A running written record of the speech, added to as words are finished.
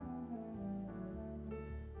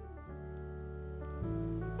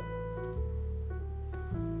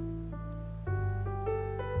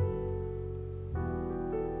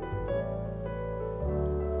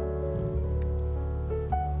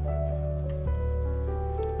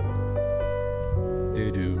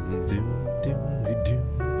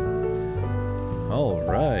All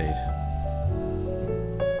right.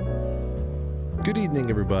 Good evening,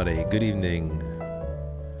 everybody. Good evening.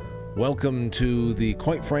 Welcome to the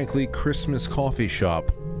Quite Frankly Christmas Coffee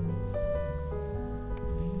Shop.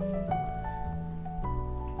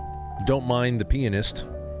 Don't mind the pianist.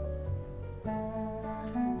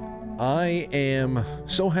 I am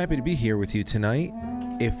so happy to be here with you tonight.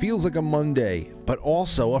 It feels like a Monday, but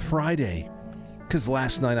also a Friday. Because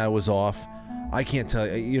last night I was off. I can't tell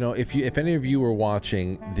you, if any of you were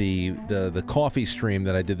watching the coffee stream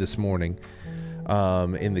that I did this morning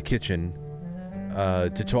in the kitchen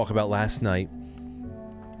to talk about last night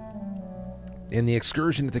in the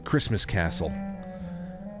excursion at the Christmas Castle.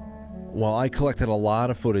 Well, I collected a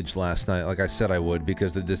lot of footage last night, like I said I would,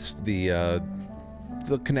 because the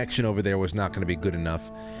connection over there was not going to be good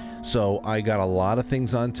enough. So I got a lot of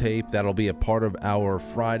things on tape. That'll be a part of our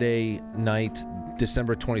Friday night,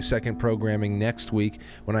 December 22nd programming next week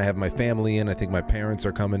when I have my family in. I think my parents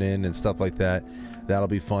are coming in and stuff like that. That'll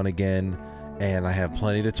be fun again, and I have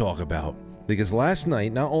plenty to talk about. Because last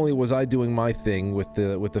night, not only was I doing my thing with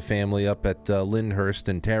the family up at Lyndhurst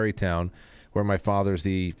and Tarrytown, where my father's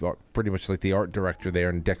pretty much like the art director there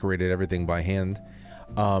and decorated everything by hand.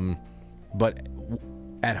 But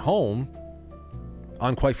at home,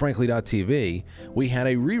 on QuiteFrankly.tv, we had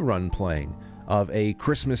a rerun playing of a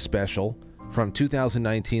Christmas special from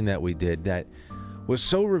 2019 that we did that was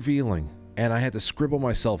so revealing. And I had to scribble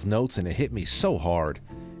myself notes, and it hit me so hard.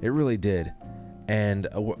 It really did. And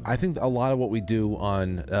I think a lot of what we do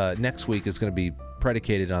on next week is going to be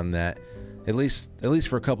predicated on that. At least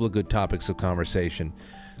for a couple of good topics of conversation.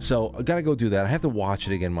 So I got to go do that. I have to watch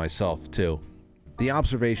it again myself too. The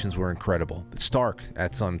observations were incredible. Stark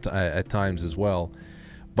at times as well.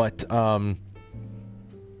 But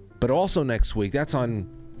also next week, that's on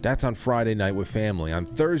Friday night with family. On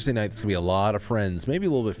Thursday night, it's gonna be a lot of friends, maybe a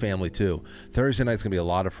little bit family too. Thursday night's gonna be a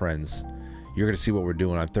lot of friends. You're going to see what we're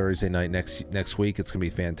doing on Thursday night next week. It's going to be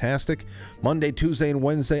fantastic. Monday, Tuesday, and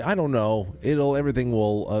Wednesday, I don't know. Everything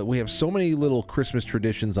will, we have so many little Christmas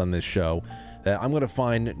traditions on this show that I'm going to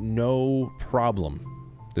find no problem.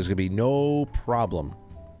 There's going to be no problem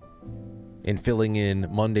in filling in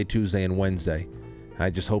Monday, Tuesday, and Wednesday. I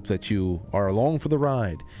just hope that you are along for the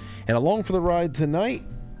ride. And along for the ride tonight,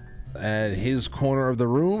 at his corner of the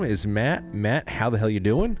room, is Matt. Matt, how the hell you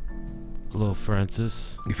doing? Hello,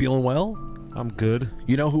 Francis. You feeling well? I'm good.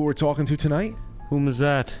 You know who we're talking to tonight? Whom is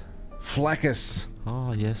that? Fleccas.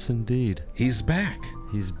 Oh, yes, indeed. He's back.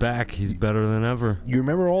 He's back. He's better than ever. You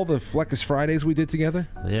remember all the Fleccas Fridays we did together?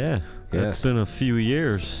 Yeah. Yes. It's been a few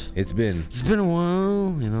years. It's been a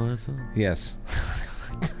while. You know that song? Yes.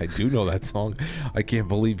 I do know that song. I can't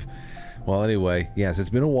believe... Well, anyway, yes, it's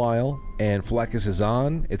been a while, and Fleccas is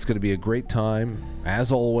on. It's going to be a great time,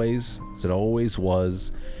 as always, as it always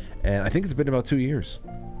was. And I think it's been about 2 years.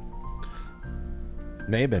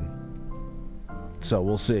 May have been. So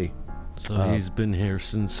we'll see. So he's been here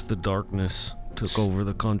since the darkness took over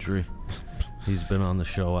the country. He's been on the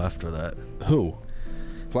show after that. Who?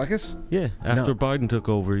 Fleccas? Yeah, after Biden took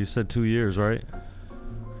over. You said 2 years, right?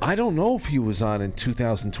 I don't know if he was on in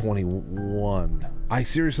 2021. I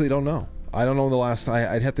seriously don't know. I don't know the last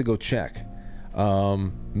time. I'd have to go check.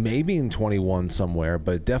 Maybe in 21 somewhere,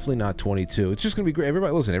 but definitely not 22. It's just going to be great.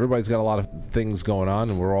 Everybody's got a lot of things going on,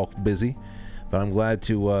 and we're all busy. But I'm glad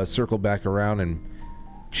to circle back around and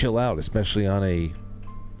chill out, especially on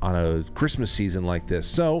a Christmas season like this.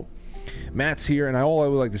 So, Matt's here, and all I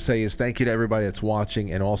would like to say is thank you to everybody that's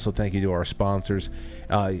watching, and also thank you to our sponsors.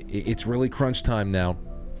 It's really crunch time now.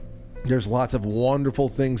 There's lots of wonderful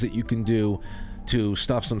things that you can do to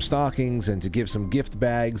stuff some stockings and to give some gift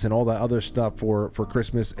bags and all that other stuff for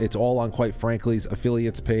Christmas. It's all on Quite Frankly's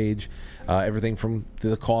affiliates page. Everything from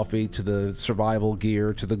the coffee to the survival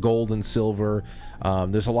gear to the gold and silver.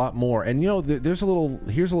 There's a lot more. And here's a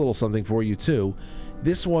little something for you too.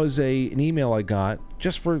 This was an email I got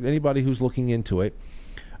just for anybody who's looking into it.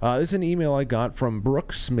 This is an email I got from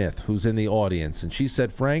Brooke Smith, who's in the audience. And she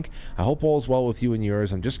said, Frank, I hope all's well with you and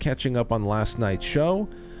yours. I'm just catching up on last night's show.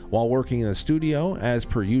 While working in the studio, as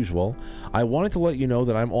per usual, I wanted to let you know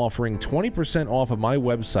that I'm offering 20% off of my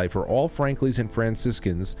website for all Franklies and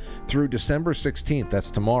Franciscans through December 16th.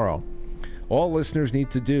 That's tomorrow. All listeners need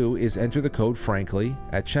to do is enter the code Frankly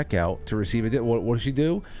at checkout to receive it. What does she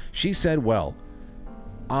do? She said, well,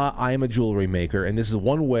 I am a jewelry maker, and this is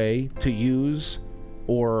one way to use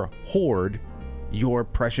or hoard your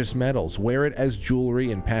precious metals. Wear it as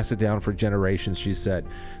jewelry and pass it down for generations, she said.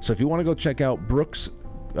 So if you want to go check out Brooke's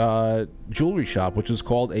jewelry shop, which is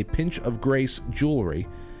called A Pinch of Grace Jewelry,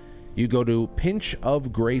 you go to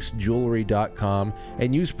pinchofgracejewelry.com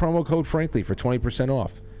and use promo code Frankly for 20%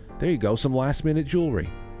 off. There you go, some last-minute jewelry.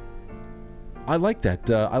 I like that.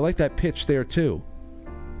 I like that pitch there too.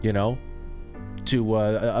 You know, to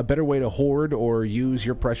a better way to hoard or use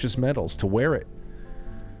your precious metals, to wear it.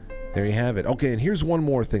 There you have it. Okay, and here's one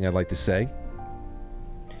more thing I'd like to say.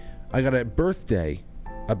 I got a birthday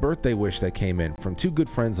wish that came in from two good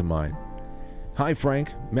friends of mine. Hi,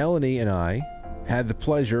 Frank. Melanie and I had the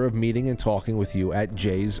pleasure of meeting and talking with you at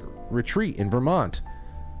Jay's retreat in Vermont.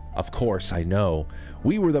 Of course, I know.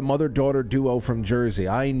 We were the mother-daughter duo from Jersey.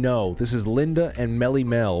 I know. This is Linda and Melly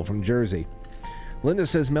Mel from Jersey. Linda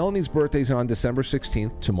says Melanie's birthday's on December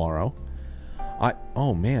 16th, tomorrow.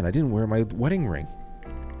 Oh man, I didn't wear my wedding ring.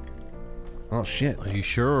 Oh shit. Are you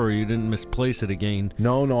sure, or you didn't misplace it again?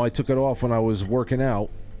 No, I took it off when I was working out,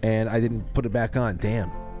 and I didn't put it back on.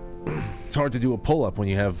 Damn. It's hard to do a pull-up when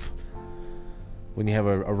you have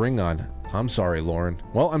a ring on. I'm sorry, Lauren.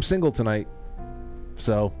 Well, I'm single tonight,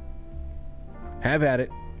 so have at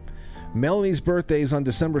it. Melanie's birthday is on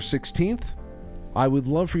December 16th. I would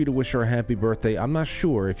love for you to wish her a happy birthday. I'm not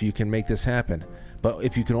sure if you can make this happen, but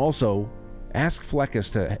if you can also ask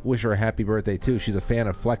Fleccas to wish her a happy birthday too. She's a fan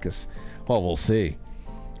of Fleccas. Well, we'll see.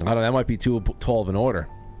 That might be too tall of an order.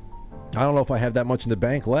 I don't know if I have that much in the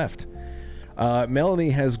bank left. Melanie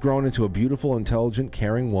has grown into a beautiful, intelligent,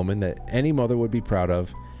 caring woman that any mother would be proud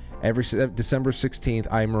of. Every December 16th,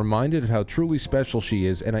 I am reminded of how truly special she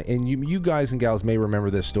is, and you guys and gals may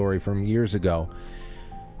remember this story from years ago.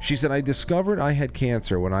 She said, I discovered I had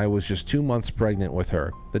cancer when I was just 2 months pregnant with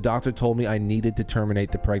her. The doctor told me I needed to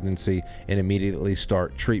terminate the pregnancy and immediately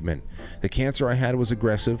start treatment. The cancer I had was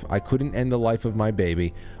aggressive. I couldn't end the life of my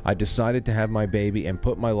baby. I decided to have my baby and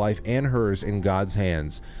put my life and hers in God's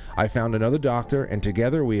hands. I found another doctor, and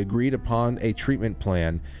together we agreed upon a treatment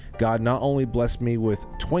plan. God not only blessed me with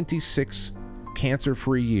 26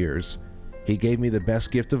 cancer-free years, he gave me the best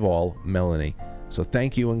gift of all, Melanie. So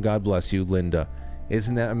thank you and God bless you, Linda.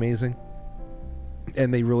 Isn't that amazing?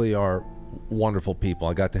 And they really are wonderful people.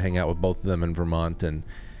 I got to hang out with both of them in Vermont,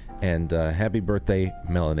 and happy birthday,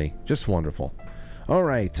 Melanie. Just wonderful. All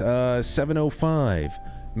right, 7:05.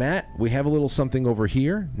 Matt, we have a little something over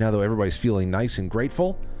here. Now that everybody's feeling nice and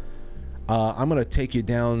grateful, I'm going to take you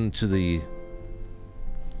down to the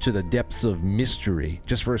depths of mystery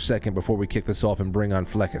just for a second before we kick this off and bring on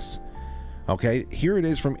Fleccas. Okay, here it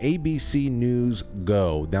is from ABC News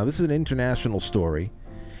Go. Now, this is an international story,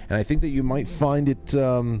 and I think that you might find it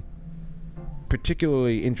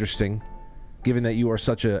particularly interesting, given that you are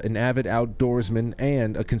such an avid outdoorsman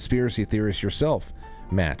and a conspiracy theorist yourself,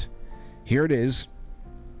 Matt. Here it is.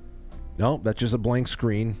 No, that's just a blank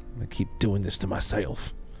screen. I keep doing this to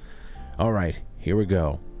myself. All right, here we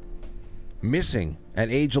go. Missing at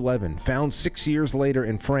age 11, found 6 years later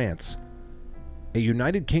in France. A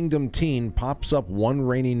United Kingdom teen pops up one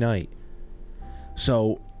rainy night.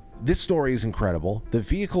 So, this story is incredible. The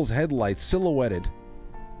vehicle's headlights silhouetted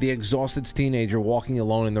the exhausted teenager walking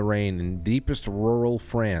alone in the rain in deepest rural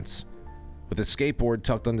France, with a skateboard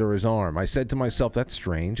tucked under his arm. I said to myself, that's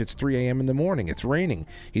strange. It's 3 a.m. in the morning. It's raining.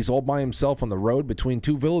 He's all by himself on the road between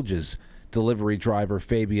two villages, delivery driver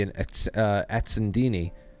Fabian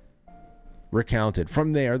Atzendini recounted.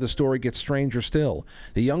 From there, the story gets stranger still.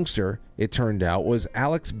 The youngster, it turned out, was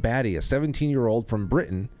Alex Batty, a 17-year-old from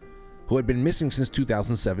Britain who had been missing since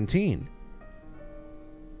 2017.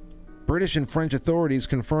 British and French authorities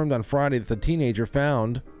confirmed on Friday that the teenager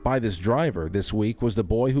found by this driver this week was the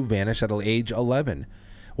boy who vanished at age 11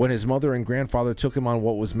 when his mother and grandfather took him on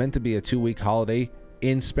what was meant to be a 2-week holiday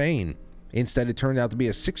in Spain. Instead, it turned out to be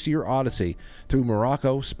a 6-year odyssey through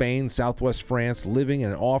Morocco, Spain, southwest France, living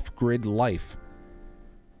an off-grid life.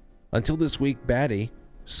 Until this week, Batty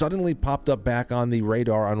suddenly popped up back on the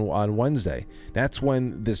radar on Wednesday. That's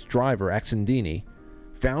when this driver, Axendini,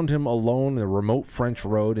 found him alone in a remote French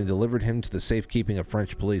road and delivered him to the safekeeping of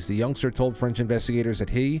French police. The youngster told French investigators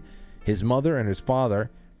that he, his mother, and his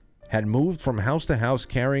father had moved from house to house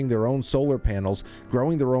carrying their own solar panels,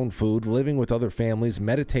 growing their own food, living with other families,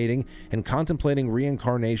 meditating, and contemplating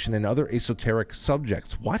reincarnation and other esoteric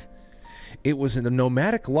subjects. What? It was a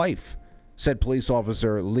nomadic life, said police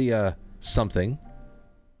officer Leah something.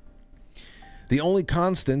 The only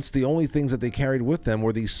constants, the only things that they carried with them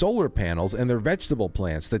were these solar panels and their vegetable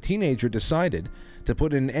plants. The teenager decided to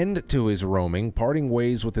put an end to his roaming, parting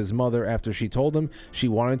ways with his mother after she told him she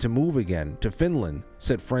wanted to move again to Finland,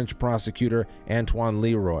 said French prosecutor Antoine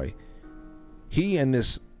Leroy. He and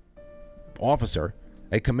this officer,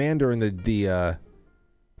 a commander in the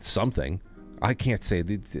something, I can't say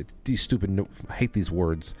these stupid. I hate these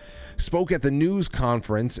words. Spoke at the news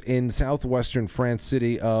conference in southwestern France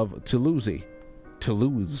city of Toulouse.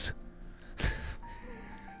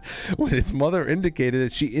 When his mother indicated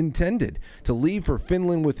that she intended to leave for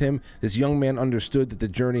Finland with him, this young man understood that the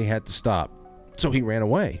journey had to stop. So he ran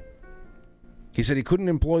away. He said he couldn't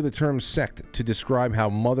employ the term sect to describe how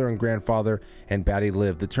mother and grandfather and Batty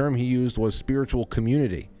lived. The term he used was spiritual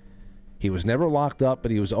community. He was never locked up,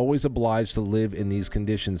 but he was always obliged to live in these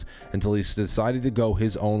conditions until he decided to go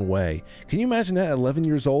his own way. Can you imagine that at 11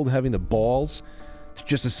 years old having the balls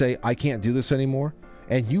just to say, I can't do this anymore?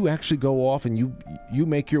 And you actually go off and you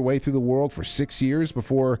make your way through the world for 6 years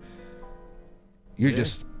before you're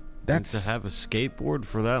just... That's... And to have a skateboard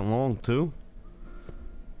for that long, too?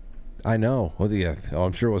 I know. Well, yeah,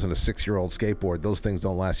 I'm sure it wasn't a 6-year-old skateboard. Those things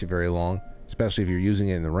don't last you very long, especially if you're using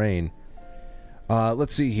it in the rain.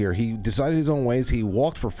 Let's see here. He decided his own ways. He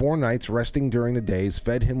walked for 4 nights, resting during the days,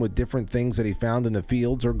 fed him with different things that he found in the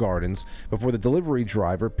fields or gardens before the delivery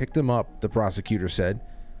driver picked him up, the prosecutor said.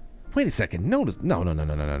 Wait a second. No.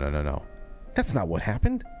 That's not what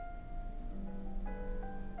happened.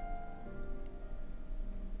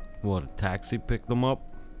 What, a taxi picked them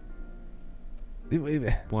up?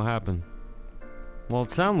 What happened? Well,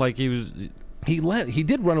 it sounded like he was... He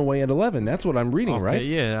did run away at 11. That's what I'm reading, okay, right?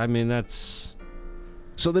 Yeah, I mean, that's...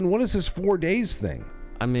 So then what is this 4 days thing?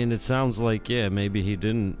 I mean, it sounds like, yeah, maybe he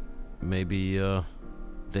didn't. Maybe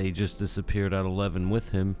they just disappeared at 11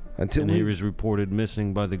 with him. Until he was reported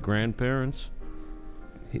missing by the grandparents?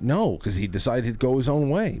 No, because he decided he'd go his own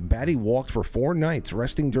way. Batty walked for 4 nights,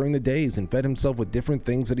 resting during the days, and fed himself with different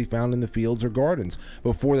things that he found in the fields or gardens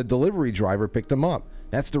before the delivery driver picked him up.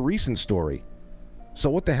 That's the recent story.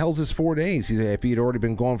 So what the hell's this 4 days? If he had already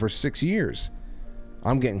been gone for 6 years?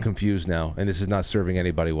 I'm getting confused now, and this is not serving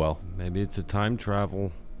anybody well. Maybe it's a time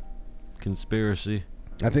travel conspiracy.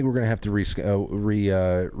 I think we're going to have to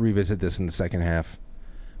revisit this in the second half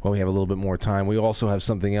when we have a little bit more time. We also have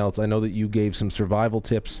something else. I know that you gave some survival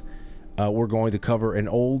tips. We're going to cover an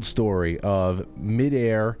old story of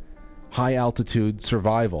mid-air, high-altitude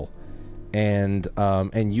survival. And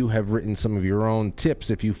you have written some of your own tips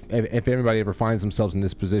if anybody ever finds themselves in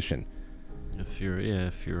this position. If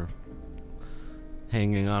you're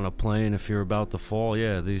hanging on a plane, if you're about to fall,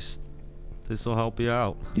 this will help you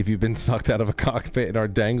out. If you've been sucked out of a cockpit and are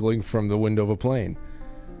dangling from the window of a plane.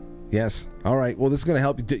 Yes. All right. Well, this is going to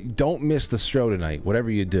help you. Don't miss the show tonight, whatever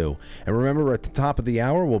you do. And remember, at the top of the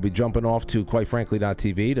hour, we'll be jumping off to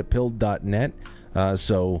quitefrankly.tv to pilled.net.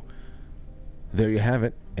 So there you have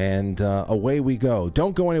it. And away we go.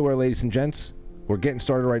 Don't go anywhere, ladies and gents. We're getting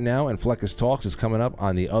started right now, and Fleccas Talks is coming up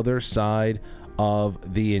on the other side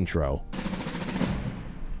of the intro.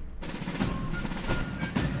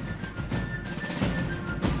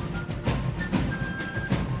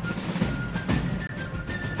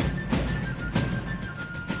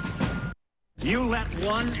 You let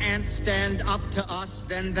one ant stand up to us,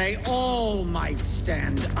 then they all might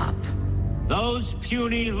stand up. Those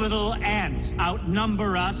puny little ants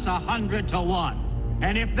outnumber us 100 to 1.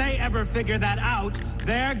 And if they ever figure that out,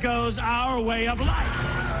 there goes our way of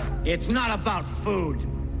life. It's not about food.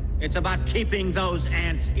 It's about keeping those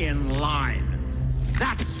ants in line.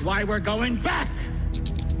 That's why we're going back.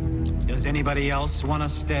 Does anybody else want to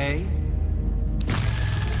stay?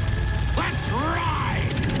 Let's ride!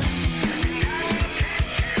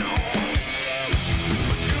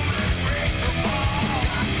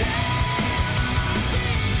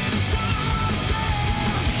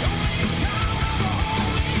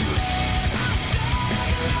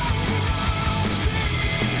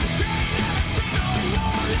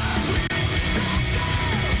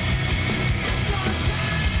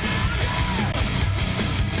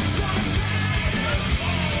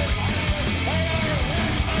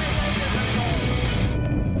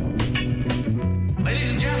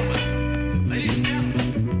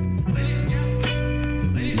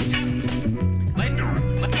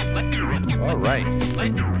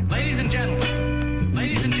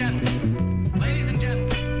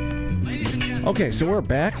 Okay, so we're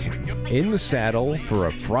back in the saddle for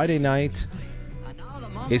a Friday night.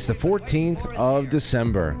 It's the 14th of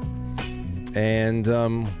December. And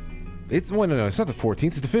it's not the 14th,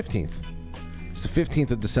 it's the 15th. It's the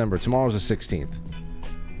 15th of December. Tomorrow's the 16th.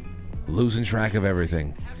 Losing track of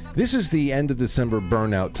everything. This is the end of December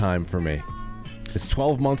burnout time for me. It's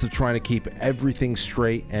 12 months of trying to keep everything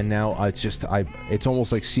straight, and now it's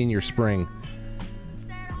almost like senior spring.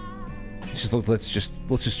 Let's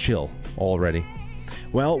just chill already.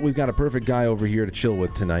 Well, we've got a perfect guy over here to chill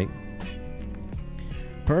with tonight.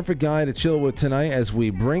 perfect guy to chill with tonight as we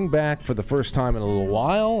bring back for the first time in a little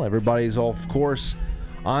while. Everybody's, of course,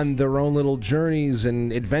 on their own little journeys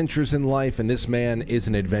and adventures in life, and this man is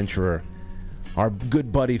an adventurer. Our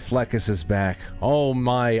good buddy Fleccas is back. Oh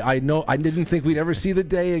my, I didn't think we'd ever see the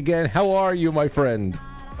day again. How are you, my friend?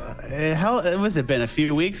 How was it been a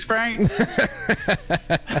few weeks, Frank?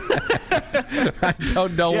 I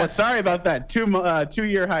don't know. Yeah, sorry about that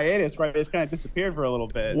 2-year hiatus. Right, I just kind of disappeared for a little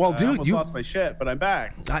bit. Well, dude, I almost lost my shit, but I'm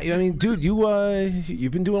back. I mean, dude,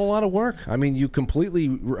 you've been doing a lot of work. I mean, you completely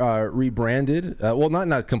rebranded. Well,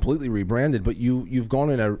 not completely rebranded, but you've gone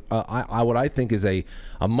in what I think is a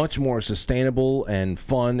much more sustainable and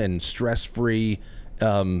fun and stress-free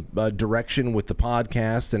direction with the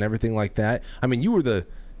podcast and everything like that. I mean, you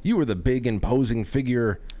were the big imposing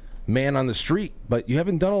figure man on the street, but you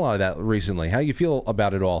haven't done a lot of that recently. How you feel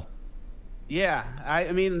about it all? Yeah,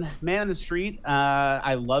 I mean, man on the street,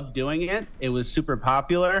 I love doing it. It was super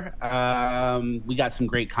popular. We got some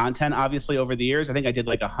great content, obviously, over the years. I think I did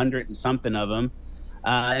like 100 and something of them.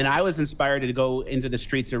 And I was inspired to go into the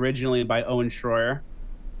streets originally by Owen Schroyer.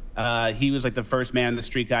 He was like the first man on the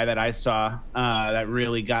street guy that I saw that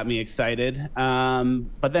really got me excited.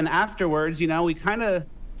 But then afterwards, we kind of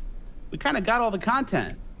got all the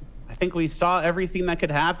content. I think we saw everything that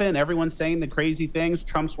could happen. Everyone's saying the crazy things.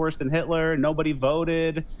 Trump's worse than Hitler. Nobody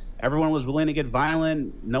voted. Everyone was willing to get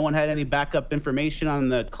violent. No one had any backup information on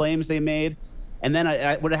the claims they made. And then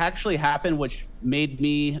what actually happened, which made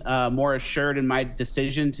me more assured in my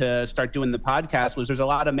decision to start doing the podcast, was there's a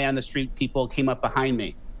lot of man on the street people came up behind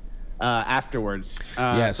me afterwards.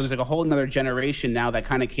 Yes. So there's like a whole another generation now that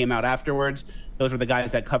kind of came out afterwards. Those were the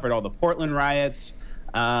guys that covered all the Portland riots.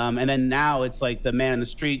 And then now it's like the man on the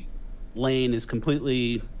street lane is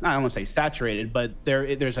completely, I don't want to say saturated, but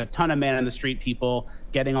there's a ton of man on the street people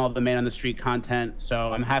getting all the man on the street content.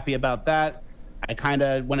 So I'm happy about that. I kind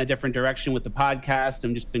of went a different direction with the podcast.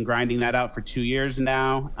 I've just been grinding that out for 2 years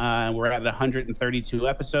now. We're at 132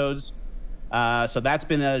 episodes. So that's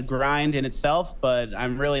been a grind in itself, but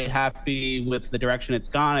I'm really happy with the direction it's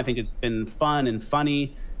gone. I think it's been fun and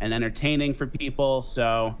funny and entertaining for people.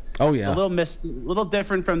 So it's a little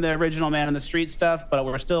different from the original Man on the Street stuff, but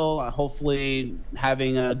we're still hopefully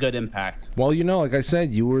having a good impact. Well, like I said,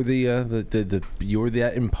 you were you were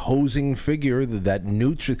that imposing figure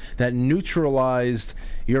that neutralized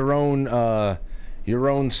your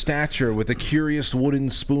own stature with a curious wooden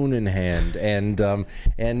spoon in hand, and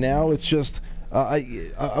now it's just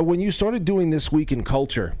when you started doing This Week in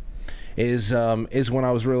Culture is when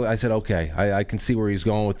I said, okay, I can see where he's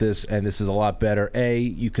going with this, and this is a lot better.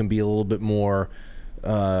 You can be a little bit more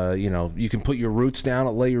you can put your roots down,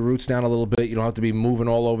 lay your roots down a little bit. You don't have to be moving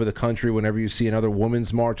all over the country whenever you see another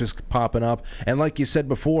women's marches popping up. And like you said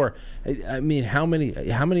before, I mean, how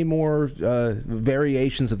many more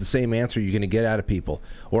variations of the same answer are you going to get out of people?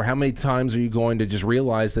 Or how many times are you going to just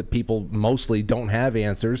realize that people mostly don't have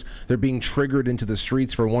answers? They're being triggered into the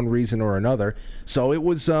streets for one reason or another. So it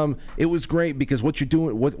was great, because what you're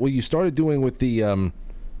doing, what you started doing with the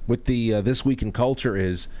This Week in Culture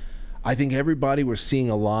is, I think everybody was seeing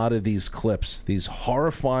a lot of these clips, these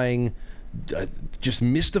horrifying, just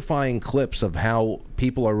mystifying clips of how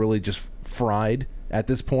people are really just fried at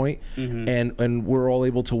this point. Mm-hmm. and we're all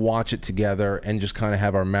able to watch it together and just kind of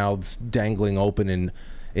have our mouths dangling open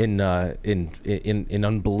in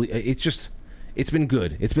unbelief. It's been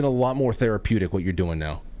good. It's been a lot more therapeutic what you're doing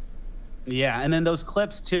now. Yeah, and then those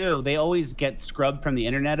clips too, they always get scrubbed from the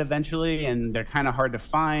internet eventually, and they're kind of hard to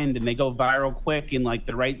find, and they go viral quick in like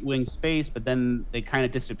the right-wing space, but then they kind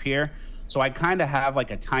of disappear. So I kind of have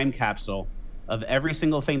like a time capsule of every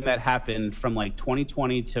single thing that happened from like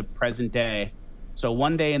 2020 to present day. So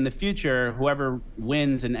one day in the future, whoever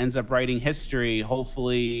wins and ends up writing history,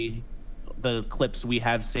 hopefully the clips we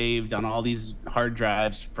have saved on all these hard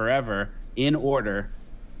drives forever in order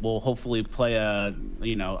will hopefully play a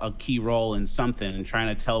key role in something and trying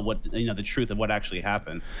to tell the truth of what actually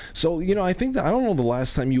happened. So, I think that, I don't know the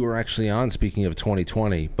last time you were actually on, speaking of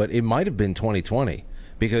 2020, but it might have been 2020,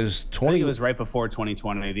 because I think it was right before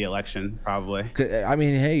 2020, the election, probably. I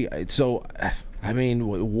mean, hey, so,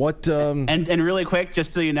 what... And really quick,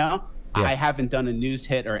 just so you know, yeah. I haven't done a news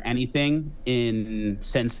hit or anything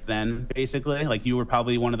since then, basically. Like, you were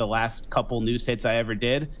probably one of the last couple news hits I ever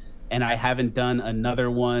did. And I haven't done another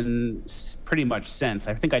one pretty much since.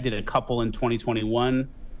 I think I did a couple in 2021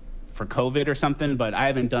 for COVID or something, but I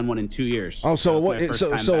haven't done one in 2 years. Oh, so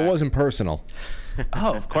it wasn't personal.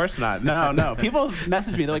 Oh, of course not. No. People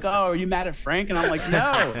message me. They're like, "Oh, are you mad at Frank?" And I'm like,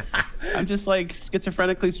 "No, I'm just like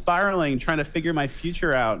schizophrenically spiraling, trying to figure my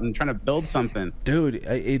future out and trying to build something." Dude,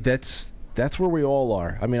 that's That's where we all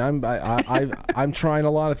are. I mean, I'm trying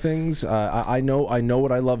a lot of things. I know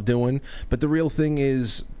what I love doing, but the real thing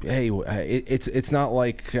is, hey, it's not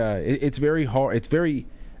like it's very hard. It's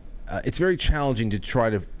very challenging to try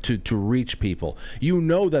to reach people. You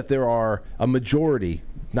know that there are a majority,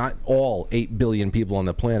 not all 8 billion people on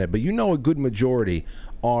the planet, but you know a good majority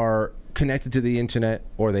are connected to the internet,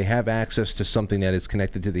 or they have access to something that is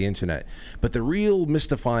connected to the internet. But the real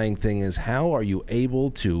mystifying thing is, how are you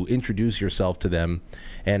able to introduce yourself to them,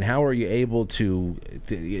 and how are you able to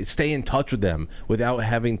stay in touch with them without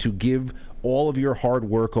having to give all of your hard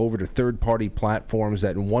work over to third-party platforms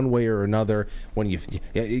that in one way or another, when you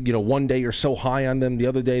know, one day you're so high on them, the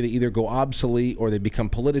other day they either go obsolete or they become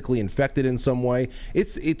politically infected in some way.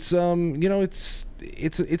 It's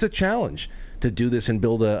a challenge to do this and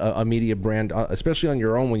build a media brand, especially on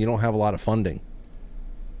your own when you don't have a lot of funding.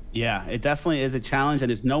 Yeah, it definitely is a challenge, and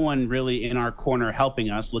there's no one really in our corner helping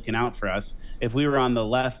us, looking out for us. If we were on the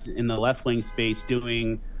left, in the left-wing space,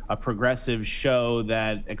 doing a progressive show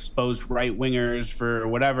that exposed right-wingers for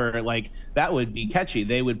whatever, like, that would be catchy.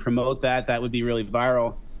 They would promote that. That would be really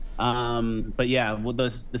viral. But yeah, well,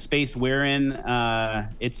 the space we're in,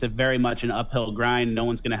 it's a very much an uphill grind. No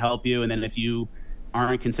one's going to help you, and then if you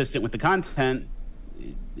aren't consistent with the content,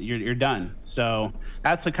 you're done. So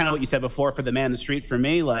that's kind of what you said before for the man in the street. For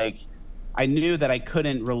me, like, I knew that I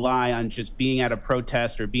couldn't rely on just being at a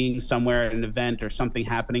protest or being somewhere at an event or something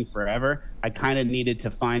happening forever. I kind of needed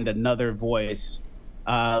to find another voice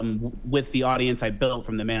with the audience I built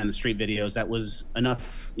from the man in the street videos that was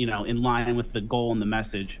enough, in line with the goal and the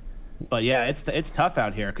message. But yeah, it's tough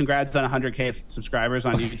out here. Congrats on 100K subscribers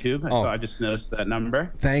on YouTube. I just noticed that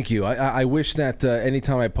number. Thank you. I wish that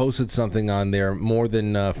anytime I posted something on there, more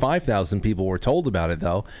than 5,000 people were told about it,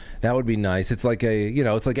 though. That would be nice. It's like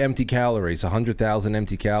it's like empty calories, 100,000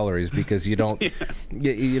 empty calories, because you don't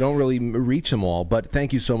you don't really reach them all. But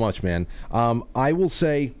thank you so much, man. I will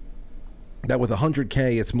say that with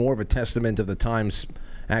 100K, it's more of a testament of the times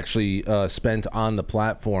actually spent on the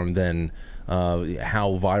platform than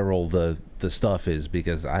how viral the stuff is,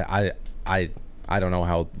 because I don't know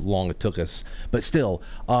how long it took us, but still,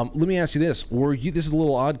 let me ask you this: this is a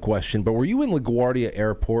little odd question, but were you in LaGuardia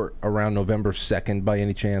Airport around November 2nd by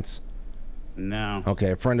any chance? No.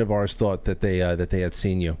 Okay, a friend of ours thought that they had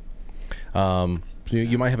seen you.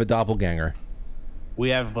 You might have a doppelganger. We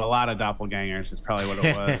have a lot of doppelgangers. That's probably what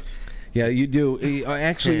it was. Yeah, you do.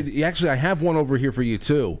 Actually, I have one over here for you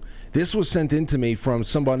too. This was sent in to me from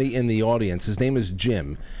somebody in the audience. His name is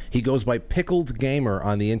Jim. He goes by Pickled Gamer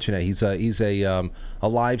on the internet. He's a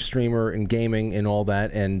live streamer in gaming and all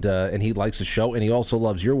that, and he likes the show, and he also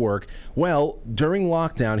loves your work. Well, during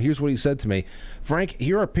lockdown, here's what he said to me: Frank,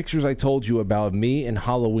 here are pictures I told you about me and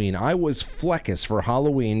Halloween. I was Fleccas for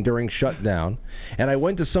Halloween during shutdown, and I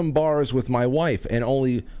went to some bars with my wife, and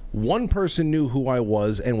only one person knew who I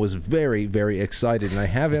was and was very, very excited. And I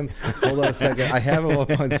have him. Hold on a second. I have him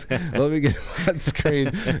up on. Let me get him on screen.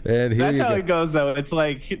 And that's how it goes, though. It's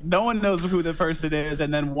like no one knows who the person is,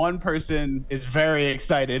 and then one person is very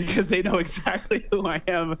excited because they know exactly who I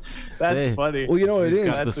am. That's funny. Well, you know what it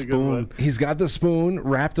is. That's the spoon. He's got the spoon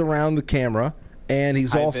wrapped around the camera, and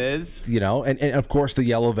he's also, and of course the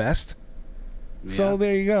yellow vest. Yeah. So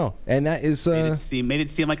there you go, and that is made it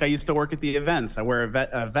seem like I used to work at the events. I wear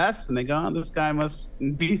a vest, and they go, "Oh, this guy must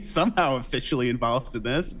be somehow officially involved in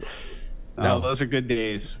this." Those are good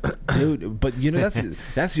days, dude. But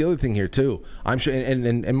that's the other thing here too. I'm sure,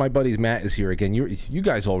 and my buddy Matt is here again. You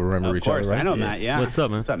guys all remember each other, right? I know Matt. Yeah. What's up,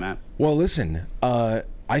 man? What's up, Matt? Well, listen.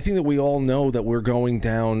 I think that we all know that we're going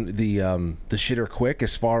down the shitter quick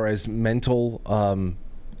as far as mental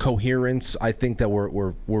coherence. I think that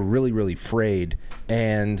we're really, really frayed.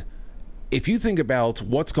 And if you think about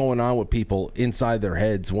what's going on with people inside their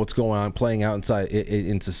heads, what's going on playing out inside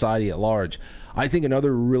in society at large, I think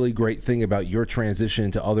another really great thing about your transition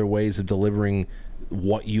into other ways of delivering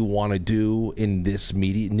what you want to do in this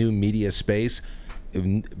new media space,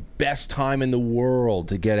 best time in the world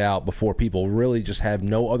to get out before people really just have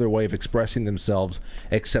no other way of expressing themselves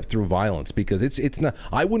except through violence, because it's not.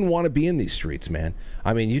 I wouldn't want to be in these streets, man.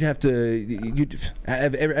 I mean, you'd out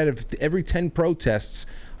of every 10 protests,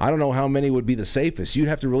 I don't know how many would be the safest. You'd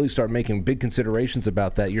have to really start making big considerations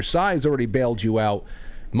about that. Your size already bailed you out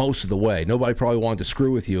most of the way. Nobody probably wanted to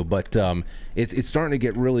screw with you, but it's starting to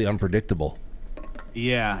get really unpredictable.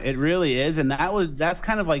 Yeah, it really is. And that's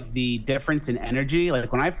kind of like the difference in energy.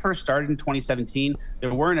 Like when I first started in 2017,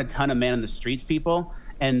 there weren't a ton of man in the streets people.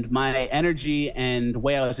 And my energy and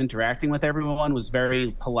way I was interacting with everyone was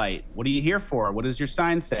very polite. What are you here for? What does your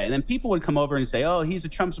sign say? And then people would come over and say, oh, he's a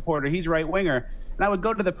Trump supporter, he's a right winger. And I would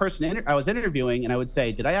go to the person I was interviewing and I would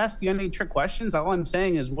say, did I ask you any trick questions? All I'm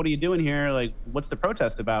saying is, what are you doing here? Like, what's the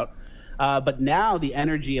protest about? But now the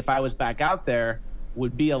energy, if I was back out there,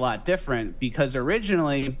 would be a lot different, because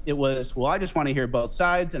originally it was, well, I just want to hear both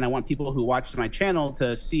sides and I want people who watch my channel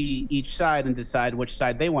to see each side and decide which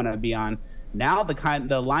side they want to be on. Now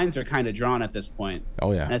the lines are kind of drawn at this point.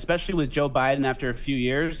 Oh yeah. And especially with Joe Biden after a few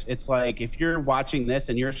years, it's like if you're watching this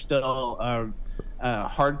and you're still a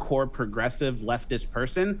hardcore progressive leftist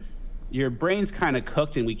person, your brain's kind of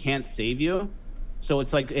cooked and we can't save you. So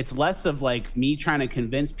it's like, it's less of like me trying to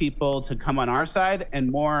convince people to come on our side and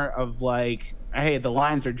more of like, hey, the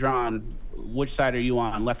lines are drawn. Which side are you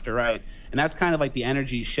on, left or right? And that's kind of like the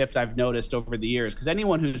energy shift I've noticed over the years. Because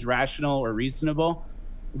anyone who's rational or reasonable,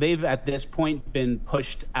 they've at this point been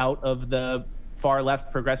pushed out of the far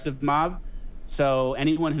left progressive mob. So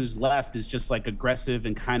anyone who's left is just like aggressive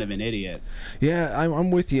and kind of an idiot. Yeah,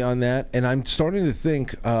 I'm with you on that, and I'm starting to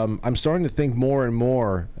think. More and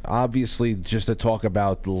more. Obviously, just to talk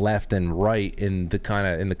about the left and right in the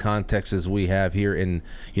context as we have here in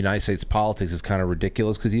United States politics is kind of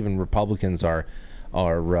ridiculous, because even Republicans are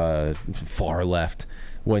far left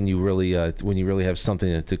when you really have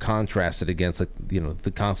something to contrast it against, like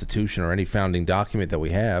the Constitution or any founding document that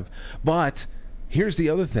we have. But here's the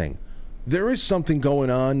other thing. There is something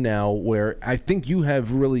going on now where I think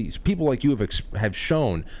people like you have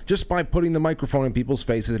shown, just by putting the microphone in people's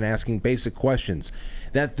faces and asking basic questions,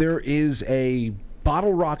 that there is a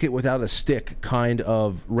bottle rocket without a stick kind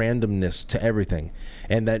of randomness to everything,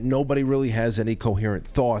 and that nobody really has any coherent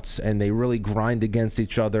thoughts, and they really grind against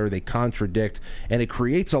each other, they contradict, and it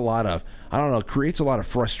creates a lot of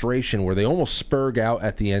frustration where they almost spurg out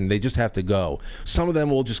at the end. They just have to go. Some of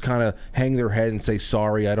them will just kind of hang their head and say,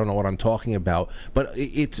 sorry, I don't know what I'm talking about. But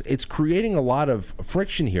it's creating a lot of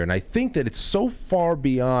friction here, and I think that it's so far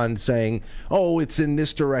beyond saying, oh, it's in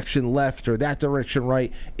this direction left or that direction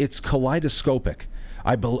right. It's kaleidoscopic.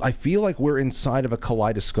 I feel like we're inside of a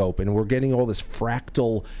kaleidoscope, and we're getting all this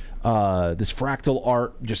fractal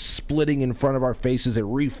art just splitting in front of our faces. It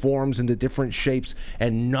reforms into different shapes,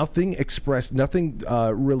 and nothing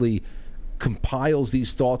really compiles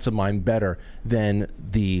these thoughts of mine better than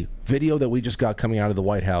the video that we just got coming out of the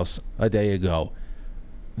White House a day ago.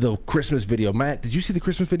 The Christmas video. Matt, did you see the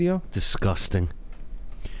Christmas video? Disgusting.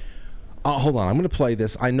 Hold on, I'm going to play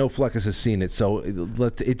this. I know Fleccas has seen it, so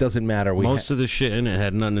it doesn't matter. Most of the shit in it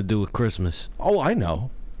had nothing to do with Christmas. Oh, I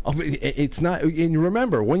know. It's not. And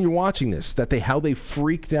remember, when you're watching this, how they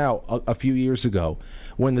freaked out a few years ago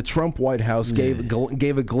when the Trump White House gave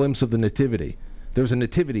a glimpse of the nativity. There was a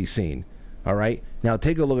nativity scene. All right, now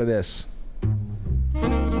take a look at this.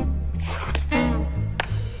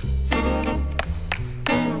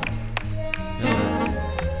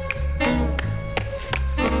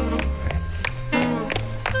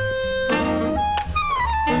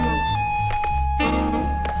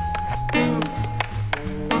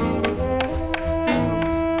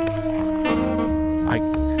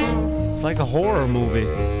 It's like a horror movie.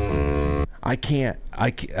 I can't.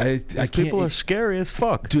 People are scary as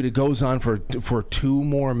fuck, dude. It goes on for 2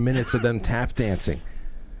 more minutes of them tap dancing.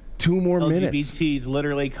 2 more minutes. LGBT's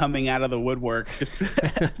literally coming out of the woodwork, just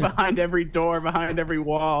behind every door, behind every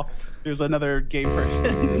wall. There's another gay person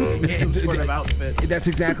in some sort of outfit. That's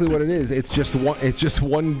exactly what it is. It's just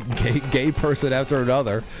one gay person after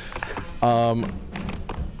another.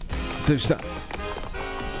 There's not.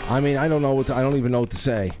 I mean, I don't even know what to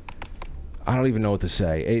say.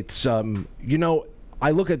 It's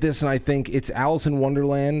I look at this and I think it's Alice in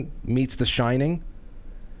Wonderland meets The Shining,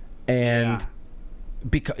 and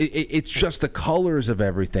because it's just the colors of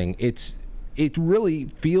everything. It really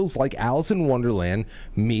feels like Alice in Wonderland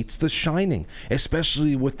meets The Shining,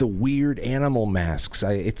 especially with the weird animal masks.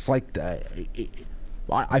 It's like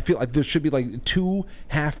I feel like there should be like 2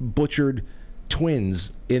 half butchered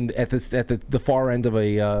twins at the far end of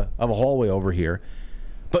a hallway over here.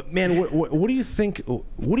 But man, what do you think?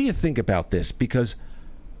 What do you think about this? Because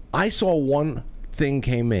I saw one thing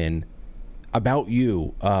came in about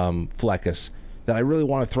you, Fleccas, that I really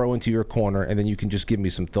want to throw into your corner, and then you can just give me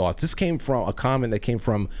some thoughts. This came from a comment that came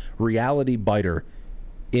from Reality Biter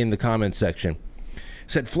in the comment section.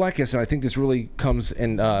 Said Fleccas, and I think this really comes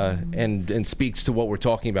and speaks to what we're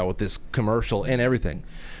talking about with this commercial and everything.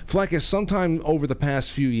 Fleccas, sometime over the past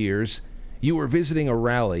few years, You were visiting a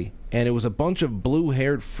rally, and it was a bunch of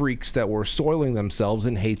blue-haired freaks that were soiling themselves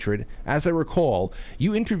in hatred. As I recall,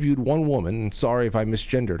 you interviewed one woman, and sorry if I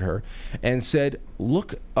misgendered her, and said,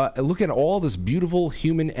 look at all this beautiful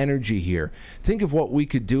human energy here. Think of what we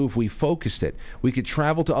could do if we focused it. We could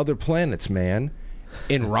travel to other planets, man.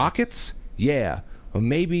 In rockets? Yeah.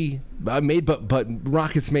 Maybe, but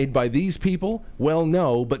rockets made by these people? Well,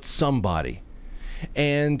 no, but somebody.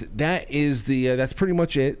 And that's pretty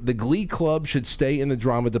much it. The Glee Club should stay in the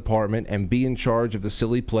drama department and be in charge of the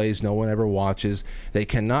silly plays no one ever watches. They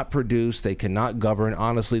cannot produce, they cannot govern.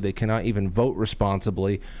 Honestly, they cannot even vote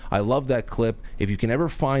responsibly. I love that clip. If you can ever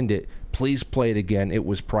find it, please play it again. It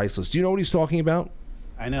was priceless. Do you know what he's talking about?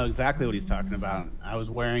 I know exactly what he's talking about. I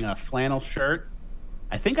was wearing a flannel shirt.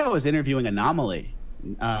 I think I was interviewing Anomaly,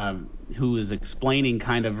 who was explaining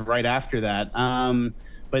kind of right after that.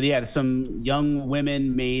 But yeah, some young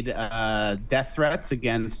women made death threats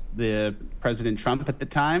against the President Trump at the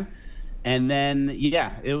time. And then,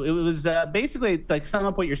 yeah, it was basically like sum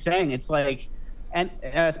up what you're saying. It's like, and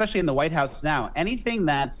especially in the White House now, anything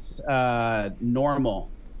that's normal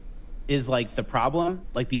is like the problem.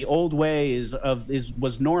 Like the old way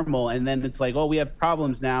was normal. And then it's like, oh, we have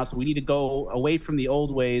problems now, so we need to go away from the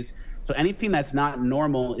old ways. So anything that's not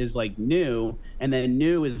normal is like new, and then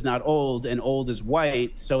new is not old, and old is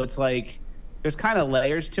white. So it's like there's kind of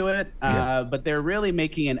layers to it, but they're really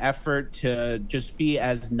making an effort to just be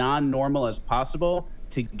as non-normal as possible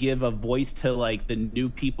to give a voice to like the new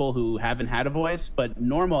people who haven't had a voice. But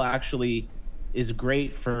normal actually is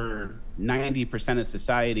great for 90% of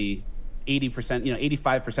society, 80%,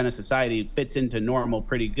 85% of society fits into normal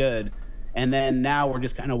pretty good. And then now we're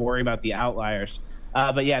just kind of worried about the outliers.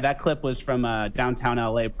 But yeah, that clip was from a downtown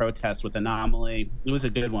LA protest with Anomaly. It was a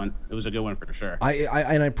good one. It was a good one for sure.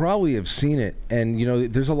 I probably have seen it, and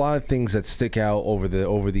there's a lot of things that stick out over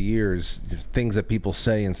the years, things that people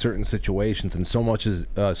say in certain situations, and so much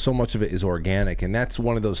of it is organic, and that's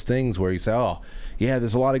one of those things where you say, oh, yeah,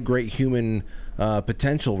 there's a lot of great human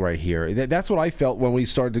potential right here. That's what I felt when we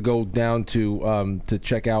started to go down to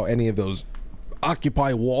check out any of those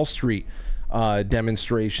Occupy Wall Street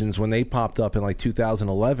demonstrations when they popped up in like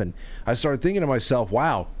 2011. I started thinking to myself,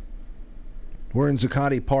 wow, we're in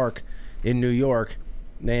Zuccotti Park in New York,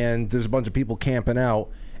 and there's a bunch of people camping out,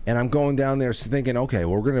 and I'm going down there thinking, okay,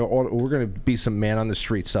 well, we're gonna be some man on the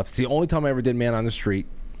street stuff. It's the only time I ever did man on the street,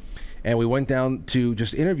 and we went down to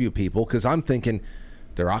just interview people because I'm thinking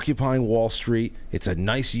they're occupying Wall Street. It's a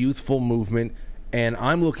nice youthful movement. And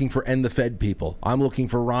I'm looking for End the Fed people. I'm looking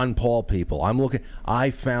for Ron Paul people.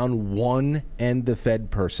 I found one End the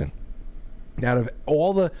Fed person. Out of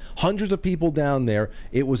all the hundreds of people down there,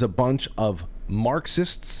 it was a bunch of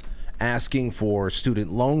Marxists asking for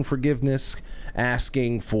student loan forgiveness,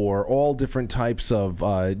 asking for all different types of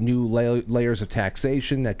new layers of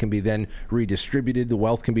taxation that can be then redistributed. The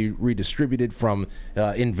wealth can be redistributed from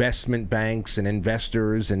investment banks and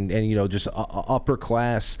investors and just upper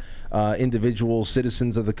class individuals,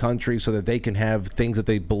 citizens of the country, so that they can have things that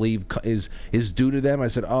they believe is due to them. I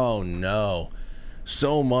said, oh no,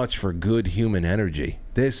 so much for good human energy.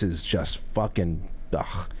 This is just fucking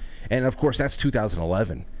ugh. And of course that's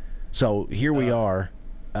 2011. So here we are.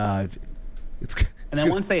 And then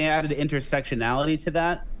once they added intersectionality to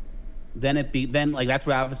that, then that's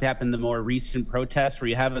what obviously happened in the more recent protests, where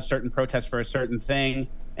you have a certain protest for a certain thing,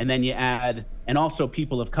 and then you add, and also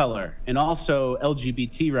people of color, and also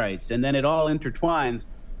LGBT rights, and then it all intertwines.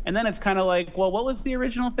 And then it's kind of like, well, what was the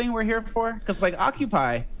original thing we're here for? Because like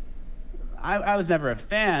Occupy, I was never a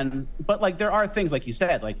fan, but like there are things like you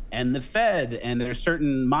said, like End the Fed, and there's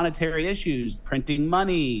certain monetary issues, printing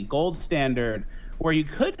money, gold standard, where you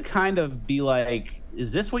could kind of be like,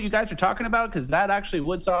 is this what you guys are talking about? Because that actually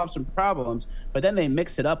would solve some problems. But then they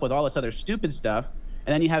mix it up with all this other stupid stuff,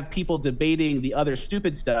 and then you have people debating the other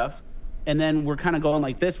stupid stuff, and then we're kind of going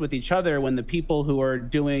like this with each other when the people who are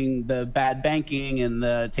doing the bad banking and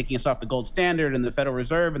the taking us off the gold standard and the Federal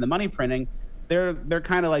Reserve and the money printing, they're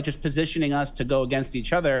kind of like just positioning us to go against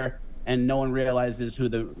each other, and no one realizes who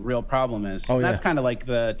the real problem is. Oh, and that's yeah. kind of like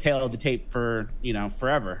the tail of the tape for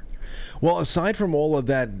forever. Well, aside from all of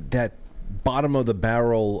that bottom of the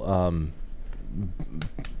barrel,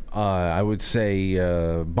 I would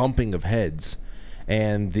say bumping of heads,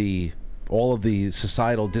 and all of the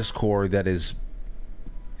societal discord that is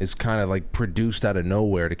kind of like produced out of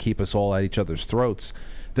nowhere to keep us all at each other's throats.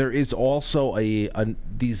 There is also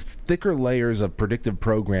these thicker layers of predictive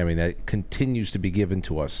programming that continues to be given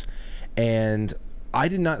to us. And I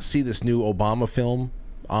did not see this new Obama film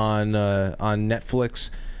on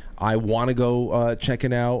Netflix. I want to go check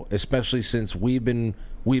it out, especially since we've been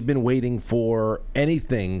waiting for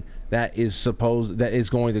anything that is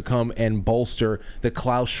going to come and bolster the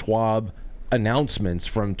Klaus Schwab announcements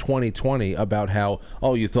from 2020 about how,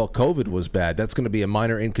 oh, you thought COVID was bad. That's going to be a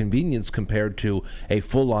minor inconvenience compared to a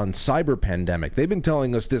full-on cyber pandemic. They've been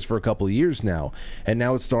telling us this for a couple of years now, and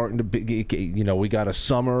now it's starting to be, we got a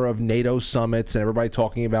summer of NATO summits and everybody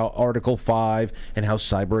talking about Article 5 and how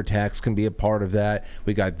cyber attacks can be a part of that.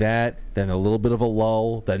 We got that, then a little bit of a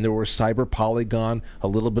lull, then there was Cyber Polygon, a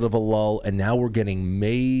little bit of a lull, and now we're getting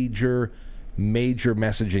major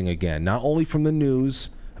messaging again, not only from the news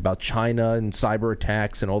about China and cyber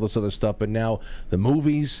attacks and all this other stuff, but now the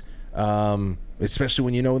movies, especially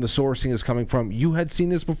when you know when the sourcing is coming from. You had seen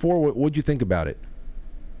this before. What'd you think about it?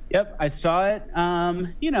 Yep, I saw it.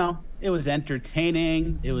 It was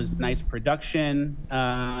entertaining. It was nice production,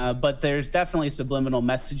 but there's definitely subliminal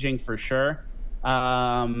messaging for sure.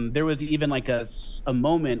 There was even like a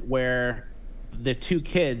moment where the two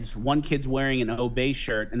kids, one kid's wearing an Obey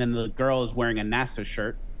shirt, and then the girl is wearing a NASA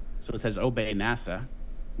shirt. So it says Obey NASA,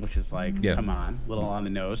 which is like, come on, a little on the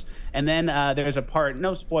nose. And then there's a part,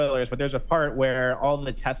 no spoilers, but there's a part where all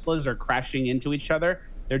the Teslas are crashing into each other.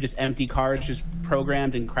 They're just empty cars just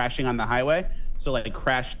programmed and crashing on the highway. So like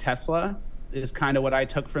Crash Tesla is kind of what I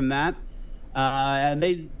took from that. And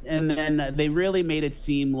then they really made it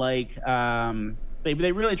seem like they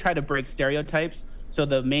really tried to break stereotypes. So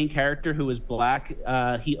the main character, who was black,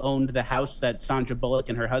 he owned the house that Sandra Bullock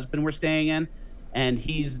and her husband were staying in. And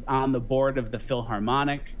he's on the board of the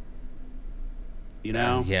Philharmonic,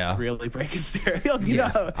 really breaking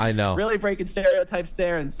stereotypes. I know. Really breaking stereotypes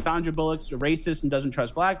there. And Sandra Bullock's racist and doesn't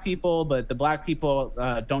trust black people, but the black people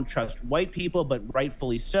don't trust white people, but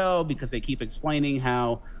rightfully so, because they keep explaining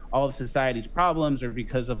how all of society's problems are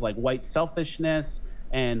because of like white selfishness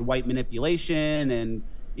and white manipulation. And,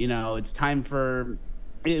 it's time for,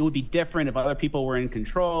 it would be different if other people were in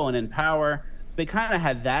control and in power. So they kind of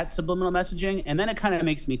had that subliminal messaging. And then it kind of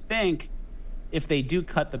makes me think, if they do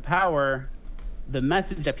cut the power, the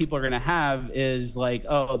message that people are going to have is like,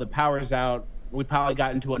 oh, the power's out. We probably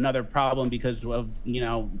got into another problem because of,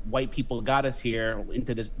 white people got us here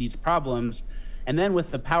into these problems. And then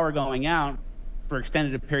with the power going out for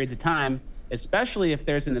extended periods of time, especially if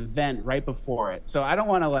there's an event right before it. So I don't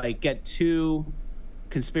want to like get too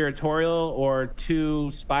conspiratorial or too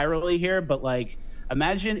spirally here, but like,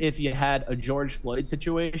 imagine if you had a George Floyd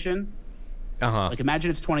situation. Like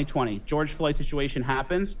imagine it's 2020. George Floyd situation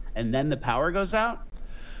happens, and then the power goes out.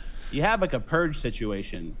 You have like a purge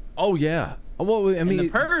situation. Oh yeah. Well, I mean, and the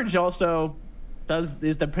purge also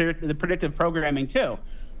is the predictive programming too.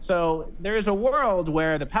 So there is a world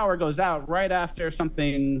where the power goes out right after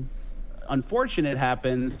something unfortunate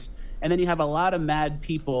happens, and then you have a lot of mad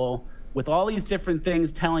people with all these different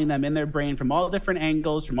things telling them in their brain from all different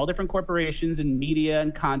angles, from all different corporations and media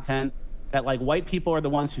and content, that like white people are the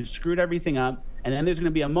ones who screwed everything up. And then there's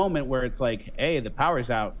going to be a moment where it's like, hey, the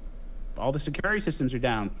power's out. All the security systems are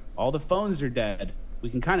down. All the phones are dead. We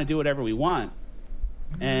can kind of do whatever we want.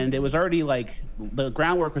 And it was already like, the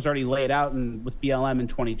groundwork was already laid out with BLM in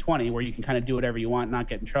 2020, where you can kind of do whatever you want, not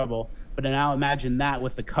get in trouble. But now imagine that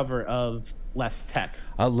with the cover of Less Tech.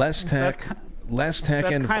 Less Tech. Less Tech,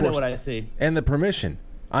 that's and kind of what I see. And the permission.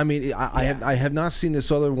 I mean, I have not seen this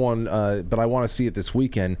other one, but I want to see it this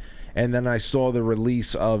weekend. And then I saw the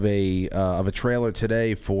release of a trailer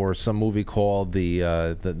today for some movie called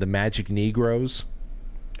the Magic Negroes.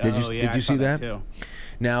 Did you see that? Too.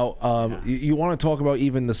 Now, you want to talk about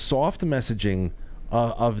even the soft messaging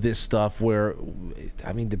of this stuff, where,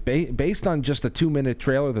 I mean, based on just a 2-minute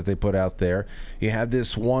trailer that they put out there, you have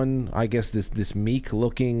this one, I guess, this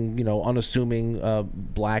meek-looking, unassuming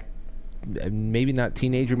black, maybe not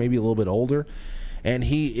teenager, maybe a little bit older, and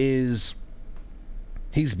he's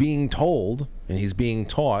being told and he's being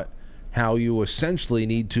taught how you essentially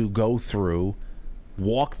need to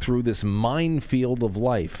walk through this minefield of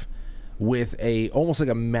life with almost like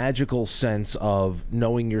a magical sense of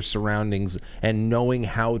knowing your surroundings and knowing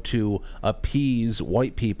how to appease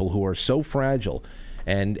white people who are so fragile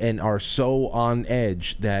and are so on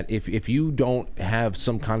edge that if you don't have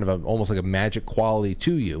some kind of almost like a magic quality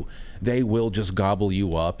to you, they will just gobble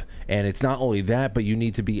you up. And it's not only that, but you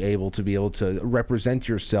need to be able to represent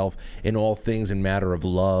yourself in all things in matter of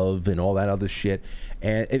love and all that other shit.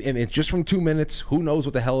 And it's just from 2 minutes. Who knows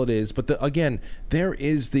what the hell it is? But again, there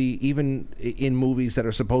is even in movies that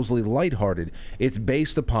are supposedly lighthearted, it's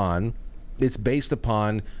based upon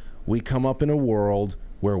we come up in a world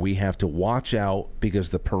where we have to watch out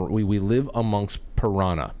because we live amongst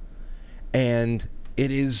piranha, and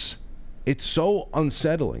it is It's so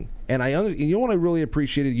unsettling. And you know what I really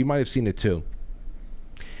appreciated? You might have seen it too.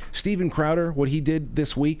 Steven Crowder, what he did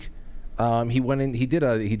this week, he did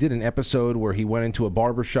an episode where he went into a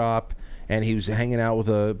barbershop and he was hanging out with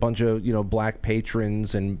a bunch of black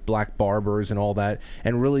patrons and black barbers and all that,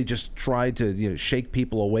 and really just tried to shake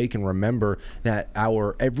people awake and remember that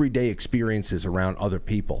our everyday experiences around other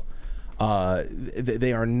people,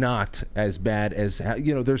 they are not as bad as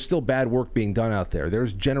there's still bad work being done out there.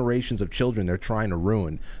 There's generations of children they're trying to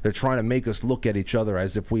ruin. They're trying to make us look at each other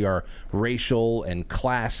as if we are racial and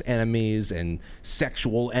class enemies and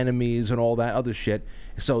sexual enemies and all that other shit.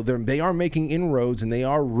 So they are making inroads and they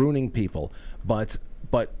are ruining people, but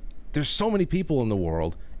there's so many people in the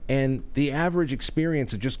world, and the average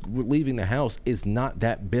experience of just leaving the house is not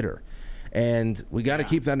that bitter. And we got to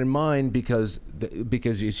keep that in mind because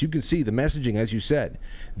as you can see, the messaging, as you said,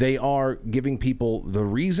 they are giving people the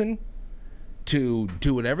reason to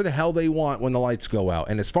do whatever the hell they want when the lights go out.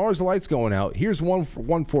 And as far as the lights going out, here's one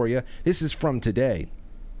for you. This is from today.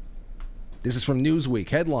 This is from Newsweek.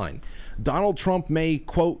 Headline: Donald Trump may,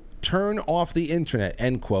 quote, turn off the internet,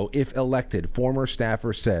 end quote, if elected, former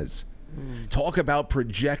staffer says. Talk about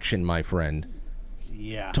projection, my friend.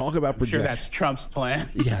 Yeah. Talk about projection. Sure, that's Trump's plan.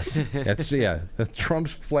 Yes, that's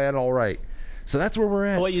Trump's plan. All right, so that's where we're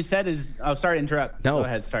at. What you said is, oh, sorry to interrupt. No, go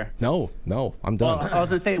ahead, sorry. No, I'm done. Well, I was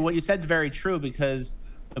gonna say what you said is very true, because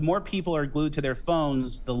the more people are glued to their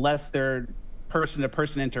phones, the less they're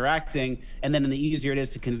person-to-person interacting, and then the easier it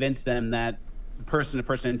is to convince them that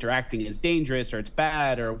person-to-person interacting is dangerous or it's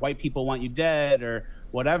bad or white people want you dead or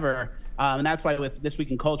whatever. And that's why with This Week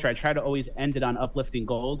in Culture, I try to always end it on uplifting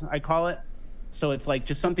gold, I call it. So it's like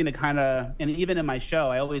just something to kind of, and even in my show,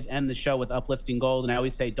 I always end the show with uplifting gold. And I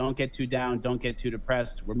always say, don't get too down, don't get too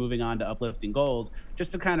depressed. We're moving on to uplifting gold,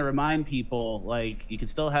 just to kind of remind people, like, you can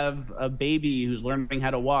still have a baby who's learning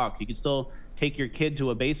how to walk. You can still take your kid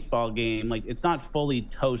to a baseball game. Like, it's not fully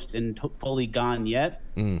toast and fully gone yet,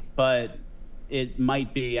 but it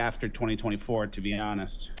might be after 2024, to be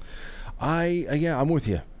honest. I'm with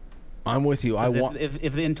you.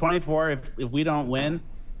 If in 24, if we don't win,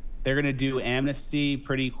 they're going to do amnesty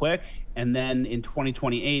pretty quick, and then in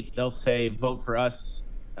 2028 they'll say vote for us,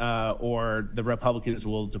 or the Republicans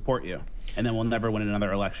will deport you, and then we'll never win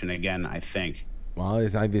another election again, I think. Well,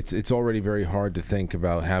 it's already very hard to think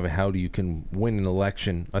about how you can win an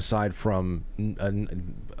election aside from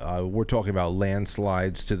we're talking about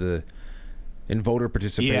landslides in voter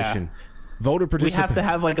participation. Yeah. We have to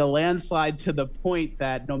have like a landslide to the point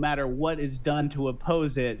that no matter what is done to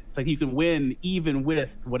oppose it, it's like you can win even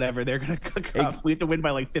with whatever they're going to cook up. We have to win by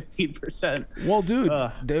like 15%. Well, dude,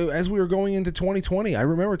 as we were going into 2020, I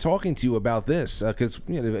remember talking to you about this because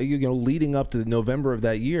leading up to November of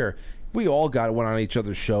that year, we all went on each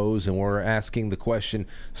other's shows and we're asking the question,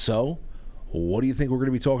 so what do you think we're going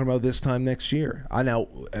to be talking about this time next year? Now,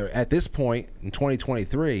 at this point in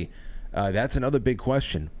 2023, that's another big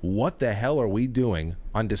question. What the hell are we doing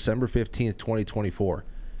on December 15th, 2024?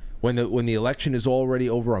 When the election is already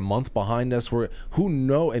over a month behind us, who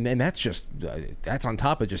knows? And that's on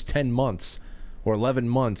top of just 10 months or 11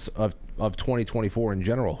 months of 2024 in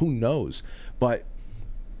general. Who knows? But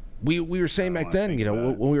we were saying back then,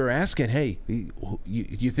 when we were asking, hey,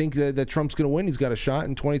 you think that Trump's going to win? He's got a shot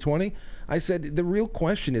in 2020? I said the real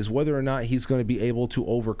question is whether or not he's going to be able to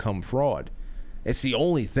overcome fraud. It's the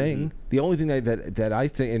only thing. Mm-hmm. The only thing that I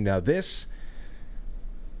think. And now this,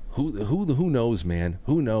 who knows, man?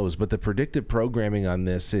 Who knows? But the predictive programming on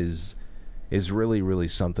this is really, really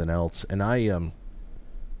something else. And I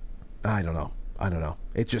don't know.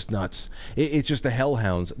 It's just nuts. It's just the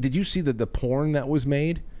hellhounds. Did you see the porn that was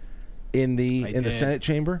made in the Senate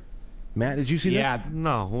chamber? Matt, did you see that? Yeah.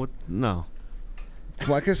 No.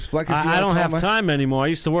 Fleccas, I don't have time anymore. I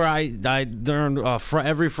used to during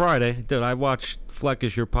every Friday that I watch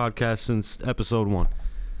Fleccas, your podcast, since episode 1.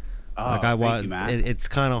 Oh, thank you, Matt. It's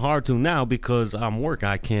kind of hard to now because I'm working.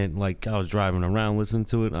 I can't, I was driving around listening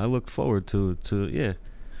to it. I look forward to yeah.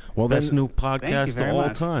 Well, best new podcast of all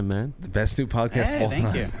time, man. The best new podcast of all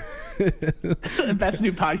time. Thank you. The best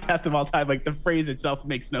new podcast of all time. Like, the phrase itself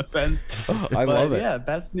makes no sense. I love it. Yeah,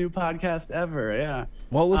 best new podcast ever. Yeah.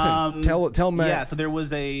 Well, listen. Tell Matt. Yeah. So there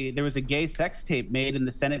was a gay sex tape made in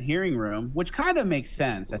the Senate hearing room, which kind of makes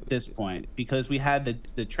sense at this point because we had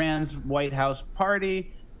the trans White House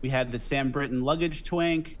party, we had the Sam Britton luggage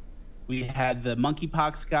twink, we had the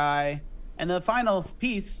monkeypox guy, and the final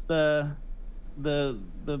piece, the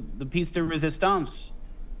piece de resistance,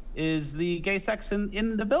 is the gay sex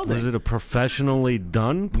in the building. Was it a professionally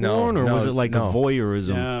done porn, or was it like a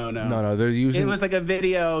voyeurism? No. They're using. It was like a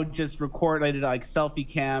video just recorded, like selfie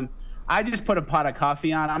cam. I just put a pot of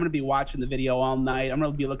coffee on. I'm going to be watching the video all night. I'm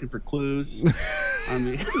going to be looking for clues. I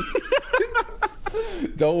mean,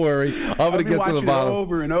 don't worry. I'm going to get to the bottom.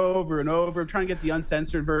 Over and over and over. I'm trying to get the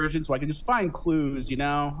uncensored version so I can just find clues, you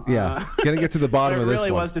know? Yeah. Going to get to the bottom of this one. It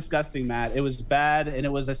really was disgusting, Matt. It was bad, and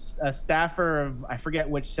it was a staffer of, I forget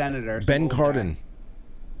which senator. Ben Cardin.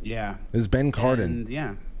 Yeah. It was Ben Cardin. And,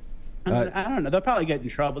 yeah. I don't know. They'll probably get in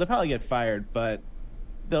trouble. They'll probably get fired, but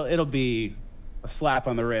it'll be a slap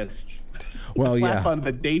on the wrist. Well, slap on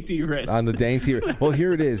the dainty wrist. On the dainty wrist. Well,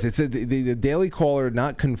 here it is. It's the Daily Caller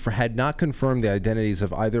had not confirmed the identities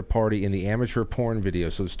of either party in the amateur porn video.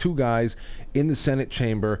 So there's two guys in the Senate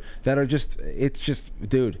chamber that are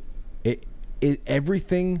dude,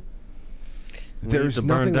 everything. There's to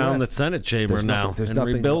burn down the Senate chamber now and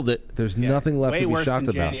rebuild it. There's nothing left to be shocked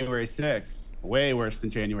about. January 6th. Way worse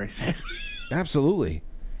than January 6th. Absolutely.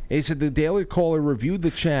 He said the Daily Caller reviewed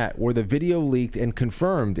the chat where the video leaked and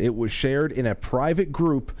confirmed it was shared in a private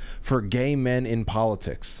group for gay men in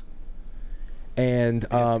politics. And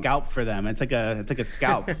a scalp for them. It's like a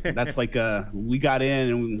scalp. That's like we got in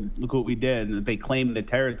and look what we did. And they claimed the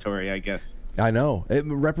territory, I guess. I know.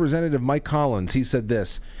 Representative Mike Collins, he said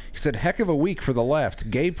this. He said, heck of a week for the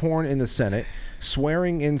left. Gay porn in the Senate.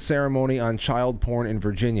 Swearing in ceremony on child porn in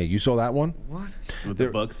Virginia. You saw that one? What? With the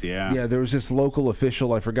books, yeah. Yeah, there was this local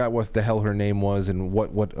official. I forgot what the hell her name was and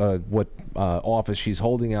what office she's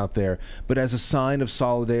holding out there. But as a sign of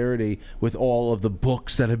solidarity with all of the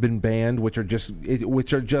books that have been banned, it's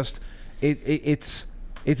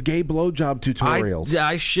gay blowjob tutorials.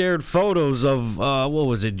 I shared photos of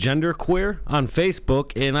genderqueer on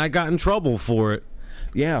Facebook, and I got in trouble for it.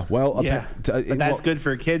 Yeah, well, but that's good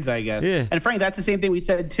for kids, I guess. Yeah. And Frank, that's the same thing we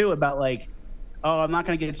said too about like, I'm not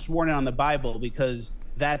going to get sworn in on the Bible because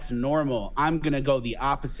that's normal. I'm going to go the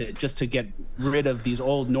opposite just to get rid of these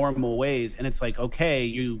old normal ways. And it's like, okay,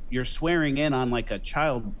 you're swearing in on like a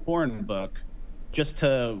child porn book just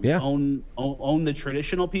to own the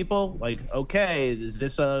traditional people. Like, okay, is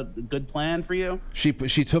this a good plan for you? She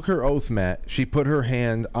took her oath, Matt. She put her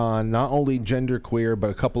hand on not only genderqueer but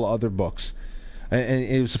a couple of other books. And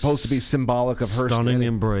it was supposed to be symbolic of her stunning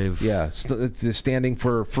and brave. Yeah, standing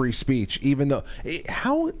for free speech. Even though,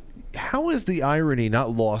 how is the irony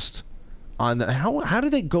not lost on that? How do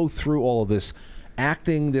they go through all of this,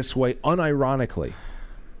 acting this way unironically,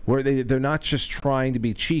 where they're not just trying to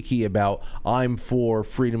be cheeky about I'm for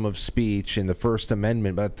freedom of speech and the First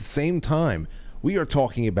Amendment, but at the same time we're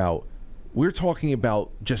talking about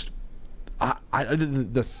just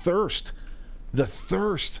the thirst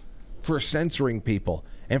for censoring people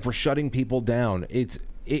and for shutting people down.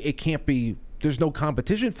 It can't be. There's no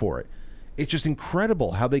competition for it. It's just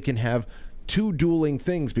incredible how they can have two dueling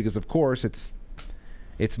things because, of course, it's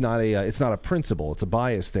not a principle. It's a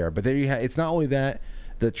bias there. But there you have. It's not only that.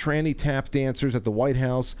 The tranny tap dancers at the White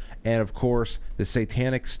House, and of course the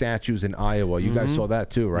satanic statues in Iowa. You guys saw that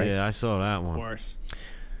too, right? Yeah, I saw that one. Of course.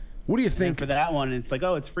 What do you think? And for that one, it's like,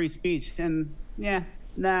 it's free speech, and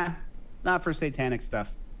not for satanic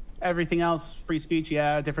stuff. Everything else, free speech,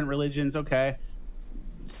 different religions, okay.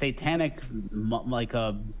 Satanic, like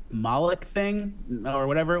a Moloch thing or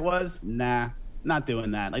whatever it was, not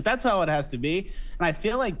doing that. Like, that's how it has to be. And I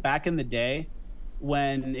feel like back in the day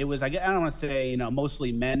when it was, I don't want to say,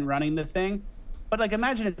 mostly men running the thing, but like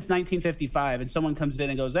imagine it's 1955 and someone comes in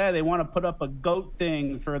and goes, hey, they want to put up a goat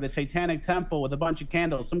thing for the Satanic Temple with a bunch of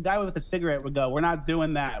candles. Some guy with a cigarette would go, we're not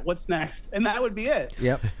doing that. What's next? And that would be it.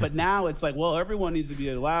 Yep. But now it's like, well, everyone needs to be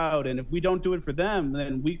allowed. And if we don't do it for them,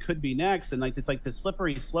 then we could be next. And like, it's like the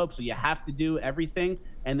slippery slope. So you have to do everything.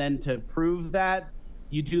 And then to prove that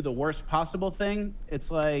you do the worst possible thing,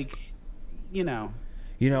 it's like,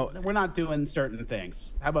 we're not doing certain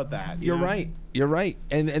things. How about that? You're right. You're right.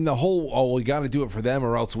 And the whole, we got to do it for them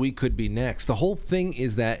or else we could be next. The whole thing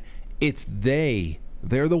is that it's they're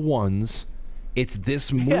the ones. It's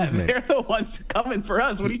this movement. Yeah, they're the ones coming for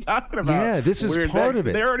us. What are you talking about? Yeah, this is part of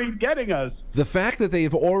it. They're already getting us. The fact that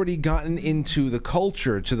they've already gotten into the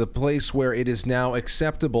culture to the place where it is now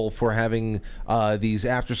acceptable for having these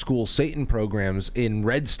after-school Satan programs in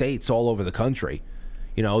red states all over the country.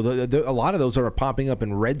 A lot of those are popping up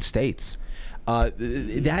in red states.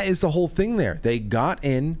 That is the whole thing there. They got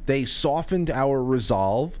in, they softened our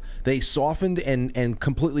resolve, they softened and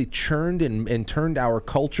completely churned and turned our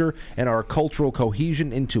culture and our cultural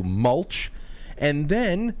cohesion into mulch. And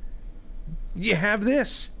then you have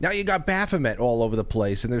this. Now you got Baphomet all over the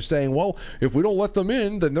place, and they're saying, well, if we don't let them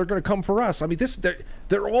in, then they're going to come for us. I mean,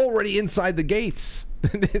 They're already inside the gates.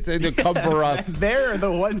 To come for us. They're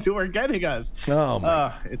the ones who are getting us. Oh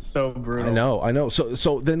my. It's so brutal. I know.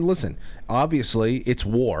 So then listen. Obviously, it's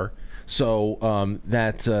war. So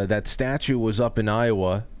that statue was up in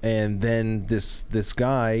Iowa, and then this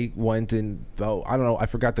guy went and I don't know. I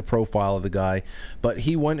forgot the profile of the guy, but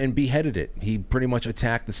he went and beheaded it. He pretty much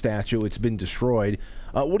attacked the statue. It's been destroyed.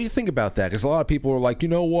 What do you think about that? Because a lot of people are like, you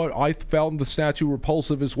know what? I found the statue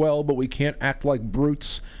repulsive as well, but we can't act like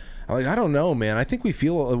brutes. I don't know, man. I think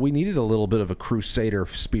we needed a little bit of a crusader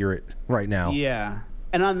spirit right now. Yeah.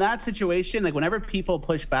 And on that situation, like whenever people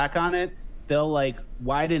push back on it, they'll like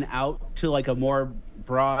widen out to like a more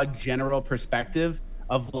broad general perspective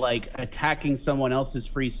of like attacking someone else's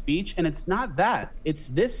free speech. And it's not that. It's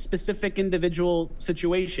this specific individual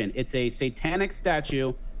situation. It's a satanic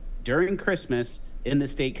statue during Christmas in the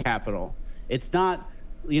state capitol. It's not,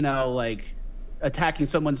 like attacking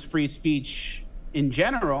someone's free speech in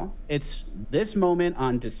general. It's this moment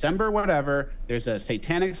on December whatever, there's a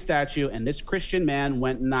satanic statue and this Christian man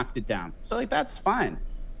went and knocked it down. So like that's fine.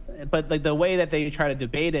 But like the way that they try to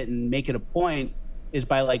debate it and make it a point is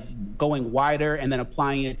by like going wider and then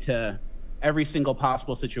applying it to every single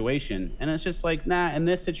possible situation. And it's just like, nah, in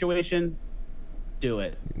this situation, do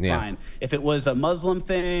it. Yeah. Fine. If it was a Muslim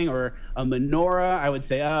thing or a menorah, I would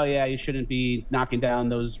say, oh yeah, you shouldn't be knocking down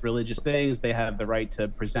those religious things. They have the right to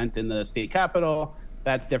present in the state capitol.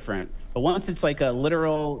 That's different. But once it's like a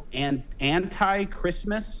literal and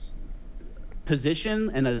anti-Christmas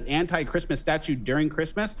position and an anti-Christmas statue during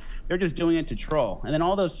Christmas, they're just doing it to troll. And then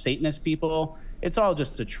all those Satanist people, it's all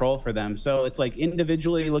just a troll for them. So it's like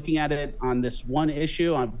individually looking at it on this one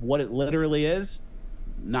issue on what it literally is,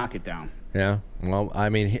 knock it down. Yeah. Well, I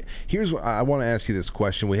mean, here's what I want to ask you this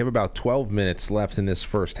question. We have about 12 minutes left in this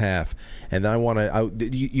first half, and then I want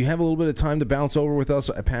to. You have a little bit of time to bounce over with us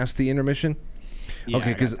past the intermission? Yeah,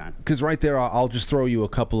 okay, because right there, I'll just throw you a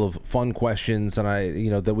couple of fun questions, and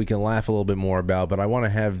that we can laugh a little bit more about. But I want to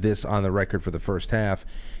have this on the record for the first half.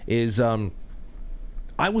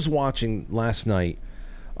 I was watching last night.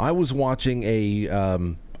 I was watching a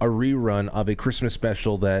rerun of a Christmas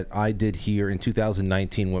special that I did here in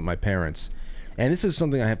 2019 with my parents. And this is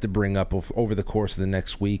something I have to bring up over the course of the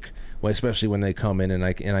next week, especially when they come in, and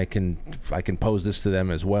I can pose this to them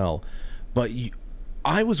as well. But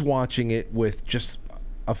I was watching it with just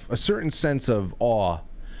a certain sense of awe.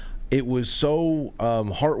 It was so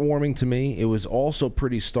heartwarming to me. It was also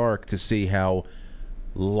pretty stark to see how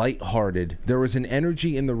lighthearted. There was an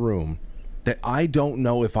energy in the room that I don't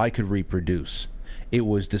know if I could reproduce. It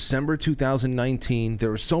was December 2019. There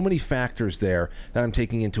were so many factors there that I'm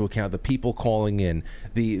taking into account. The people calling in,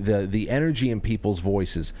 the energy in people's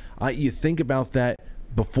voices. You think about that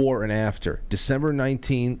before and after. December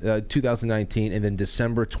 2019, and then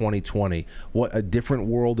December 2020. What a different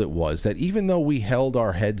world it was. That even though we held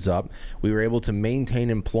our heads up, we were able to maintain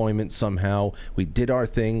employment somehow. We did our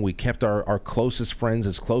thing. We kept our closest friends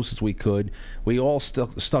as close as we could. We all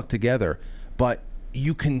stuck together. But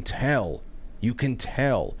you can tell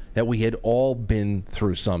that we had all been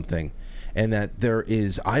through something, and that there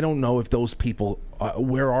is, I don't know if those people,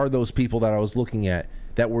 where are those people that I was looking at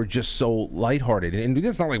that were just so lighthearted? And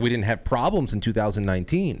it's not like we didn't have problems in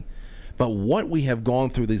 2019, but what we have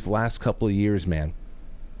gone through these last couple of years, man,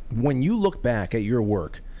 when you look back at your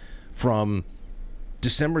work from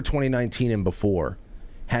December 2019 and before,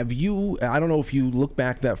 I don't know if you look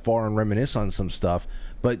back that far and reminisce on some stuff,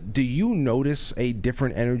 but do you notice a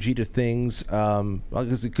different energy to things?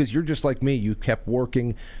 Because you're just like me. You kept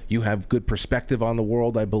working. You have good perspective on the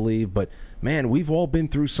world, I believe. But, man, we've all been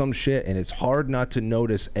through some shit, and it's hard not to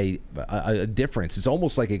notice a difference. It's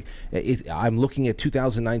almost like I'm looking at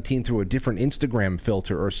 2019 through a different Instagram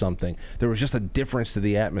filter or something. There was just a difference to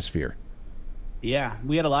the atmosphere. Yeah,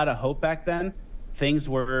 we had a lot of hope back then.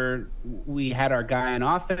 We had our guy in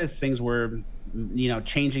office. Things were,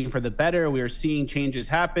 changing for the better. We were seeing changes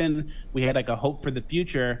happen. We had like a hope for the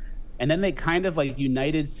future. And then they kind of like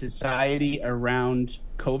united society around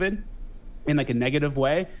COVID in like a negative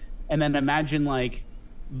way. And then imagine like,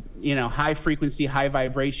 high frequency, high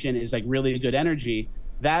vibration is like really good energy.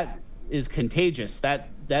 That is contagious. That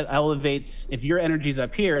elevates, if your energy's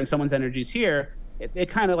up here and someone's energy's here, it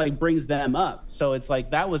kind of like brings them up. So it's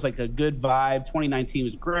like, that was like a good vibe. 2019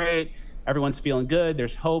 was great. Everyone's feeling good.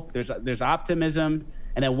 There's hope. There's optimism.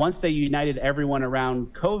 And then once they united everyone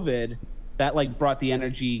around COVID, that like brought the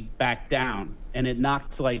energy back down, and it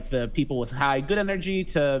knocked like the people with high good energy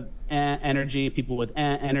to energy, people with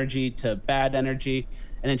energy to bad energy.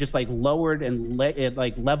 And it just like lowered and it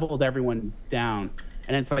like leveled everyone down.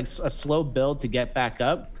 And it's like a slow build to get back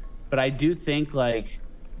up. But I do think like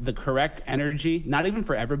the correct energy, not even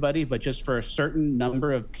for everybody, but just for a certain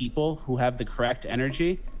number of people who have the correct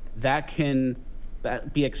energy, that can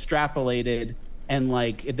be extrapolated, and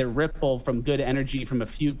like the ripple from good energy from a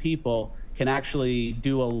few people can actually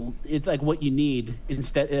it's like what you need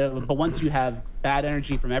instead. But once you have bad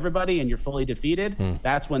energy from everybody and you're fully defeated,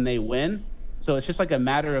 that's when they win. So it's just like a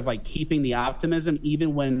matter of like keeping the optimism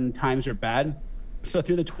even when times are bad. So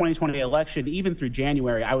through the 2020 election, even through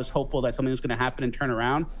January, I was hopeful that something was going to happen and turn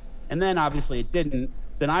around. And then obviously it didn't.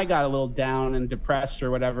 So then I got a little down and depressed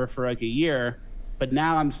or whatever for like a year. But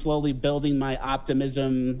now I'm slowly building my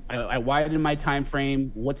optimism. I widened my time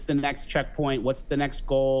frame. What's the next checkpoint? What's the next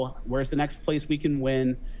goal? Where's the next place we can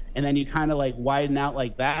win? And then you kind of like widen out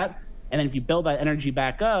like that. And then if you build that energy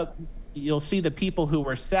back up, you'll see the people who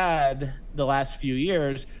were sad the last few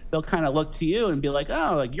years, they'll kind of look to you and be like,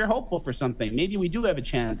 oh, like you're hopeful for something. Maybe we do have a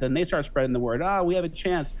chance. And they start spreading the word. Oh, we have a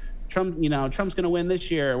chance. Trump's going to win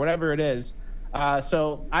this year or whatever it is.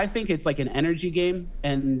 So I think it's like an energy game,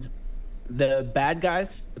 and the bad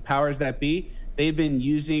guys, the powers that be, they've been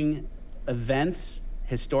using events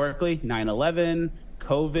historically, 9/11,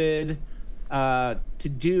 COVID,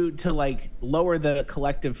 to like lower the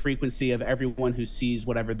collective frequency of everyone who sees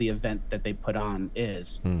whatever the event that they put on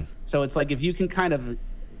is. So it's like if you can kind of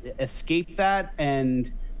escape that and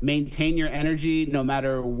maintain your energy no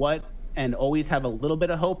matter what, and always have a little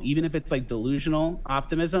bit of hope, even if it's like delusional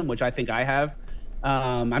optimism, which I think I have.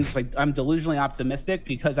 I'm delusionally optimistic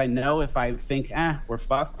because I know if I think, we're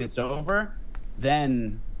fucked, it's over,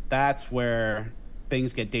 then that's where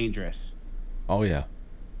things get dangerous. Oh yeah.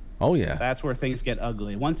 That's where things get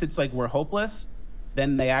ugly. Once it's like we're hopeless,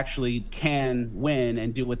 then they actually can win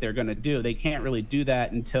and do what they're going to do. They can't really do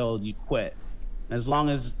that until you quit. As long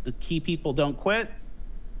as the key people don't quit,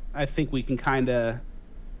 I think we can kind of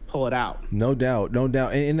pull it out. No doubt.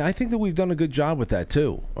 And I think that we've done a good job with that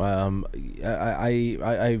too. I'm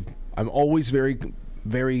always very,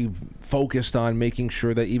 very focused on making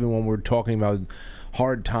sure that even when we're talking about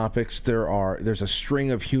hard topics, there's a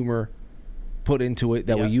string of humor put into it,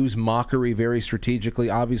 that we use mockery very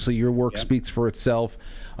strategically. Obviously, your work speaks for itself.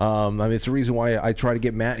 I mean, it's the reason why I try to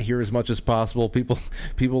get Matt here as much as possible. People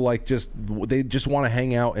like they just want to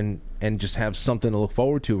hang out and just have something to look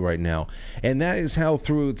forward to right now. And that is how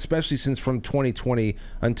through, especially since from 2020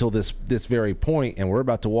 until this very point, and we're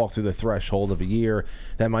about to walk through the threshold of a year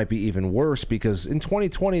that might be even worse, because in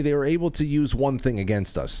 2020 they were able to use one thing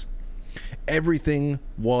against us. Everything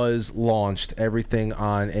was launched. Everything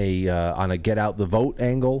on a get out the vote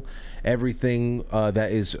angle. Everything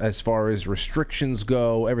that is as far as restrictions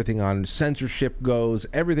go. Everything on censorship goes.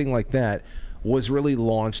 Everything like that was really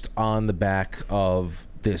launched on the back of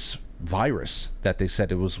this virus that they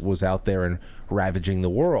said it was out there and ravaging the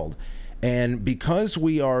world. And because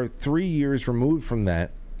we are 3 years removed from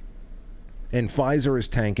that, and Pfizer is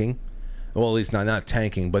tanking. Well, at least not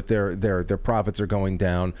tanking, but their profits are going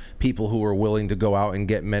down. People who were willing to go out and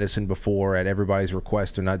get medicine before at everybody's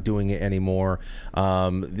request are not doing it anymore.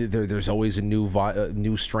 There's always a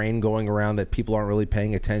new strain going around that people aren't really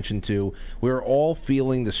paying attention to. We're all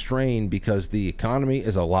feeling the strain because the economy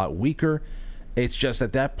is a lot weaker. It's just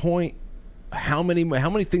at that point, how many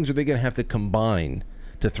things are they going to have to combine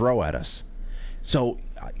to throw at us? So,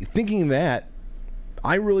 thinking that,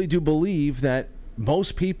 I really do believe that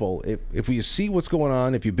most people, if you see what's going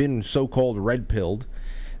on, if you've been so-called red-pilled,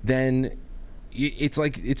 then it's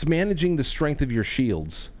like it's managing the strength of your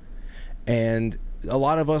shields. And a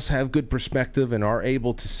lot of us have good perspective and are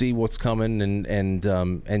able to see what's coming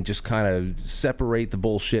and just kind of separate the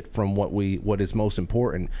bullshit from what is most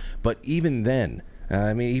important. But even then,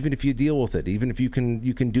 I mean, even if you deal with it, even if you can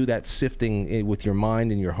do that sifting with your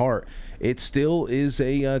mind and your heart, it still is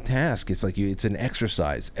a task. It's like it's an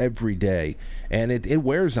exercise every day, and it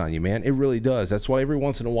wears on you, man. It really does. That's why every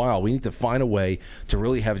once in a while we need to find a way to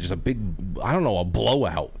really have just a big, a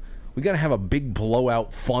blowout. We got to have a big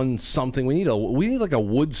blowout, fun something. We need like a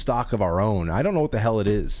Woodstock of our own. I don't know what the hell it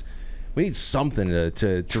is. We need something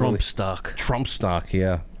to Trump stock. Trump stock,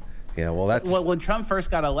 yeah. Yeah, well, that's... Well, when Trump first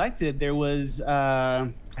got elected, there was,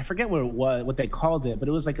 I forget what they called it, but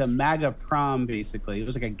it was like a MAGA prom, basically. It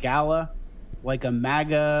was like a gala, like a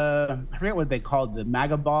MAGA, I forget what they called it,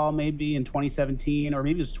 MAGA ball maybe in 2017, or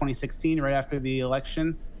maybe it was 2016, right after the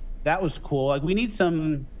election. That was cool. Like, we need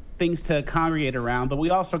some things to congregate around, but we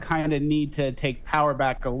also kind of need to take power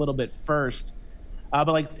back a little bit first. But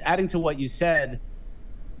like, adding to what you said,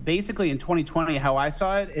 basically in 2020, how I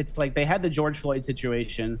saw it, it's like they had the George Floyd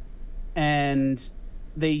situation, and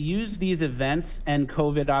they use these events and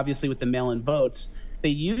COVID, obviously with the mail-in votes, they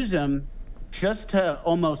use them just to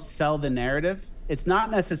almost sell the narrative. it's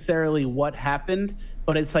not necessarily what happened,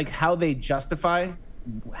 but it's like how they justify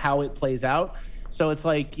how it plays out. So it's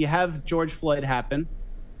like you have George Floyd happen,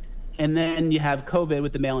 and then you have COVID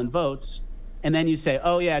with the mail-in votes, and then you say,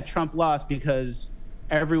 oh yeah, Trump lost because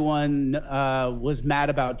everyone was mad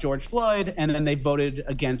about George Floyd, and then they voted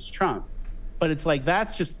against Trump. But it's like,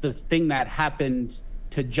 that's just the thing that happened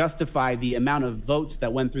to justify the amount of votes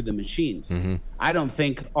that went through the machines. Mm-hmm. I don't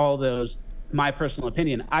think all those, my personal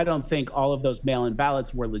opinion, I don't think all of those mail-in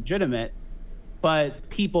ballots were legitimate, but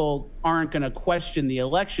people aren't going to question the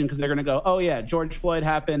election because they're going to go, oh yeah, George Floyd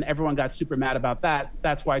happened. Everyone got super mad about that.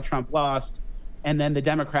 That's why Trump lost. And then the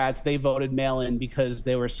Democrats, they voted mail-in because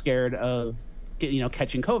they were scared of,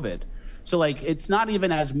 catching COVID. So like, it's not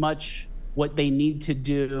even as much what they need to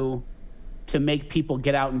do to make people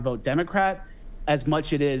get out and vote Democrat as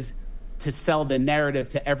much it is to sell the narrative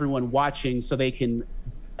to everyone watching so they can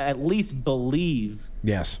at least believe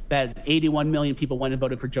that 81 million people went and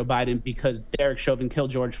voted for Joe Biden because Derek Chauvin killed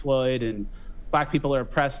George Floyd and black people are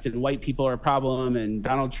oppressed and white people are a problem and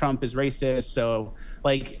Donald Trump is racist. So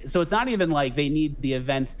it's not even like they need the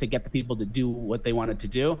events to get the people to do what they wanted to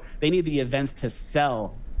do. They need the events to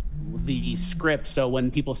sell the script. So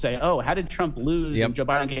when people say, oh, how did Trump lose and Joe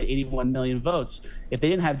Biden get 81 million votes? If they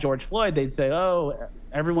didn't have George Floyd, they'd say, oh,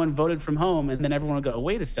 everyone voted from home. And then everyone would go,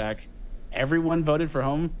 wait a sec. Everyone voted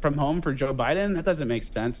from home for Joe Biden? That doesn't make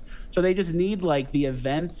sense. So they just need like the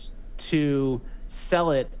events to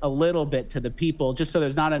sell it a little bit to the people, just so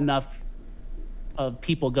there's not enough of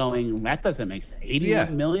people going, that doesn't make sense.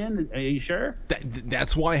 81 million? Are you sure?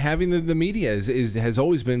 That's why having the media has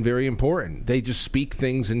always been very important. They just speak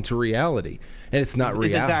things into reality, and it's not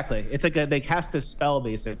reality. Exactly. It's like they cast a spell,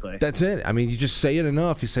 basically. That's it. I mean, you just say it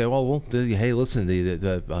enough. You say, well, hey, listen,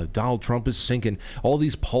 the Donald Trump is sinking. All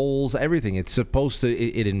these polls, everything. It's supposed to.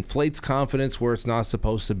 It inflates confidence where it's not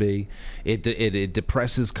supposed to be. It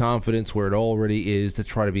depresses confidence where it already is to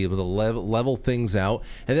try to be able to level things out,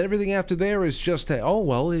 and then everything after there is just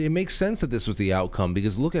it makes sense that this was the outcome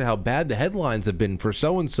because look at how bad the headlines have been for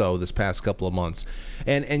so and so this past couple of months,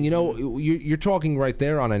 and you're talking right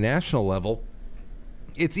there on a national level.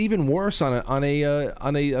 It's even worse on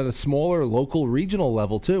a smaller local regional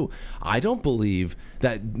level too. I don't believe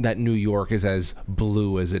that New York is as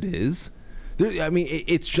blue as it is.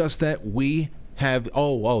 It's just that we have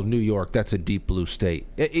New York, that's a deep blue state.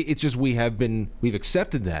 It's just we've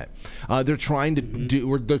accepted that. They're trying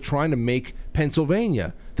to make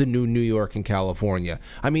Pennsylvania the new New York and California.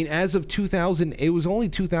 I mean, as of 2000, it was only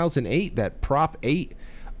 2008 that Prop 8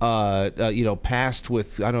 passed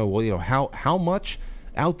with, I don't know, how much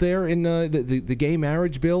out there in the gay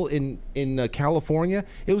marriage bill in California.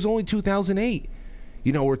 It was only 2008.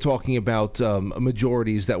 We're talking about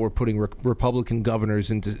majorities that were putting Republican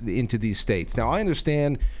governors into these states. Now, I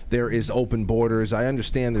understand there is open borders. I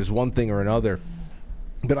understand there's one thing or another.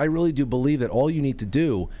 But I really do believe that all you need to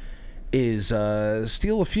do is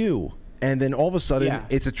steal a few. And then all of a sudden,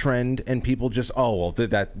 it's a trend, and people just,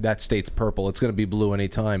 that state's purple. It's going to be blue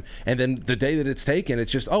anytime. And then the day that it's taken,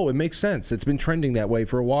 it's just, it makes sense. It's been trending that way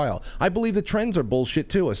for a while. I believe the trends are bullshit,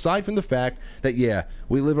 too, aside from the fact that,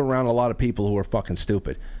 we live around a lot of people who are fucking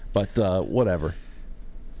stupid. But whatever.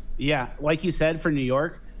 Yeah, like you said, for New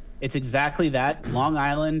York, it's exactly that. Long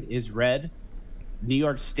Island is red. New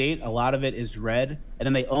York State, a lot of it is red. And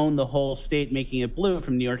then they own the whole state, making it blue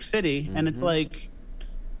from New York City. Mm-hmm. And it's like,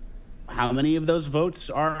 how many of those votes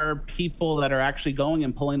are people that are actually going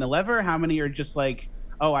and pulling the lever? How many are just like,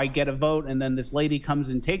 oh, I get a vote and then this lady comes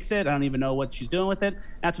and takes it. I don't even know what she's doing with it.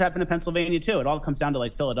 That's what happened in Pennsylvania too. It all comes down to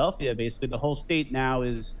like Philadelphia, basically. The whole state now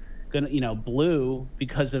is gonna, blue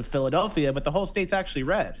because of Philadelphia, but the whole state's actually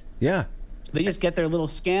red. Yeah. They just get their little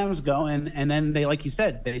scams going, and then they, like you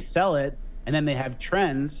said, they sell it, and then they have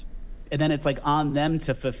trends, and then it's like on them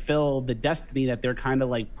to fulfill the destiny that they're kind of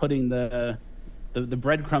like putting the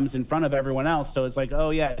breadcrumbs in front of everyone else. So it's like, oh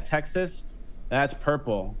yeah, Texas, that's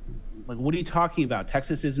purple. Like, what are you talking about?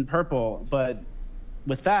 Texas isn't purple. But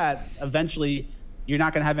with that, eventually you're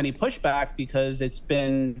not going to have any pushback because it's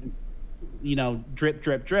been, drip,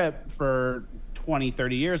 drip, drip for 20,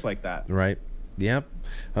 30 years like that. Right. Yep.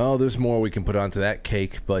 Oh, there's more we can put onto that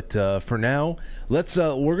cake, but for now, we're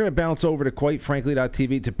going to bounce over to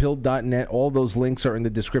quitefrankly.tv, to pill.net. All those links are in the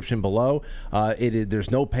description below. There's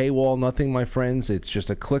no paywall, nothing, my friends. It's just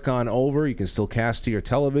a click on over. You can still cast to your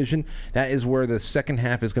television. That is where the second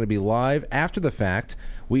half is going to be live. After the fact,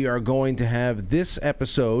 we are going to have this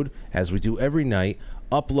episode, as we do every night,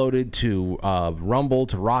 uploaded to Rumble,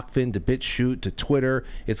 to Rockfin, to BitChute, to Twitter.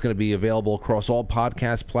 It's going to be available across all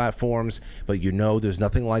podcast platforms, but there's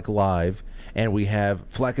nothing like live. And we have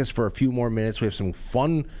Fleccas for a few more minutes. We have some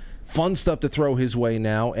fun fun stuff to throw his way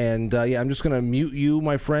now. And I'm just going to mute you,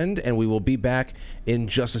 my friend, and we will be back in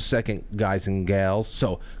just a second, guys and gals.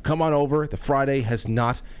 So come on over. The Friday has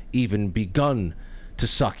not even begun to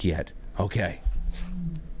suck yet. Okay.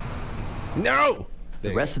 No!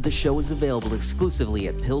 The rest of the show is available exclusively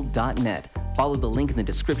at pilled.net. Follow the link in the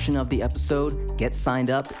description of the episode, get signed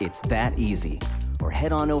up, it's that easy. Or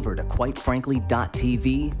head on over to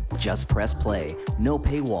quitefrankly.tv, just press play. No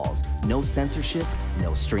paywalls, no censorship,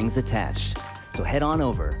 no strings attached. So head on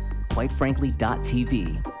over,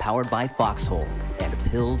 quitefrankly.tv, powered by Foxhole, and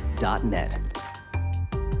pilled.net.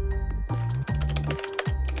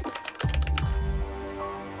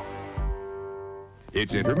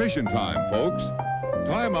 It's intermission time, folks.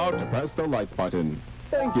 Time out to press the like button.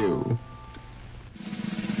 Thank you.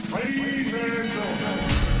 Ladies and gentlemen.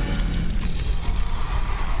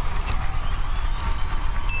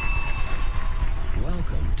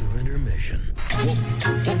 Welcome to intermission.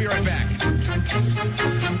 We'll be right back.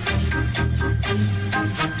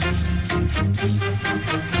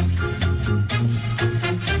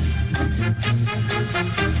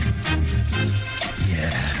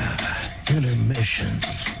 Yeah, intermission.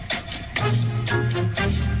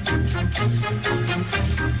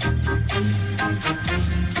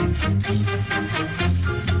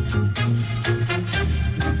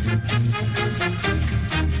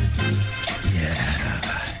 Yeah,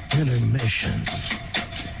 intermission.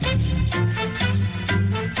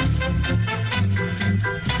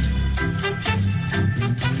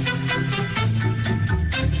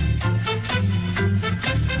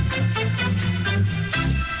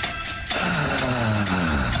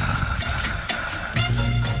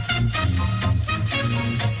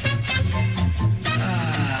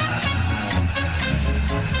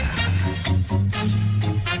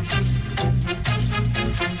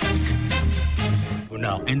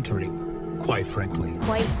 Now entering, quite frankly.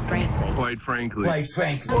 Quite frankly. Quite frankly. Quite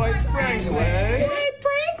frankly. Quite frankly. Quite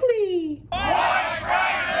frankly.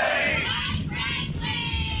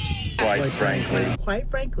 Quite frankly. Quite frankly. Quite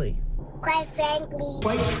frankly. Quite frankly.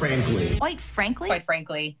 Quite frankly. Quite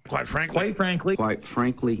frankly. Quite frankly. Quite frankly. Quite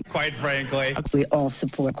frankly. Quite frankly. We all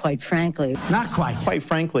support quite frankly. Not quite. Quite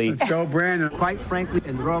frankly. Let's go, Brandon. Quite frankly,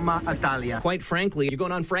 in Roma, Italia. Quite frankly, you're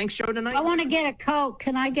going on Frank's show tonight? I want to get a Coke.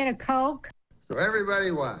 Can I get a Coke? So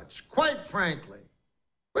everybody watch, quite frankly,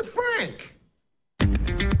 with Frank.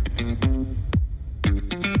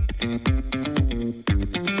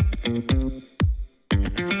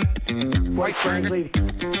 Quite frankly.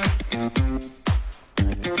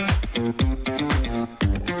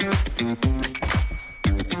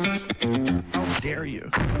 How dare you?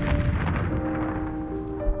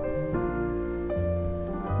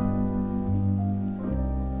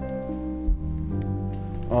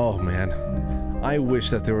 Oh, man. I wish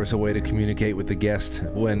that there was a way to communicate with the guest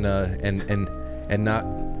when and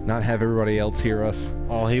not have everybody else hear us.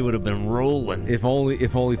 Oh, he would have been rolling. If only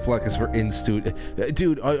Fleccas were in studio.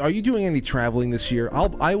 Dude, are you doing any traveling this year?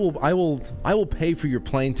 I will pay for your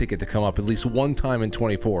plane ticket to come up at least one time in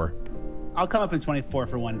 24. I'll come up in 24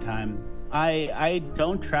 for one time. I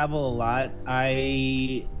don't travel a lot.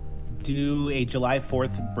 I do a July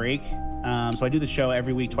 4th break. So I do the show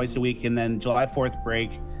every week, twice a week, and then July 4th break,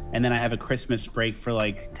 and then I have a Christmas break for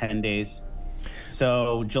like 10 days.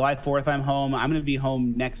 So July 4th, I'm home. I'm going to be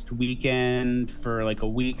home next weekend for like a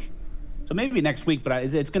week. So maybe next week,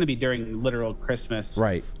 but it's going to be during literal Christmas.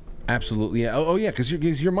 Right. Absolutely. Yeah. Oh yeah, because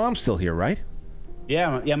your mom's still here, right?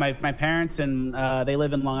 Yeah. My parents, and they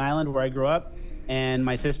live in Long Island where I grew up. And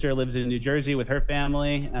my sister lives in New Jersey with her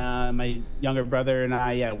family. My younger brother and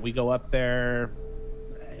I, we go up there.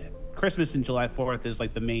 Christmas and July 4th is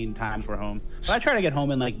like the main times we're home. But I try to get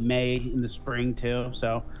home in like May in the spring too.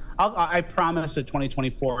 So I promise a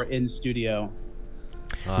 2024 in studio.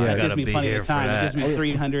 That gives me plenty here of time. It gives me that.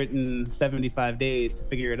 375 days to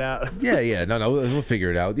figure it out. Yeah. No, we'll figure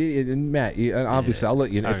it out. And Matt, obviously, I'll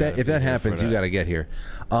let you know. If that happens, you got to get here.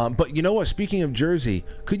 But you know what? Speaking of Jersey,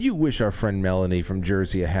 could you wish our friend Melanie from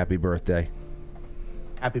Jersey a happy birthday?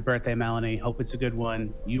 Happy birthday, Melanie. Hope it's a good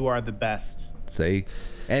one. You are the best. See?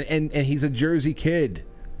 And he's a Jersey kid.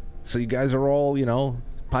 So you guys are all,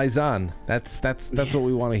 paisan. That's what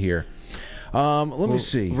we want to hear. Let me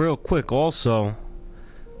see. Real quick, also,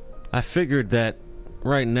 I figured that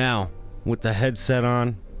right now, with the headset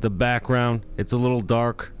on, the background, it's a little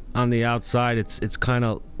dark on the outside. It's kind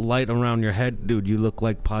of light around your head. Dude, you look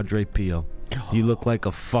like Padre Pio. You look like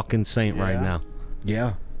a fucking saint right now.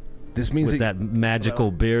 Yeah. This means with that magical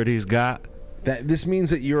beard he's got. This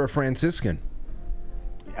means that you're a Franciscan.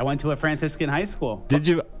 I went to a Franciscan high school. Did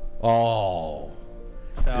you? Oh.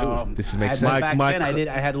 So Dude, this makes back sense. then,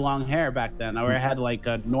 I had long hair back then, or I had like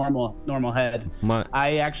a normal head.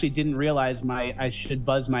 I actually didn't realize I should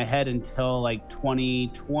buzz my head until like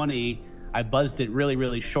 2020. I buzzed it really,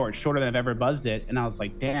 really shorter than I've ever buzzed it, and I was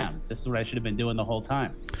like, "Damn, this is what I should have been doing the whole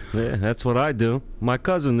time." Yeah, that's what I do. My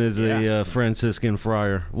cousin is a Franciscan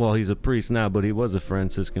friar. Well, he's a priest now, but he was a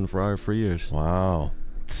Franciscan friar for years. Wow.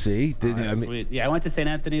 See? Sweet. Yeah, I went to St.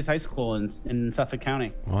 Anthony's High School in Suffolk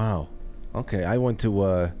County. Wow. Okay, I went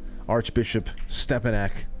to Archbishop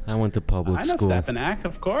Stepanak. I went to public school. I know Stepanak,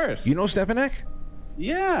 of course. You know Stepanak?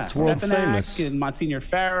 Yeah, it's world Stepanak famous. and Monsignor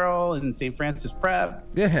Farrell and St. Francis Prep.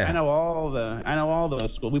 Yeah, I know all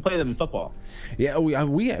those schools. We play them in football. Yeah,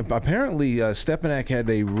 we apparently Stepanak had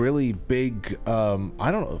a really big. I don't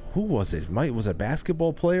know who was it. Was it a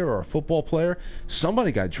basketball player or a football player?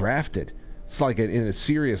 Somebody got drafted. It's like in a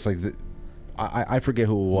serious I forget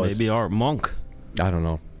who it was. Maybe Art Monk. I don't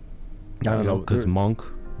know. I don't know because Monk.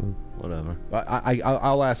 Whatever.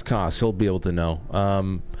 I'll ask Koss. He'll be able to know.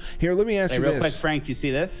 Here, let me ask you real this. Quick, Frank, do you see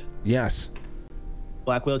this? Yes.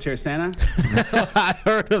 Black wheelchair Santa. I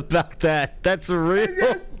heard about that. That's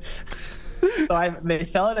real. So they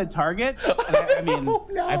sell it at Target.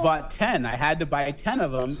 And I bought 10. I had to buy 10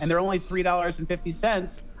 of them, and they're only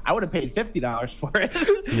 $3.50. I would have paid $50 for it.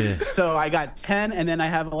 Yeah. So I got 10, and then I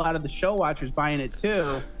have a lot of the show watchers buying it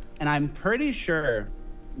too. And I'm pretty sure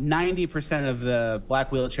 90% of the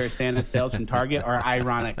Black wheelchair Santa sales from Target are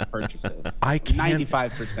ironic purchases.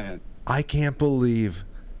 95%. I can't believe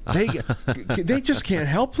they just can't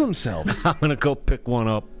help themselves. I'm gonna go pick one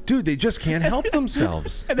up. Dude, they just can't help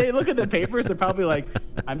themselves. And they look at the papers, they're probably like,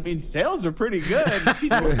 sales are pretty good.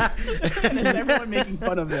 And then everyone making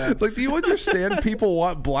fun of them. Like, do you understand people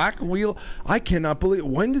want Black Wheel? I cannot believe.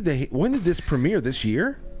 When did this premiere? This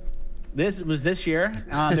year? This was this year.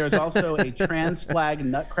 There was also a trans flag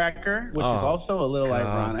nutcracker, which is also a little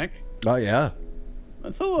ironic. Oh, yeah.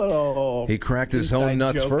 That's a little. He cracked his own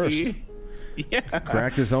nuts jokey. first. Yeah.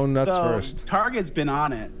 Cracked his own nuts first. Target's been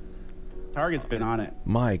on it.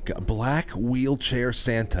 My God, Black Wheelchair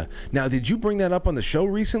Santa. Now, did you bring that up on the show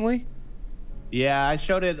recently? Yeah, I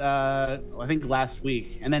showed it, I think last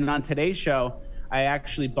week. And then on today's show, I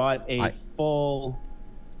actually bought a full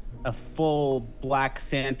Black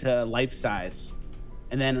Santa life size.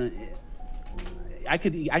 And then I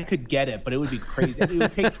could get it, but it would be crazy. It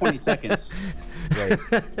would take 20 seconds.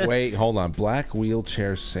 Wait, hold on. Black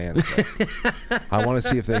Wheelchair Santa. I want to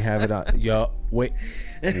see if they have it on. Wait,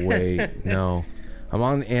 no. I'm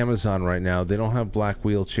on Amazon right now. They don't have Black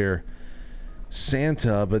Wheelchair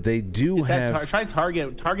Santa, but they do have. Try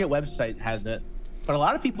Target. Target website has it, but a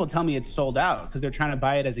lot of people tell me it's sold out because they're trying to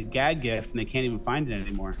buy it as a gag gift and they can't even find it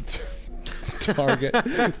anymore.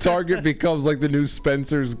 Target becomes like the new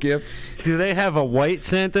Spencer's Gifts. Do they have a white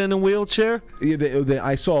Santa in a wheelchair? Yeah,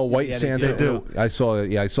 I saw a white Santa. They do. I saw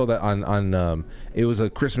that on it was a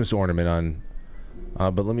Christmas ornament on.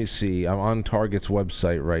 But let me see. I'm on Target's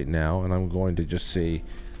website right now, and I'm going to just see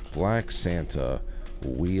Black Santa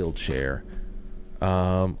wheelchair.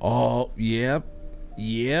 Oh, yep.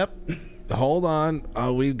 Hold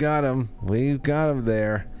on. We've got him.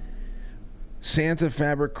 There. Santa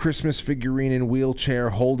fabric Christmas figurine in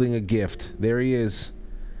wheelchair holding a gift. There he is.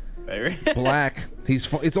 Black.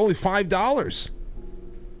 It's only $5.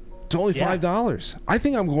 It's only $5. I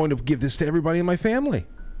think I'm going to give this to everybody in my family.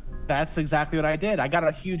 That's exactly what I did. I got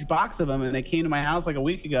a huge box of them, and they came to my house like a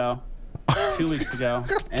week ago, 2 weeks ago,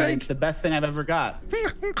 and it's the best thing I've ever got.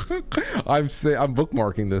 I'm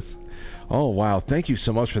bookmarking this. Oh wow! Thank you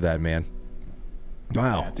so much for that, man.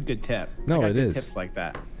 Wow, that's a good tip. No, it is. Tips like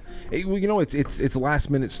that. It's last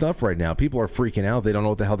minute stuff right now. People are freaking out. They don't know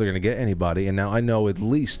what the hell they're going to get anybody. And now I know at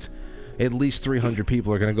least 300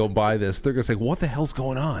 people are going to go buy this. They're going to say, "What the hell's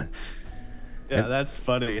going on?" Yeah, that's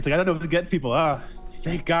funny. It's like I don't know what to get people.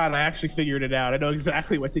 Thank God I actually figured it out. I know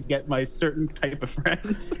exactly what to get my certain type of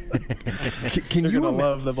friends. They're going to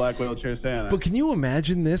love the Black Wheelchair Santa. But can you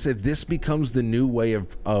imagine this? If this becomes the new way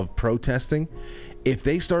of protesting, if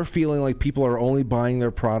they start feeling like people are only buying their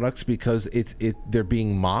products because they're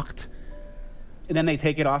being mocked, and then they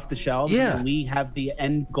take it off the shelves. Yeah. And we have the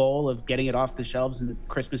end goal of getting it off the shelves and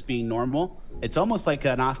Christmas being normal. It's almost like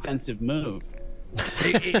an offensive move.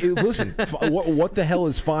 Listen, what the hell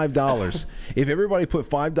is $5? If everybody put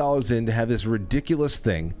 $5 in to have this ridiculous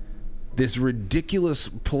thing, this ridiculous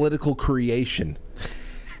political creation,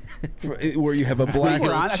 where you have a black.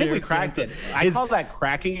 I think we cracked it. I call that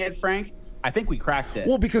cracking it, Frank. I think we cracked it.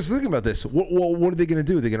 Well, because think about this. What are they going to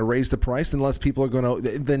do? They're going to raise the price, unless people are going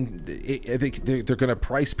to. Then they're going to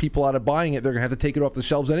price people out of buying it. They're going to have to take it off the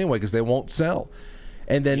shelves anyway because they won't sell.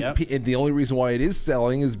 And then the only reason why it is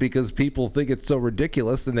selling is because people think it's so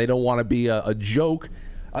ridiculous and they don't want to be a joke.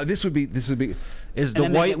 This would be. Is the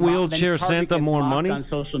white wheelchair Santa more money on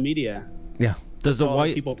social media? Yeah. Does the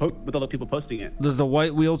white with all the people posting it? Does the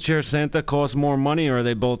white wheelchair Santa cost more money, or are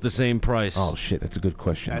they both the same price? Oh shit, that's a good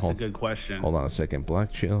question. That's a good question. Hold on a second. Black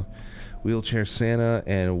wheelchair Santa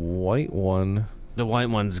and white one. The white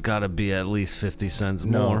one's got to be at least 50 cents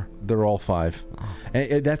No, more. they're all $5.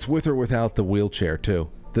 And that's with or without the wheelchair too.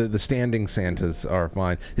 The standing Santas are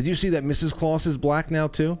fine. Did you see that Mrs. Claus is black now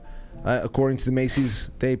too? According to the Macy's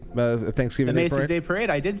Thanksgiving Day Parade. The Macy's Day Parade.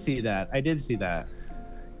 I did see that.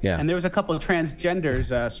 Yeah. And there was a couple of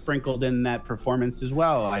transgenders sprinkled in that performance as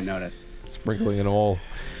well, I noticed. Sprinkling it all.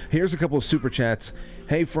 Here's a couple of super chats.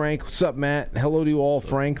 Hey Frank, what's up Matt? Hello to you all,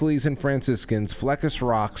 Franklies and Franciscans. Fleccas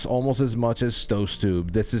rocks almost as much as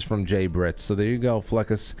Stowstube. This is from Jay Britt. So there you go,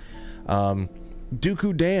 Fleccas.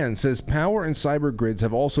 Dooku Dan says power and cyber grids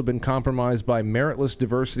have also been compromised by meritless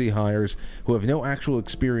diversity hires who have no actual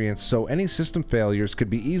experience, so any system failures could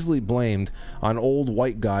be easily blamed on old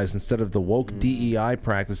white guys instead of the woke DEI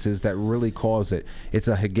practices that really cause it. It's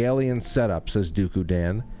a Hegelian setup, says Dooku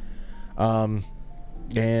Dan.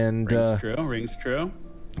 Rings true.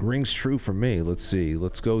 Rings true for me. Let's see.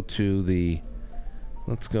 Let's go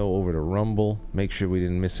over to Rumble. Make sure we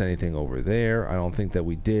didn't miss anything over there. I don't think that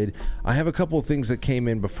we did. I have a couple of things that came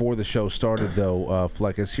in before the show started, though,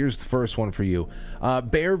 Fleccas. Here's the first one for you.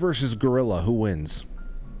 Bear versus gorilla. Who wins?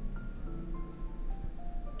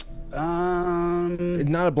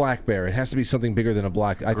 Not a black bear. It has to be something bigger than a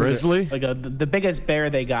black. Grizzly? The biggest bear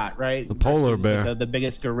they got, right? The polar bear. The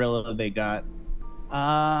biggest gorilla they got.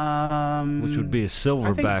 Which would be a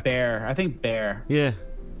silverback. I think bear. Yeah.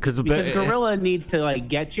 Because gorilla needs to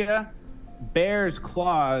get you. Bear's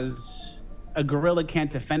claws, a gorilla can't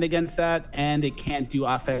defend against that, and it can't do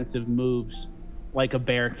offensive moves like a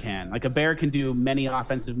bear can. Like a bear can do many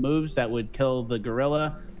offensive moves that would kill the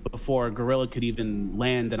gorilla before a gorilla could even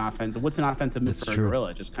land an offensive. What's an offensive move for a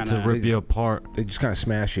gorilla? Just kind of to rip you apart. They just kind of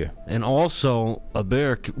smash you. And also, a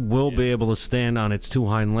bear will be able to stand on its two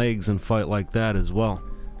hind legs and fight like that as well.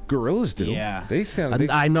 Gorillas do. Yeah. They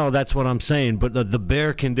stand. I know, that's what I'm saying, but the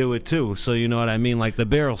bear can do it too. So you know what I mean? Like the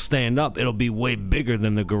bear will stand up, it'll be way bigger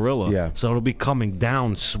than the gorilla. Yeah. So it'll be coming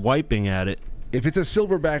down, swiping at it. If it's a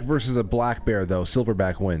silverback versus a black bear, though,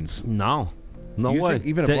 silverback wins. No you way. Think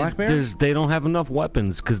even a black bear? They don't have enough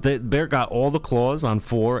weapons because the bear got all the claws on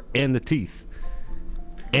 4 and the teeth,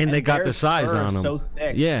 and they got the size on them. So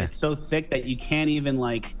thick. Yeah, it's so thick that you can't even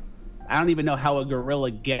I don't even know how a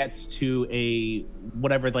gorilla gets to a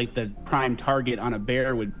whatever the prime target on a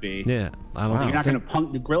bear would be. Yeah, I don't. You're not going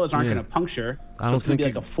to the gorillas aren't going to puncture. I don't it's going to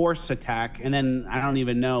think be a force attack, and then I don't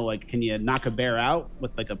even know. Can you knock a bear out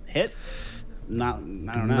with a hit? I don't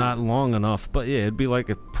know. Not long enough, but yeah, it'd be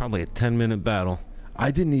probably a 10-minute battle.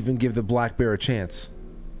 I didn't even give the black bear a chance.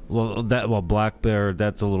 Well, black bear,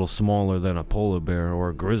 that's a little smaller than a polar bear or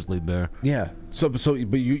a grizzly bear. Yeah. But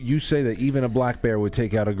you say that even a black bear would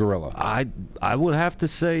take out a gorilla. I would have to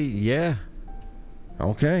say, yeah.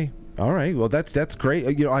 Okay. All right. Well, that's great.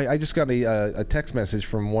 I just got a text message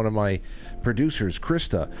from one of my producers,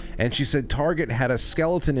 Krista, and she said Target had a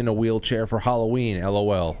skeleton in a wheelchair for Halloween.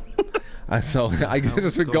 LOL. So I guess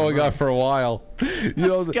it's been going on for a while.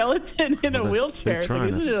 A skeleton in a wheelchair.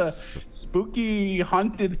 Isn't it a spooky,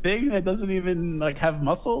 haunted thing that doesn't even have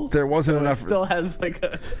muscles? There wasn't enough. It still has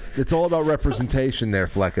a. It's all about representation there,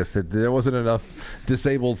 Fleccas. There wasn't enough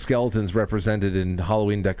disabled skeletons represented in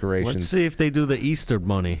Halloween decorations. Let's see if they do the Easter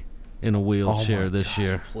Bunny in a wheelchair this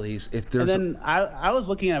year. Please, and then I was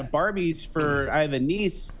looking at Barbies for. I have a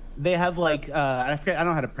niece. They have I forget. I don't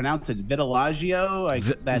know how to pronounce it. Vitiligo.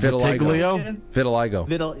 Vitiligo.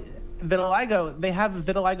 Vitiligo. They have a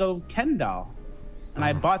Vitiligo Ken doll, and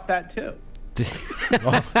I bought that too.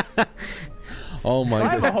 Oh my! I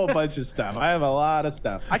have a whole bunch of stuff. I have a lot of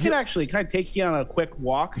stuff. Can I take you on a quick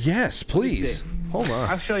walk? Yes, please. Hold on.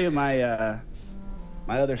 I'll show you my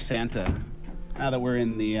my other Santa. Now that we're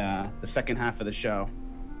in the second half of the show.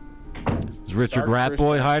 Is Richard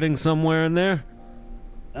Ratboy hiding somewhere in there?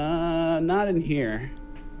 Not in here.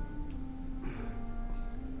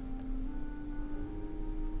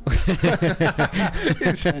 You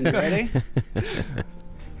ready?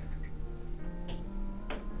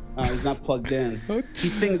 Oh, he's not plugged in. He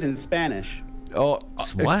sings in Spanish. Oh,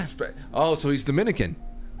 what? Oh, so he's Dominican.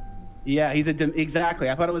 Yeah, he's exactly.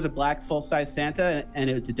 I thought it was a black full-size Santa, and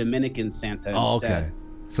it's a Dominican Santa. Oh, instead. okay.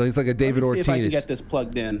 So he's like a David Ortiz. See if I can get this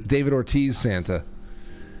plugged in. David Ortiz Santa.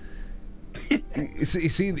 You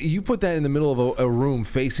see, you put that in the middle of a room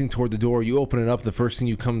facing toward the door. You open it up. The first thing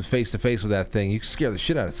you come face to face with that thing, you scare the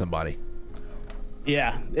shit out of somebody.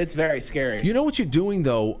 Yeah, it's very scary. You know what you're doing,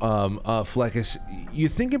 though, Fleccas? You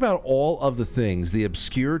think about all of the things, the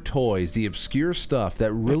obscure toys, the obscure stuff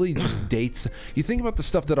that really just dates. You think about the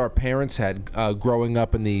stuff that our parents had growing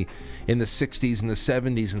up in the 60s and the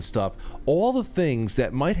 70s and stuff. All the things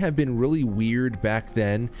that might have been really weird back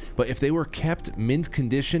then, but if they were kept mint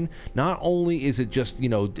condition, not only is it just,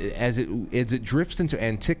 as it drifts into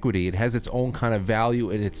antiquity, it has its own kind of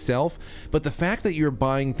value in itself, but the fact that you're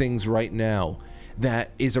buying things right now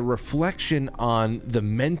that is a reflection on the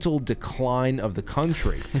mental decline of the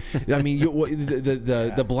country. I mean,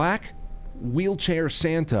 the black wheelchair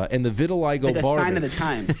Santa and the vitiligo it's like Barbie. a sign of the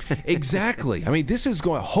times. Exactly. I mean, this is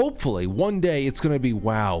going. Hopefully, one day it's going to be.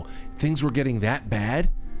 Wow, things were getting that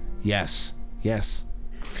bad. Yes.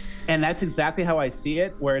 And that's exactly how I see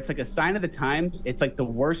it, where it's like a sign of the times. It's like the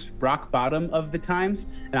worst rock bottom of the times,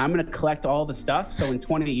 and I'm going to collect all the stuff. So in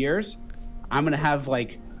 20 years, I'm going to have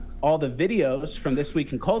like all the videos from This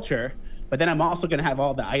Week in Culture, but then I'm also going to have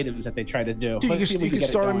all the items that they try to do. Dude, you can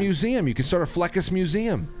start a museum. You can start a Fleccas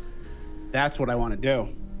museum. That's what I want to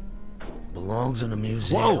do. Belongs in a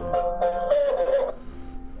museum. Whoa!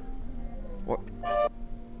 What?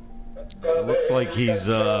 Looks like he's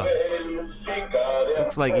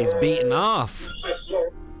beating off.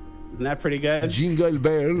 Isn't that pretty good? Jingle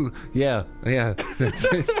bell. Yeah. That's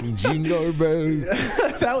it. Jingle bell.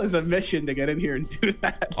 That was a mission to get in here and do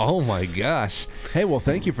that. Oh my gosh. Hey, well,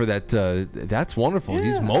 thank you for that. That's wonderful. Yeah.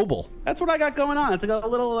 He's mobile. That's what I got going on. It's like a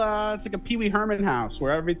little, it's like a Pee Wee Herman house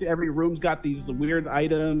where every room's got these weird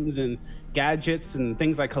items and gadgets and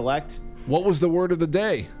things I collect. What was the word of the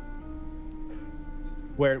day?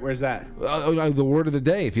 Where's that? The word of the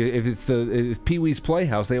day. If it's Pee Wee's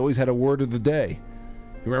Playhouse, they always had a word of the day.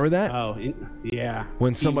 You remember that? Oh, yeah.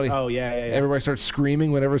 When somebody, yeah. Everybody starts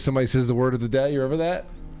screaming whenever somebody says the word of the day. You remember that?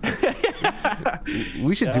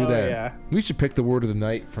 We should do that. Yeah. We should pick the word of the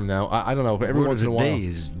night from now. I don't know. Every once in a while. Word of the day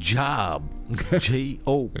is job.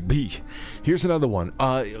 J-O-B. Here's another one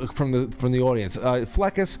from the audience.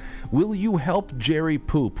 Fleccas, will you help Jerry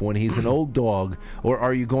poop when he's an old dog, or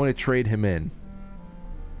are you going to trade him in?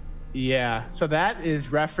 Yeah, so that is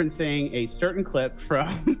referencing a certain clip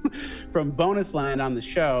from Bonus Land on the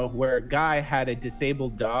show where a guy had a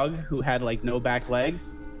disabled dog who had like no back legs,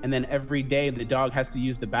 and then every day the dog has to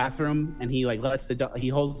use the bathroom, and he like he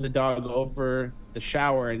holds the dog over the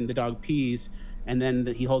shower and the dog pees, and then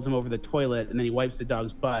he holds him over the toilet, and then he wipes the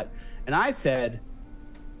dog's butt. And I said,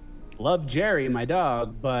 love Jerry, my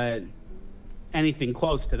dog, but anything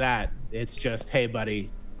close to that, it's just, hey buddy,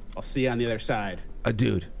 I'll see you on the other side.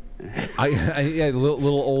 Dude. I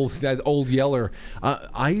little old yeller.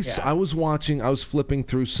 I was flipping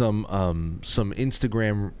through some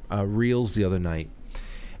Instagram reels the other night,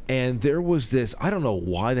 and there was this, I don't know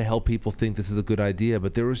why the hell people think this is a good idea,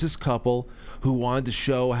 but there was this couple who wanted to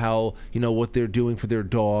show how, what they're doing for their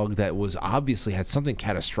dog that was obviously had something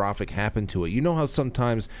catastrophic happen to it. You know how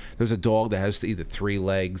sometimes there's a dog that has either 3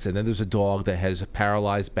 legs, and then there's a dog that has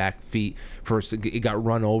paralyzed back feet. First, it got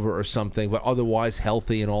run over or something, but otherwise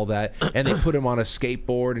healthy and all that. And they put him on a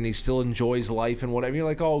skateboard, and he still enjoys life and whatever. You're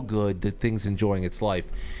like, oh, good, the thing's enjoying its life.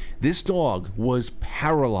 This dog was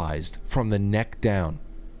paralyzed from the neck down.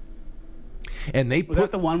 And they was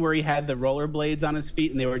that the one where he had the rollerblades on his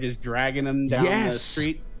feet and they were just dragging him down the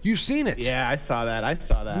street? You've seen it. Yeah, I saw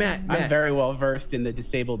that. Matt. I'm very well versed in the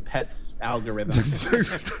disabled pets algorithm.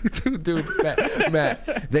 Dude,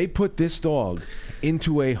 Matt, they put this dog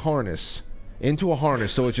into a harness,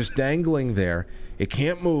 so it's just dangling there. It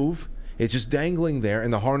can't move. It's just dangling there,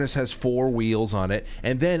 and the harness has 4 wheels on it.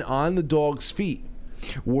 And then on the dog's feet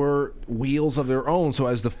were wheels of their own, so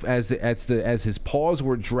as his paws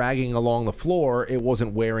were dragging along the floor, it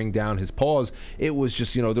wasn't wearing down his paws. It was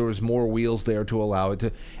just, there was more wheels there to allow it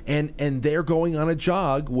to, and they're going on a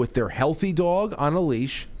jog with their healthy dog on a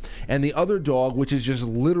leash and the other dog, which is just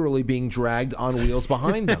literally being dragged on wheels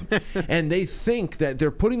behind them. And they think that they're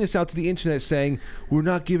putting this out to the internet saying, we're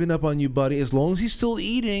not giving up on you, buddy. As long as he's still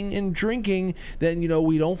eating and drinking, then,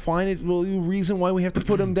 we don't find it the reason why we have to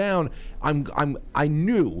put him down. I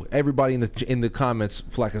knew everybody in the comments,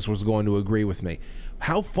 Fleccas, was going to agree with me.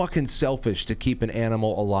 How fucking selfish to keep an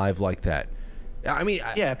animal alive like that. I mean,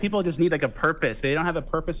 yeah, people just need like a purpose. They don't have a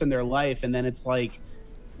purpose in their life, and then it's like,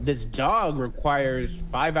 this dog requires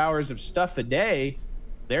 5 hours of stuff a day.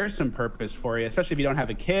 There's some purpose for you, especially if you don't have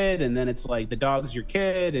a kid, and then it's like the dog's your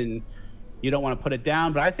kid and you don't want to put it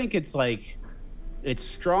down. But I think it's like, it's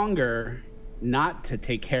stronger not to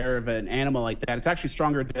take care of an animal like that. It's actually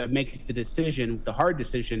stronger to make the hard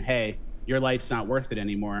decision, hey, your life's not worth it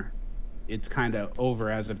anymore. it's kind of over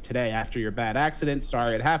as of today after your bad accident.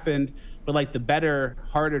 Sorry it happened. But like the better,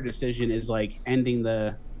 harder decision is like ending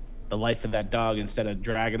the life of that dog instead of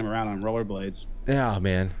dragging him around on rollerblades. Yeah,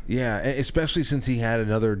 man. Yeah, especially since he had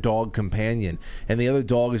another dog companion, and the other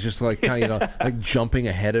dog is just like kind of like jumping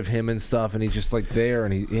ahead of him and stuff, and he's just like there,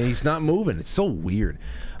 and he's not moving. It's so weird.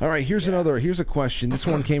 All right, here's a question. This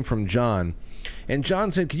one came from John, and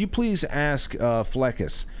John said, "Could you please ask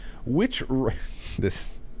Fleccas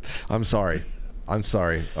I'm sorry.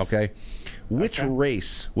 Okay." Which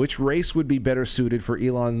race would be better suited for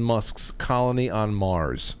Elon Musk's colony on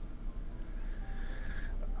Mars?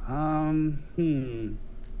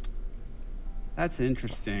 That's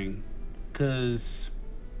interesting, because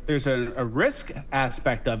there's a risk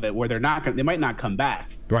aspect of it where they might not come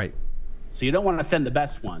back. Right. So you don't want to send the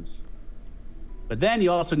best ones, but then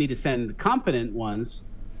you also need to send competent ones.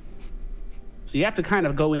 So you have to kind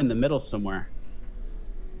of go in the middle somewhere.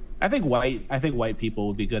 I think white people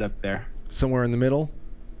would be good up there. Somewhere in the middle.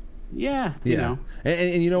 Yeah. Yeah. You know.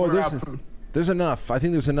 And you know what? There's enough. I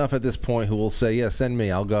think there's enough at this point who will say, "Yeah, send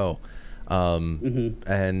me. I'll go."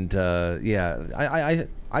 And yeah,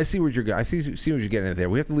 I see what you're. I see what you're getting at there.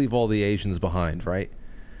 We have to leave all the Asians behind, right?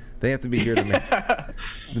 They have to be here to man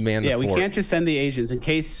the fort. We can't just send the Asians in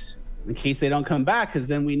case they don't come back, because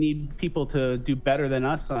then we need people to do better than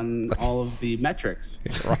us on all of the metrics,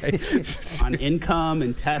 right? On income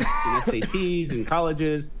and tests and SATs and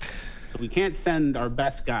colleges. So we can't send our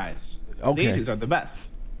best guys. Okay. The Asians are the best.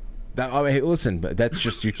 Hey, listen, but that's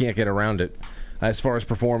just, you can't get around it. As far as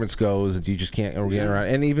performance goes, you just can't get around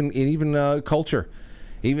it. And even culture,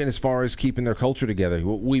 even as far as keeping their culture together.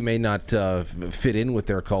 We may not fit in with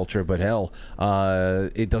their culture, but hell,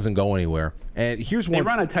 it doesn't go anywhere. And here's one. They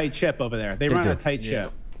run a tight ship over there. They run a tight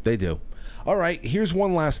ship. They do. All right, here's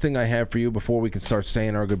one last thing I have for you before we can start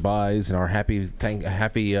saying our goodbyes and our happy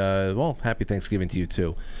Thanksgiving to you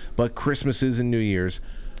too. But Christmases and New Year's.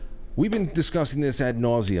 We've been discussing this ad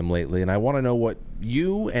nauseum lately, and I want to know what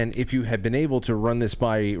you, and if you had been able to run this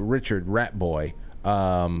by Richard Ratboy,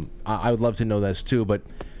 I would love to know this too. But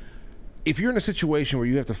if you're in a situation where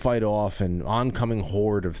you have to fight off an oncoming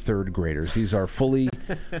horde of third graders, these are fully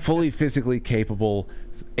physically capable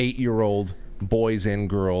 8-year-old boys and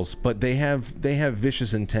girls, but they have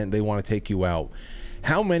vicious intent. They want to take you out.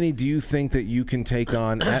 How many do you think that you can take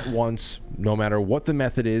on at once, no matter what the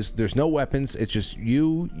method is? There's no weapons. It's just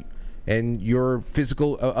you and your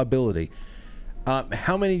physical ability.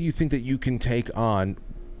 How many do you think that you can take on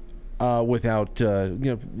without,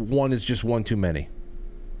 one is just one too many?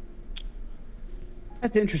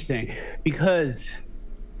 That's interesting, because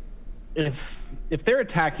if they're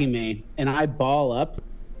attacking me and I ball up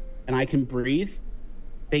and I can breathe,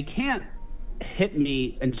 they can't hit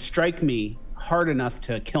me and strike me hard enough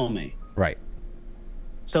to kill me. Right.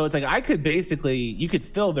 So it's like you could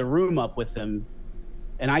fill the room up with them,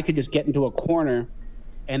 and I could just get into a corner,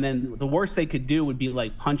 and then the worst they could do would be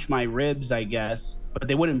like punch my ribs, I guess, but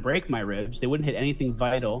they wouldn't break my ribs. They wouldn't hit anything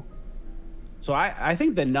vital. So I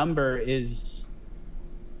think the number is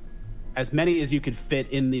as many as you could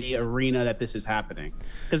fit in the arena that this is happening.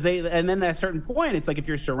 And then at a certain point, it's like if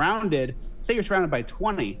you're surrounded, say you're surrounded by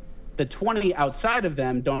 20, the 20 outside of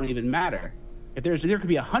them don't even matter. If there could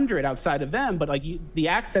be 100 outside of them, but like the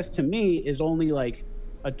access to me is only like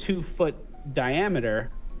a 2-foot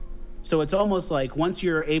diameter. So it's almost like once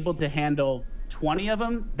you're able to handle 20 of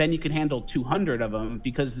them, then you can handle 200 of them,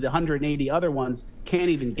 because the 180 other ones can't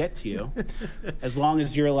even get to you as long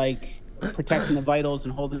as you're like protecting the vitals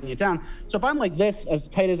and holding it down. So if I'm like this, as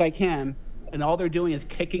tight as I can, and all they're doing is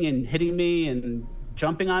kicking and hitting me and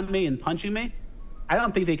jumping on me and punching me, I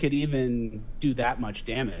don't think they could even do that much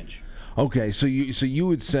damage. Okay, so you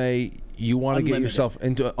would say you want to get yourself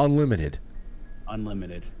into unlimited.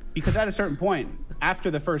 Unlimited. Because at a certain point,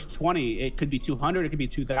 after the first 20, it could be 200, it could be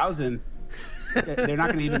 2,000. They're not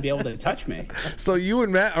going to even be able to touch me. So you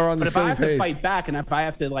and Matt are on the same page. But if I have to fight back, and if I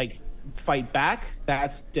have to fight back,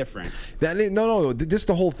 that's different. No. This is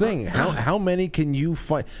the whole thing. How many can you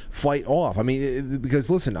fight off? I mean, because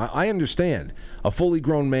listen, I understand a fully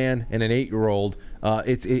grown man and an 8-year-old.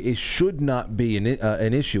 It should not be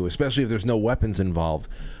an issue, especially if there's no weapons involved.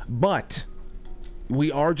 But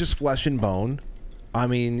we are just flesh and bone. I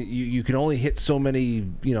mean, you can only hit so many,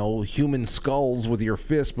 human skulls with your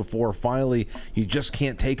fist before finally you just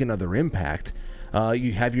can't take another impact.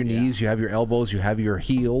 You have your knees, you have your elbows, you have your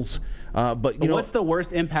heels. But what's the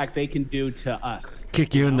worst impact they can do to us?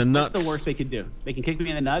 Kick you in the nuts. What's the worst they could do? They can kick me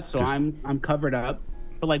in the nuts, so I'm covered up.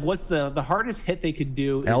 But what's the hardest hit they could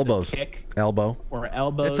do? Is elbows, a kick, elbow, or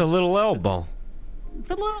elbows. It's a little elbow. It's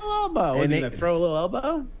a little elbow. And Is he they- gonna throw a little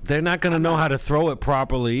elbow? They're not going to know how to throw it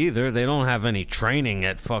properly either. They don't have any training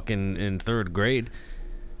at fucking in 3rd grade.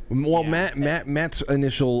 Well, Matt's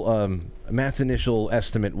initial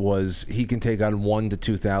estimate was he can take on 1,000 to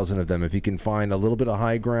 2,000 of them if he can find a little bit of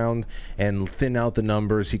high ground and thin out the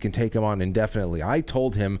numbers. He can take them on indefinitely. I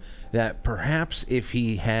told him that perhaps if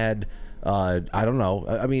he had, I don't know.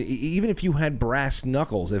 I mean, even if you had brass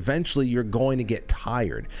knuckles, eventually you're going to get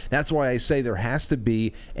tired. That's why I say there has to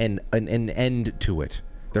be an end to it.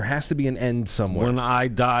 There has to be an end somewhere. When I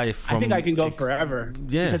die from... I think I can go forever.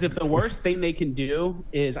 Yeah. Because if the worst thing they can do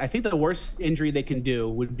is, I think the worst injury they can do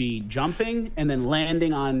would be jumping and then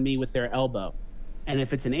landing on me with their elbow. And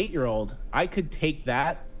if it's an 8-year-old, I could take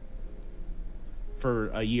that for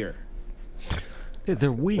a year. Yeah, they're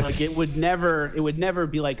weak. Like it would never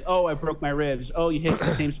be like, oh, I broke my ribs. Oh, you hit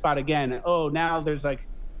the same spot again. Oh, now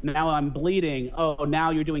I'm bleeding. Oh,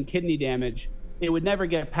 now you're doing kidney damage. It would never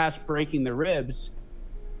get past breaking the ribs.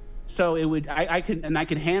 So it would, I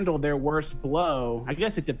could handle their worst blow. I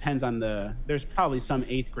guess it depends on there's probably some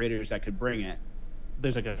 8th graders that could bring it.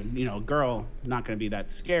 There's like a, girl, not going to be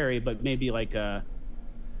that scary, but maybe like a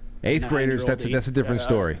 8th graders, that's a different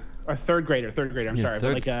story. Or 3rd grader, I'm sorry.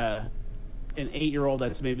 third. But like an 8-year-old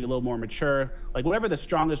that's maybe a little more mature, like whatever the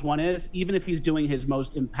strongest one is, even if he's doing his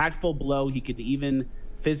most impactful blow he could even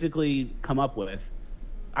physically come up with,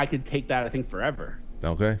 I could take that, I think, forever.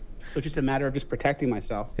 Okay. So it's just a matter of just protecting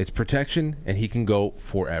myself. It's protection, and he can go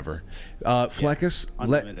forever. Fleccas,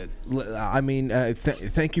 unlimited.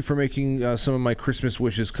 Thank you for making some of my Christmas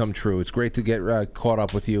wishes come true. It's great to get caught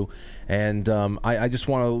up with you, and I just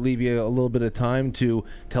want to leave you a little bit of time to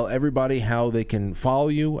tell everybody how they can follow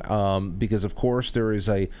you, because, of course, there is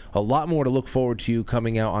a lot more to look forward to you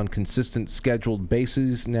coming out on consistent scheduled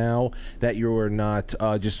basis now that you are not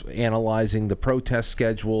just analyzing the protest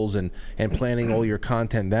schedules and planning all your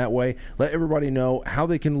content that way. Let everybody know how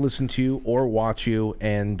they can listen to you or watch you,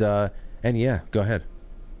 and yeah, go ahead.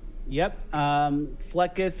 Yep.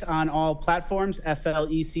 Fleccas on all platforms,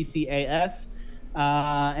 Fleccas.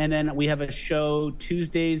 And then we have a show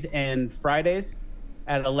Tuesdays and Fridays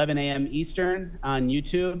at 11 a.m. Eastern on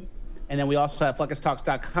YouTube. And then we also have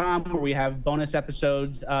FleccasTalks.com where we have bonus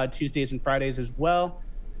episodes Tuesdays and Fridays as well.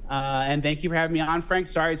 And thank you for having me on, Frank.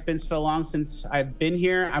 Sorry it's been so long since I've been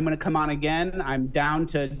here. I'm going to come on again. I'm down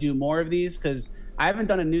to do more of these because I haven't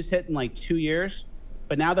done a news hit in like 2 years.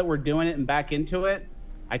 But now that we're doing it and back into it,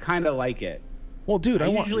 I kind of like it. Well, dude, I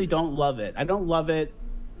usually don't love it. I don't love it.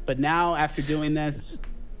 But now after doing this,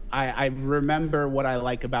 I remember what I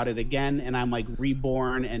like about it again. And I'm like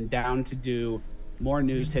reborn and down to do more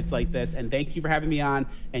news hits like this. And thank you for having me on.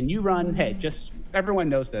 And you run, hey, just everyone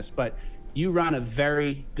knows this, but you run a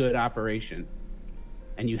very good operation,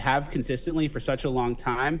 and you have consistently for such a long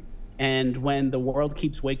time. And when the world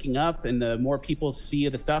keeps waking up and the more people see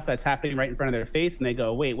the stuff that's happening right in front of their face and they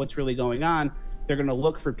go, wait, what's really going on? They're going to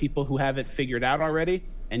look for people who have it figured out already.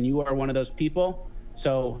 And you are one of those people.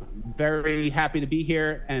 So very happy to be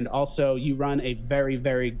here. And also you run a very,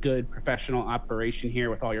 very good professional operation here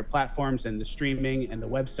with all your platforms and the streaming and the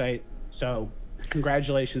website. So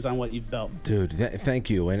congratulations on what you've built, dude. Thank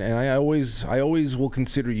you, and I always will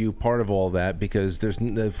consider you part of all that, because there's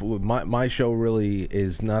my show really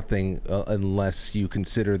is nothing unless you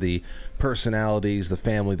consider the personalities, the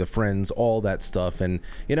family, the friends, all that stuff. And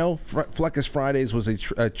Fleccas Fridays was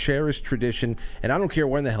a cherished tradition, and I don't care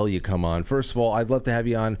when the hell you come on. First of all, I'd love to have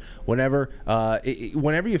you on whenever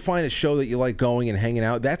whenever you find a show that you like going and hanging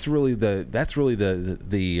out. That's really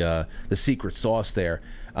the secret sauce there.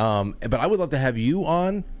 But I would love to have you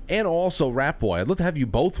on, and also Rap Boy. I'd love to have you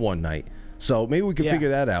both one night. So maybe we can figure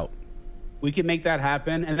that out. We can make that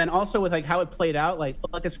happen. And then also with like how it played out, like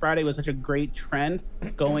Fleccas Friday was such a great trend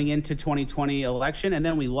going into 2020 election, and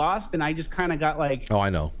then we lost, and I just kind of got like, oh, I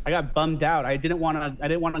know, I got bummed out. I didn't want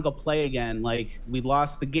to go play again. Like we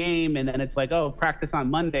lost the game, and then it's like, oh, practice on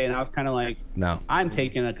Monday, and I was kind of like, no,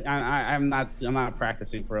 I'm not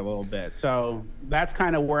practicing for a little bit. So that's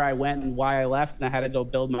kind of where I went and why I left, and I had to go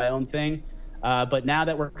build my own thing. But now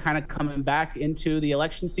that we're kind of coming back into the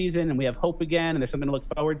election season and we have hope again and there's something to look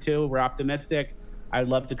forward to, we're optimistic. I'd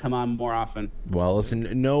love to come on more often. Well,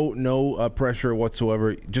 listen, no pressure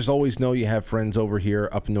whatsoever. Just always know you have friends over here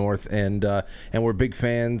up north, and we're big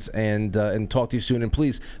fans. And talk to you soon. And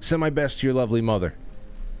please send my best to your lovely mother.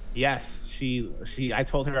 Yes, I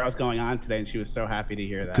told her I was going on today, and she was so happy to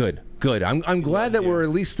hear that. Good. I'm glad that we're at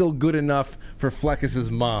least still good enough for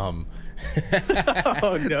Fleccas' mom.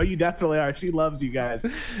 Oh no, you definitely are. She loves you guys.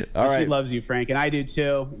 All right. She loves you, Frank, and I do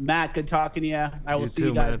too. Matt, good talking to you. I will see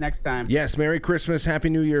you guys next time. Yes, Merry Christmas,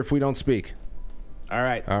 Happy New Year if we don't speak. All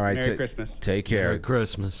right. Merry Christmas. Take care. Merry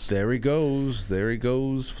Christmas. There he goes.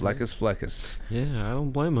 Fleccas. Yeah, I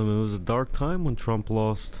don't blame him. It was a dark time when Trump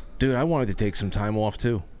lost. Dude, I wanted to take some time off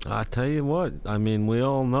too. I tell you what. I mean, we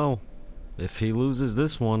all know if he loses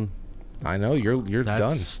this one, I know you're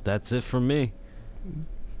done. That's it for me.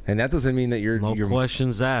 And that doesn't mean that you're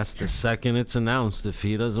questions asked. The second it's announced, if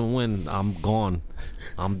he doesn't win, I'm gone.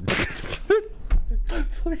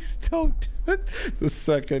 Please don't do it. The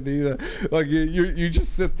second you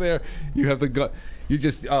just sit there. You have the gut. You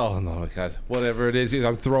just oh no God, whatever it is.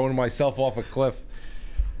 I'm throwing myself off a cliff.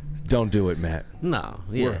 Don't do it, Matt. No,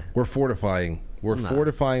 yeah. We're fortifying. We're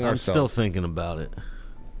fortifying ourselves. I'm still thinking about it.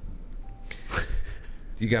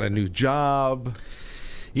 You got a new job.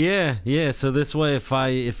 Yeah. So this way, if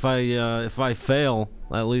I fail,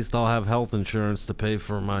 at least I'll have health insurance to pay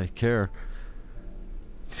for my care.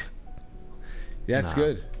 Yeah, that's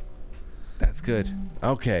good. That's good.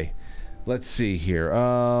 Okay, let's see here.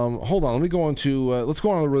 Hold on. Let me go on to. Let's go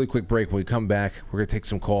on a really quick break. When we come back, we're gonna take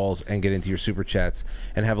some calls and get into your super chats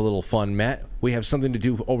and have a little fun. Matt, we have something to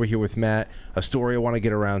do over here with Matt. A story I want to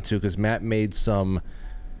get around to because Matt made some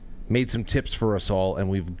tips for us all, and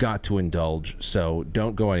we've got to indulge. So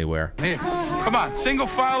don't go anywhere. Here, come on, single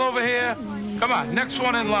file over here. Come on, next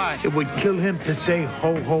one in line. It would kill him to say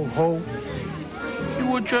ho, ho, ho. You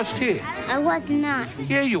were just here. I was not.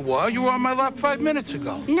 Yeah, you were. You were on my lap 5 minutes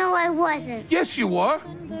ago. No, I wasn't. Yes, you were.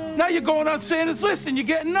 Now you're going on Santa's list and you're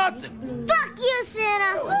getting nothing. Fuck you,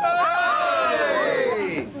 Santa!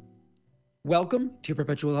 Hey! Welcome to your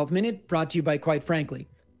Perpetual Health Minute, brought to you by Quite Frankly.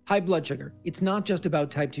 High blood sugar. It's not just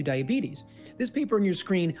about type 2 diabetes. This paper on your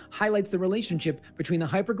screen highlights the relationship between the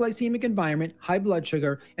hyperglycemic environment, high blood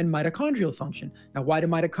sugar, and mitochondrial function. Now, why do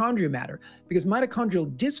mitochondria matter? Because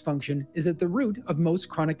mitochondrial dysfunction is at the root of most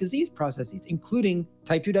chronic disease processes, including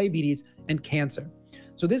type 2 diabetes and cancer.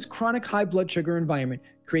 So this chronic high blood sugar environment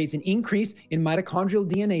creates an increase in mitochondrial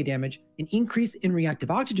DNA damage, an increase in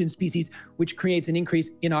reactive oxygen species, which creates an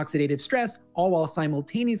increase in oxidative stress, all while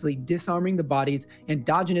simultaneously disarming the body's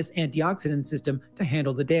endogenous antioxidant system to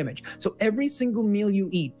handle the damage. So every single meal you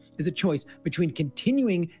eat is a choice between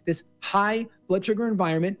continuing this high blood sugar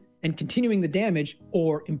environment and continuing the damage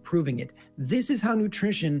or improving it. This is how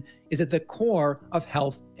nutrition is at the core of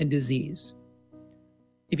health and disease.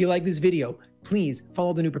 If you like this video, please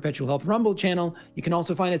follow the new Perpetual Health Rumble channel. You can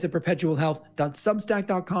also find us at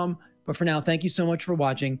perpetualhealth.substack.com. But for now, thank you so much for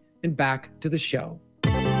watching, and back to the show.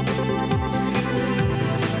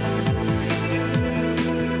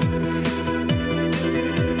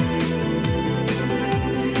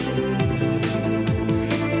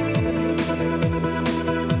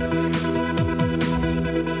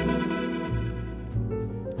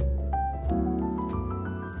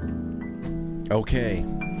 Okay.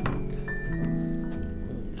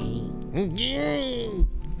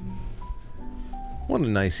 What a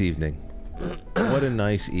nice evening. What a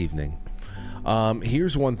nice evening.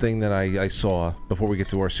 Here's one thing that I saw before we get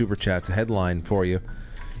to our super chats. A headline for you.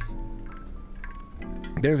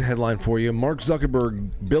 There's a headline for you. Mark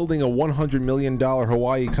Zuckerberg building a $100 million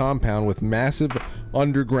Hawaii compound with massive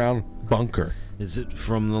underground bunker. Is it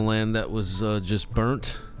from the land that was just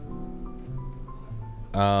burnt?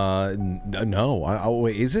 No.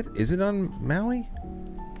 Wait, is it? Is it on Maui?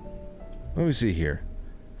 Let me see here.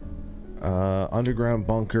 Underground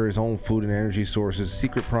bunker, his own food and energy sources,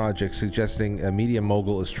 secret project suggesting a media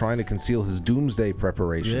mogul is trying to conceal his doomsday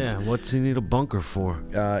preparations. Yeah, what's he need a bunker for?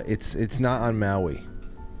 It's not on Maui.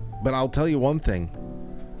 But I'll tell you one thing.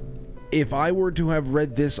 If I were to have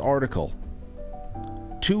read this article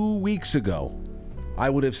 2 weeks ago, I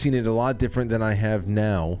would have seen it a lot different than I have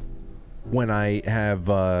now when I have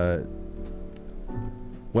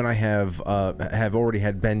already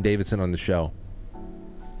had Ben Davidson on the show.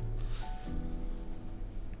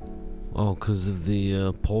 Oh, because of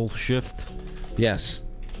the pole shift? Yes.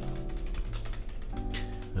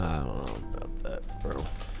 I don't know about that, bro.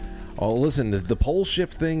 Oh, listen, the pole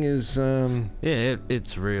shift thing is... Yeah,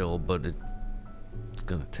 it's real, but it's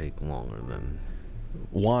going to take longer than...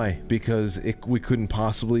 Why? Because we couldn't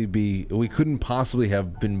possibly have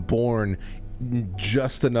been born in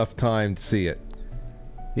just enough time to see it.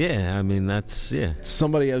 Yeah, I mean, that's... Yeah.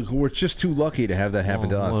 We're just too lucky to have that happen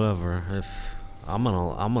to us. Whatever. If... I'm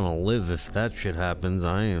gonna live if that shit happens.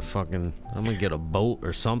 I'm gonna get a boat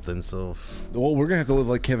or something. So, well, we're gonna have to live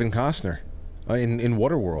like Kevin Costner in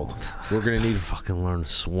Waterworld. We're gonna need fucking learn to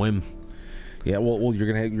swim. Yeah, well,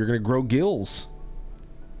 you're gonna grow gills.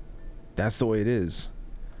 That's the way it is.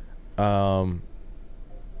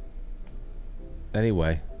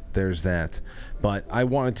 Anyway, there's that. But I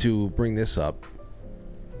wanted to bring this up.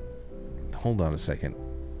 Hold on a second.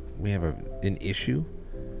 an issue.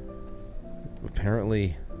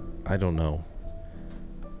 Apparently, I don't know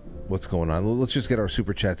what's going on. Let's just get our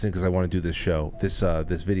super chats in because I want to do this show, this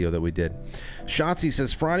video that we did. Shotzi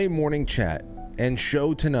says Friday morning chat and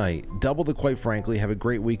show tonight. Double the Quite Frankly. Have a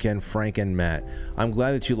great weekend, Frank and Matt. I'm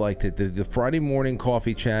glad that you liked it. The Friday morning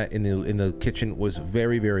coffee chat in the kitchen was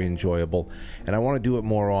very, very enjoyable, and I want to do it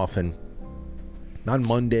more often. On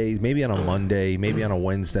Mondays, maybe on a Monday, maybe on a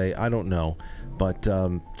Wednesday. I don't know, but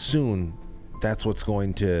soon, that's what's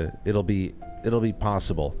going to. It'll be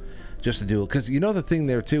possible, just to do it. Because the thing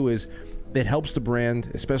there too is, it helps the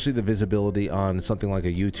brand, especially the visibility on something like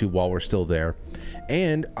a YouTube while we're still there.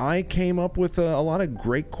 And I came up with a lot of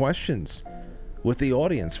great questions with the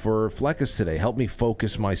audience for Fleccas today. Helped me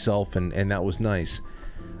focus myself, and that was nice.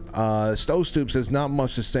 Stowe Stoop says, not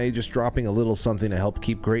much to say, just dropping a little something to help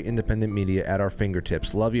keep great independent media at our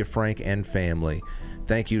fingertips. Love you, Frank and family.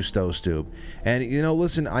 Thank you, Stowe Stoop. And,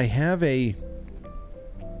 listen, I have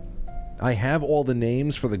all the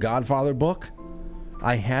names for the Godfather book.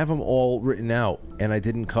 I have them all written out, and I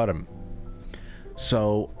didn't cut them.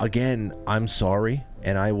 So, again, I'm sorry,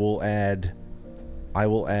 and I will add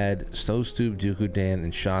Stowe Stoop, Dooku Dan,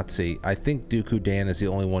 and Shotzi. I think Dooku Dan is the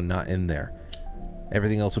only one not in there.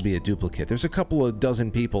 Everything else will be a duplicate. There's a couple of dozen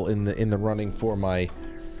people in the running for my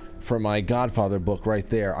Godfather book right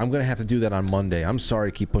there. I'm gonna have to do that on Monday. I'm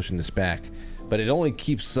sorry to keep pushing this back, but it only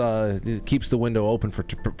keeps the window open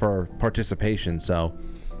for participation. So,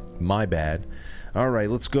 my bad. All right,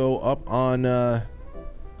 let's go up on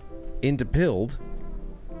into Pilled.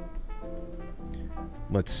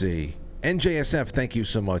 Let's see. NJSF, thank you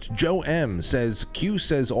so much. Joe M says Q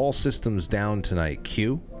says all systems down tonight.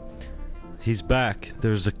 Q? He's back.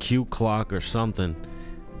 There's a Q clock or something.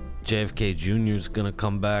 JFK Jr. is gonna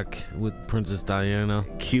come back with Princess Diana.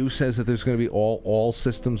 Q says that there's gonna be all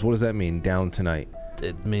systems. What does that mean? Down tonight?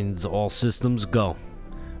 It means all systems go.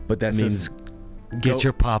 But that means get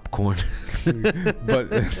your popcorn.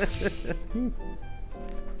 But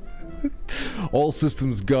all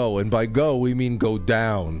systems go, and by go we mean go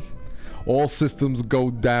down. All systems go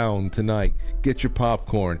down tonight. Get your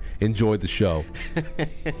popcorn. Enjoy the show.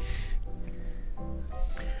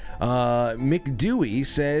 Mick Dewey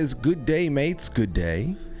says, good day, mates. Good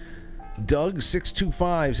day.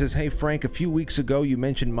 Doug625 says, hey, Frank, a few weeks ago you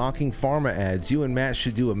mentioned mocking pharma ads. You and Matt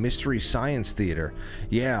should do a mystery science theater.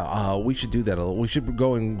 Yeah, we should do that. We should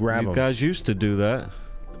go and grab them. You guys used to do that.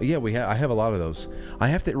 Yeah, I have a lot of those. I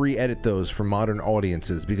have to re-edit those for modern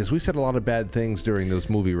audiences because we said a lot of bad things during those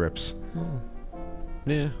movie rips.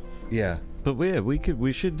 Yeah. Yeah. But yeah,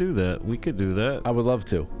 we should do that. We could do that. I would love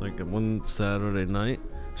to. Like one Saturday night.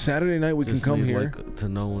 Saturday night we can come here. To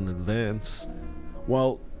know in advance.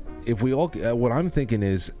 Well, if we all, what I'm thinking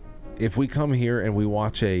is, if we come here and we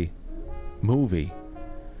watch a movie,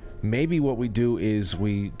 maybe what we do is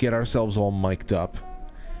we get ourselves all mic'd up.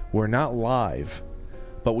 We're not live,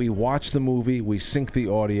 but we watch the movie, we sync the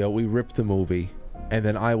audio, we rip the movie, and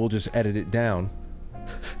then I will just edit it down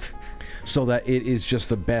so that it is just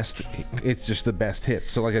the best. It's just the best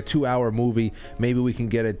hits. So like a 2-hour movie, maybe we can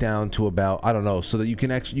get it down to about, I don't know, so that you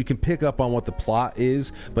can pick up on what the plot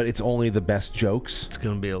is, but it's only the best jokes. It's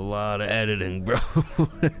gonna be a lot of editing, bro.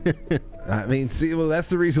 I mean, see, well, that's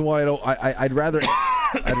the reason why I'd rather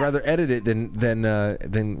edit it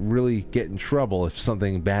than really get in trouble if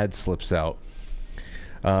something bad slips out.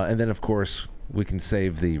 And then of course we can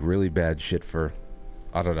save the really bad shit for,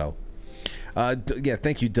 I don't know. Yeah,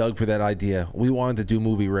 thank you, Doug, for that idea. We wanted to do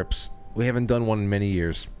movie rips. We haven't done one in many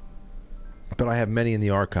years, but I have many in the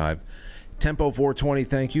archive. Tempo 420,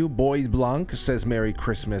 thank you. Boys Blanc says Merry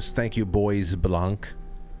Christmas. Thank you, Boys Blanc.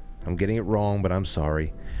 I'm getting it wrong, but I'm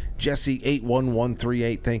sorry. Jesse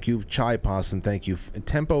 81138, thank you. Chai Possum, thank you.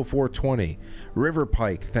 Tempo 420. River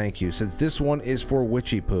Pike, thank you. Says this one is for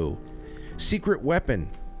Witchy Poo. Secret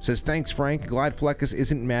Weapon says thanks, Frank. Glad Fleccas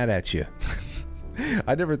isn't mad at you.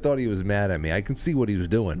 I never thought he was mad at me. I can see what he was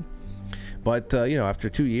doing, but after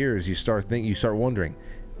 2 years, you start wondering,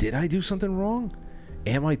 did I do something wrong?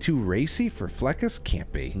 Am I too racy for Fleccas?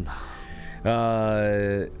 Can't be.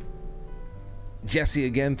 Jesse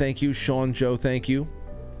again, thank you. Sean Joe, thank you.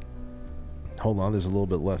 Hold on, there's a little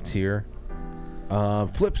bit left here.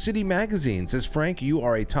 Flip City Magazine says, Frank, you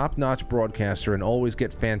are a top-notch broadcaster and always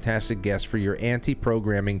get fantastic guests for your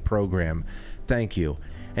anti-programming program. Thank you.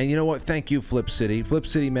 And you know what? Thank you, Flip City. Flip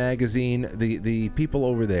City Magazine, the people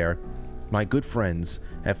over there, my good friends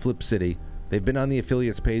at Flip City, they've been on the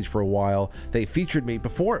affiliates page for a while. They featured me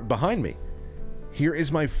behind me. Here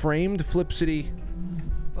is my framed Flip City.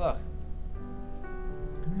 Look.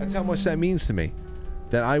 That's how much that means to me.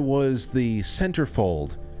 That I was the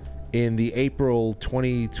centerfold in the April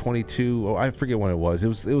 2022. Oh, I forget when it was.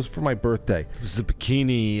 It was for my birthday. It was the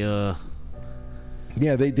bikini.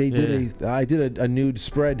 Yeah, they did I did a nude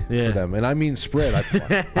spread for them, and I mean spread.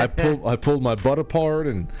 I pulled my butt apart,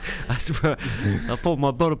 and I pulled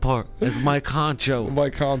my butt apart as my concho.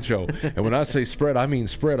 And when I say spread, I mean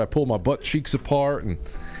spread. I pulled my butt cheeks apart, and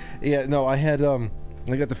I had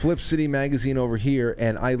I got the Flip City magazine over here,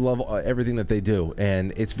 and I love everything that they do,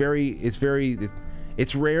 and it's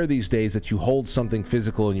rare these days that you hold something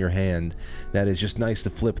physical in your hand that is just nice to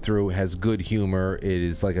flip through, has good humor, it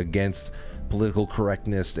is like against political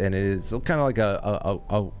correctness, and it is kind of like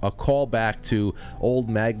a callback to old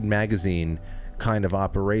magazine kind of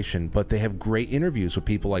operation. But they have great interviews with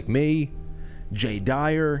people like me, Jay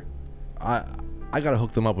Dyer. I gotta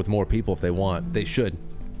hook them up with more people if they want. They should.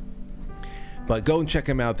 But go and check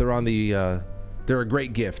them out. They're on the they're a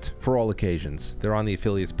great gift for all occasions. They're on the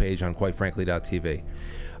affiliates page on quitefrankly.tv.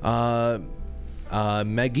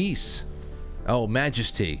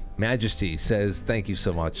 Majesty says thank you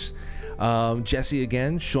so much. Jesse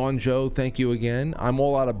again. Sean Joe, thank you again. I'm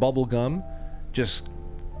all out of bubble gum. Just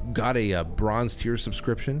got a bronze tier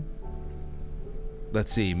subscription.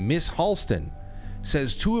 Let's see. Miss Halston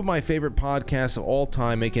says 2 of my favorite podcasts of all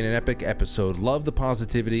time, making an epic episode. Love the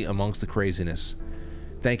positivity amongst the craziness.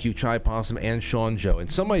 Thank you, Chai Possum and Sean Joe.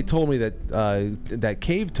 And somebody told me that that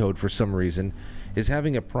Cave Toad, for some reason, is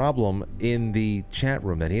having a problem in the chat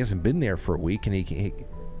room, that he hasn't been there for a week, and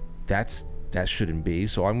that shouldn't be.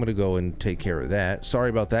 So I'm going to go and take care of that.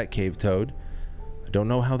 Sorry about that, Cave Toad. I don't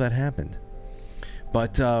know how that happened.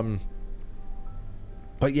 But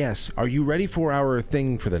yes, are you ready for our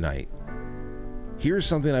thing for the night? Here's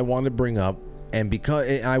something I wanted to bring up, and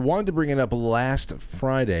because I wanted to bring it up last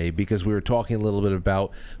Friday because we were talking a little bit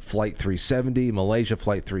about Flight 370, Malaysia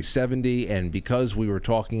Flight 370, and because we were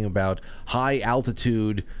talking about high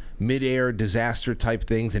altitude, mid-air disaster type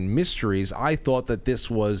things and mysteries, I thought that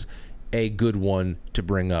this was a good one to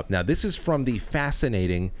bring up. Now, this is from the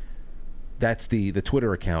Fascinating, that's the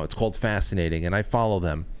Twitter account. It's called Fascinating, and I follow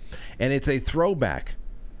them. And it's a throwback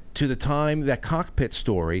to the time, that cockpit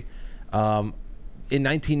story, in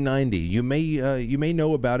 1990. You may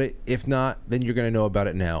know about it. If not, then you're going to know about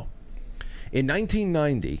it now. In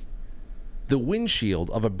 1990, the windshield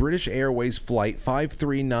of a British Airways flight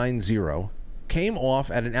 5390 came off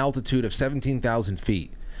at an altitude of 17,000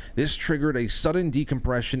 feet. This triggered a sudden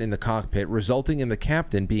decompression in the cockpit, resulting in the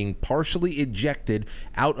captain being partially ejected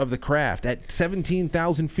out of the craft at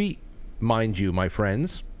 17,000 feet, mind you, my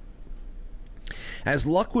friends. As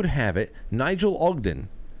luck would have it, Nigel Ogden,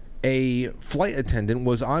 a flight attendant,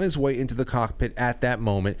 was on his way into the cockpit at that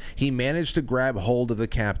moment. He managed to grab hold of the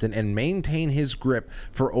captain and maintain his grip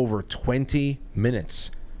for over 20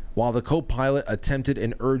 minutes, while the co-pilot attempted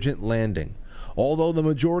an urgent landing. Although the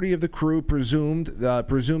majority of the crew presumed that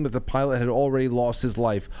the pilot had already lost his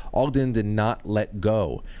life, Ogden did not let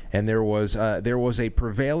go, and there was a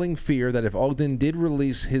prevailing fear that if Ogden did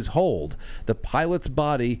release his hold, the pilot's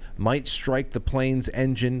body might strike the plane's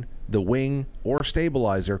engine, the wing, or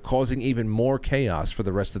stabilizer, causing even more chaos for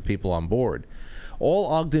the rest of the people on board. All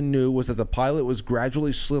Ogden knew was that the pilot was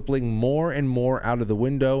gradually slipping more and more out of the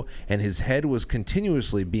window, and his head was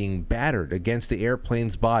continuously being battered against the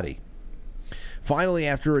airplane's body. Finally,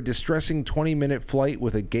 after a distressing 20-minute flight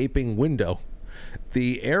with a gaping window,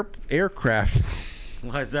 the aircraft...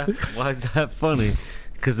 Why is that funny?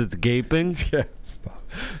 Because it's gaping? Yeah, stop.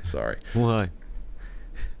 Sorry. Why?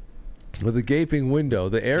 With a gaping window,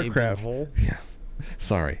 the aircraft... Gaping hole? Yeah.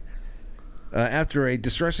 Sorry. After a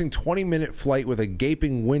distressing 20-minute flight with a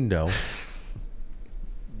gaping window,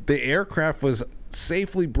 the aircraft was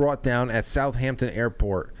safely brought down at Southampton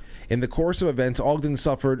Airport. In the course of events, Ogden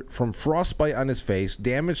suffered from frostbite on his face,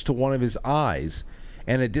 damage to one of his eyes,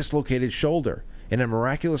 and a dislocated shoulder. In a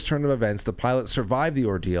miraculous turn of events, the pilot survived the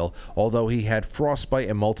ordeal, although he had frostbite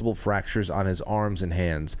and multiple fractures on his arms and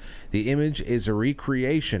hands. The image is a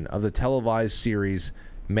recreation of the televised series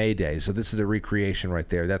Mayday. So this is a recreation right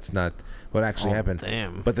there. That's not what actually happened.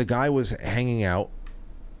 Damn. But the guy was hanging out,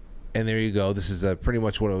 and there you go. This is pretty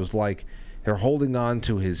much what it was like. They're holding on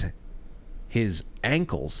to his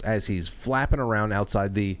ankles as he's flapping around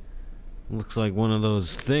outside the... Looks like one of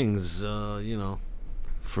those things,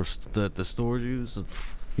 for that the stores use.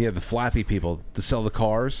 Yeah, the flappy people to sell the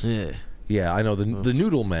cars. Yeah. Yeah, I know, the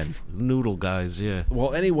noodle men. Noodle guys, yeah.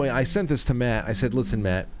 Well, anyway, I sent this to Matt. I said, listen,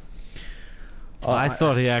 Matt. I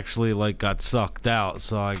thought he actually, got sucked out,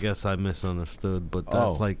 so I guess I misunderstood. But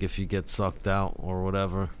that's if you get sucked out or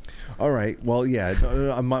whatever. All right. Well, yeah.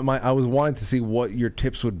 I was wanting to see what your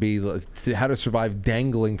tips would be to how to survive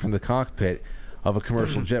dangling from the cockpit of a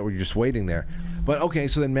commercial jet where you're just waiting there. But okay,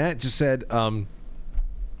 so then Matt just said.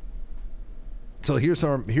 So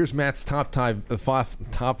here's Matt's top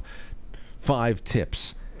five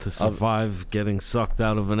tips to survive getting sucked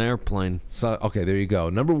out of an airplane. So okay, there you go.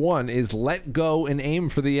 Number 1 is let go and aim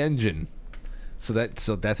for the engine. So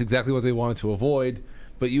that's exactly what they wanted to avoid.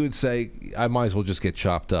 But you would say I might as well just get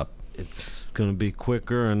chopped up. It's gonna be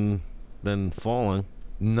quicker than falling.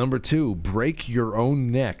 Number 2, break your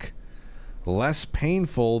own neck. Less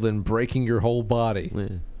painful than breaking your whole body. Yeah.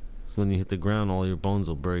 So when you hit the ground, all your bones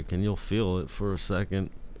will break, and you'll feel it for a second.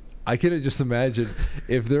 I can just imagine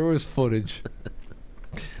if there was footage,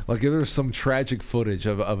 like if there was some tragic footage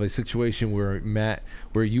of a situation where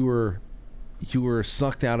where you were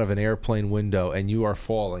sucked out of an airplane window and you are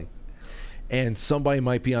falling, and somebody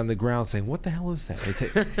might be on the ground saying, "What the hell is that?"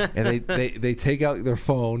 And they take out their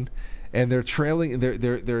phone, and they're trailing.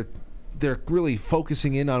 They're really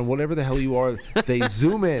focusing in on whatever the hell you are. They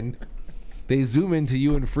zoom in. They zoom into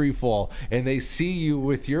you in free fall, and they see you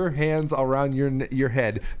with your hands around your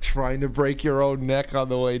head trying to break your own neck on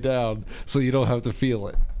the way down so you don't have to feel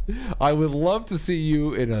it. I would love to see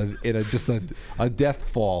you in a death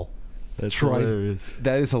fall. That's hilarious.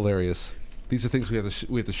 That is hilarious. These are things we have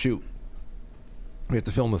to shoot. We have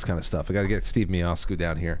to film this kind of stuff. I got to get Steve Mioscu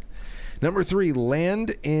down here. Number 3,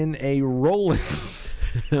 land in a rolling.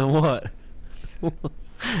 What?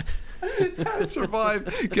 How to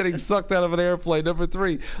survive getting sucked out of an airplane. Number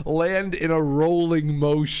 3, land in a rolling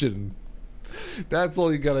motion. That's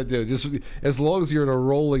all you gotta do. Just as long as you're in a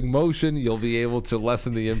rolling motion, you'll be able to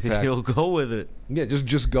lessen the impact. You'll go with it. Yeah,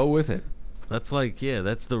 just go with it. That's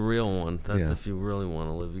that's the real one. That's if you really want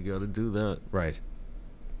to live, you got to do that. Right.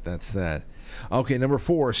 That's that. Okay, number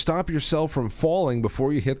 4, stop yourself from falling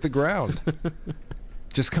before you hit the ground.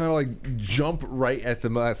 Just kind of like jump right at the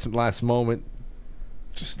last moment.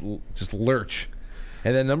 Just lurch.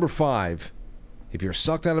 And then number 5, if you're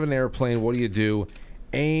sucked out of an airplane, what do?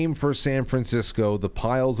 Aim for San Francisco. The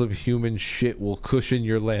piles of human shit will cushion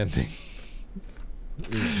your landing.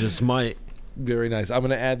 It just might. Very nice. I'm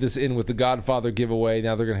going to add this in with the Godfather giveaway.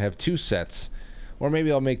 Now they're going to have 2 sets. Or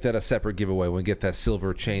maybe I'll make that a separate giveaway when we get that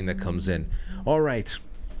silver chain that comes in. All right.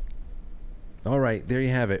 There you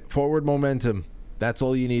have it. Forward momentum. That's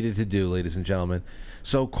all you needed to do, ladies and gentlemen.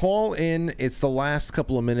 So call in. It's the last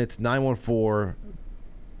couple of minutes.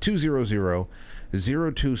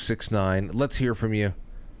 914-200-0269. Let's hear from you.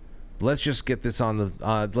 Let's just get this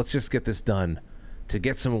let's just get this done. To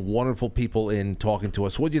get some wonderful people in talking to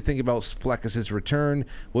us. What do you think about Fleccas' return?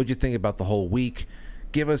 What do you think about the whole week?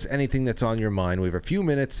 Give us anything that's on your mind. We have a few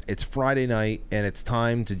minutes. It's Friday night, and it's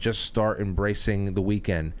time to just start embracing the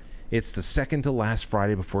weekend. It's the second to last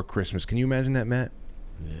Friday before Christmas. Can you imagine that, Matt?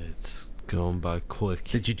 It's going by quick.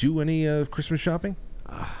 Did you do any Christmas shopping?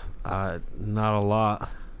 Not a lot.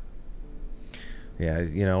 Yeah,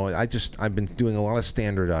 I've been doing a lot of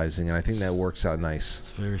standardizing, and I think that works out nice.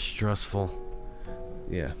 It's very stressful.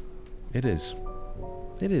 Yeah, it is.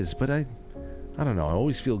 It is, but I don't know. I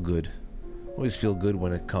always feel good. Always feel good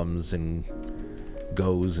when it comes and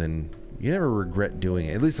goes, and you never regret doing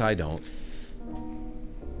it. At least I don't.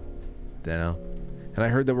 And I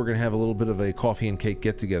heard that we're going to have a little bit of a coffee and cake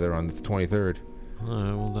get-together on the 23rd. All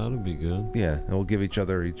right, well, that'll be good. Yeah, and we'll give each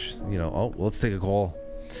other let's take a call.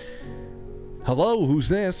 Hello, who's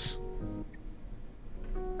this?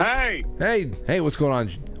 Hey, what's going on?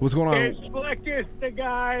 What's going on? It's Fleccas, the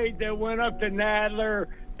guy that went up to Nadler,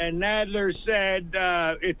 and Nadler said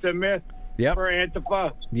it's a myth for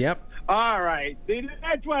Antifa. Yep. All right. See,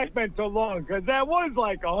 that's why it's been so long, because that was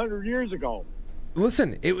like 100 years ago.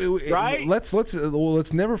 Listen, right? Let's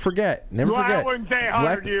never forget. I wouldn't say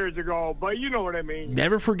 100 years ago, but you know what I mean.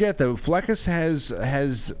 Never forget, though. Fleccas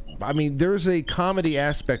has. I mean, there's a comedy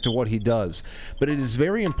aspect to what he does, but it is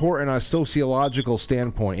very important on a sociological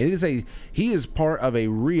standpoint. He is part of a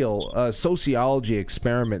real sociology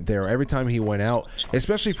experiment there every time he went out,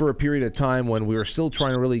 especially for a period of time when we were still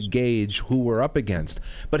trying to really gauge who we're up against.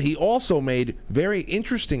 But he also made very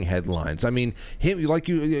interesting headlines. I mean,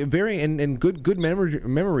 and good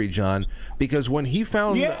memory, John, because when he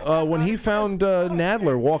found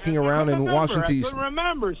Nadler walking around in Washington, I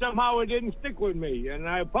remember somehow it didn't stick with me, and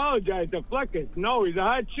I apologize to Fleccas. No, he's a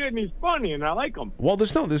hot shit and he's funny, and I like him. Well,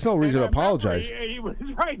 there's no reason to apologize. He was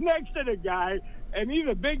right next to the guy, and he's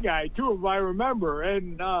a big guy too, if I remember.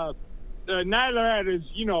 And Nadler had his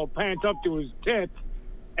pants up to his tits,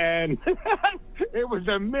 and it was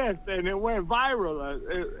a myth, and it went viral.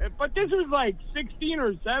 But this was like 16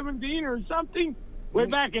 or 17 or something, way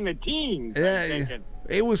back in the teens.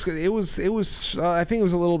 It was. I think it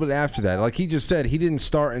was a little bit after that. Like he just said, he didn't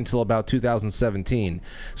start until about 2017.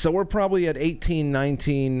 So we're probably at 18,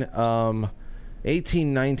 19,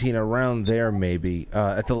 around there maybe.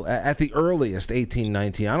 At the earliest, 18,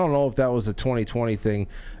 19. I don't know if that was a 2020 thing.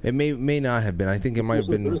 It may not have been. I think it might have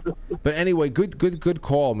been. But anyway, good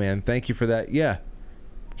call, man. Thank you for that. Yeah,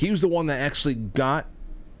 he was the one that actually got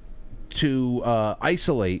to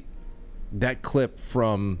isolate that clip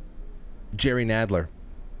from Jerry Nadler,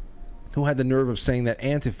 who had the nerve of saying that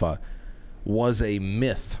Antifa was a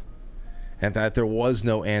myth and that there was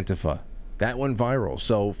no Antifa. That went viral.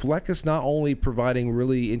 So Fleccas not only providing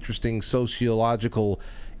really interesting sociological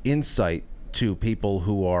insight to people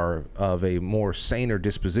who are of a more saner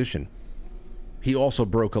disposition, he also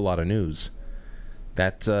broke a lot of news.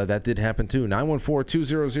 That did happen too.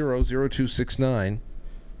 914-200-0269.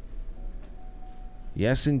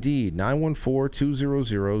 Yes, indeed.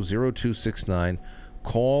 914-200-0269.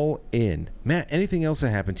 Call in. Matt, anything else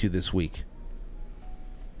that happened to you this week?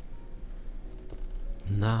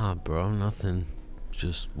 Nah, bro, nothing.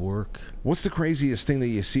 Just work. What's the craziest thing that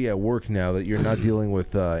you see at work now that you're not dealing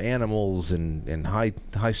with animals and high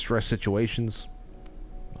stress situations?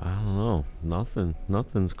 I don't know. Nothing.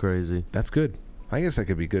 Nothing's crazy. That's good. I guess that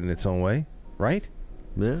could be good in its own way, right?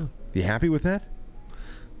 Yeah. You happy with that?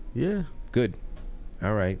 Yeah. Good.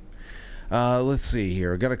 All right. Let's see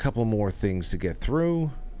here. I got a couple more things to get through.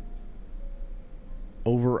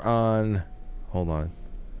 Over on, hold on.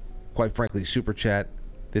 Quite frankly, Super Chat.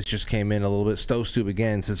 This just came in a little bit. Stove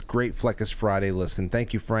again says, great Fleccas Friday listen.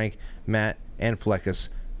 Thank you, Frank, Matt, and Fleccas.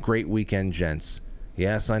 Great weekend, gents.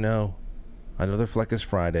 Yes, I know. Another Fleccas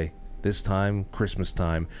Friday. This time, Christmas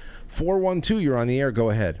time. 412, you're on the air. Go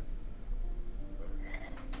ahead.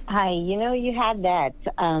 Hi. You know, you had that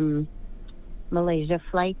Malaysia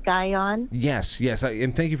flight guy on? Yes.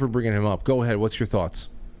 And thank you for bringing him up. Go ahead. What's your thoughts?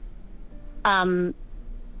 I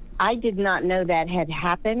did not know that had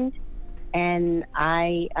happened, and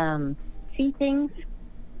I see things,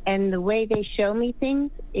 and the way they show me things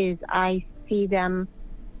is I see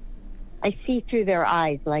through their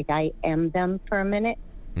eyes, like I am them for a minute.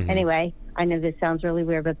 Mm-hmm. Anyway, I know this sounds really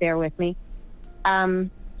weird, but bear with me.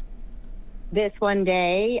 This one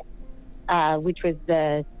day, which was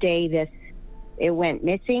the day it went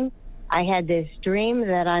missing, I had this dream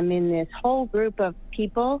that I'm in this whole group of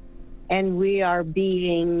people, and we are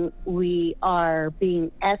being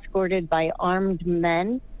escorted by armed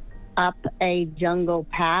men up a jungle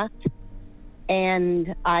path,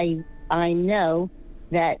 and I know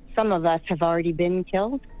that some of us have already been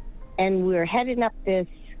killed, and we're heading up this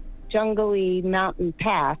jungly mountain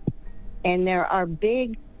path, and there are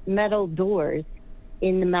big metal doors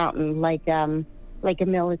in the mountain, like a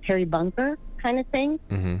military bunker kind of thing.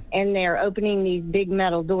 Mm-hmm. And they're opening these big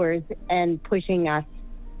metal doors and pushing us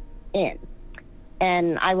in.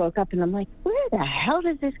 And I woke up and I'm like, where the hell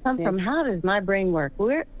does this come from? How does my brain work?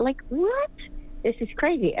 What? This is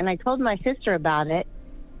crazy. And I told my sister about it,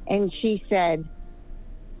 and she said,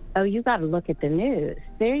 oh, you got to look at the news.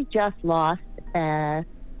 They just lost an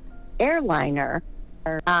airliner.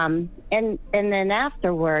 And then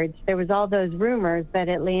afterwards, there was all those rumors that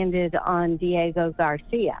it landed on Diego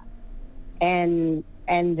Garcia. And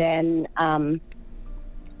then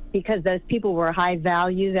because those people were high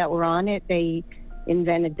value that were on it, they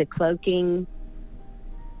invented the cloaking.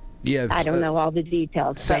 Yeah, I don't know all the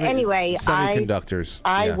details. But anyway, semiconductors.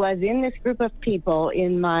 I was in this group of people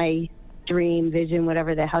in my dream, vision,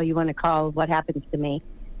 whatever the hell you want to call what happens to me.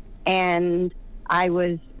 And I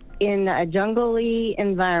was in a jungly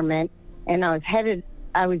environment, and I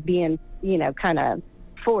was being, kind of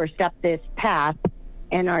forced up this path,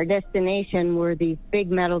 and our destination were these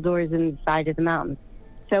big metal doors in the side of the mountain.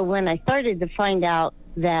 So when I started to find out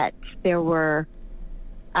that there were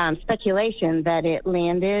speculation that it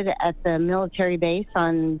landed at the military base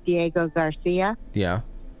on Diego Garcia, yeah,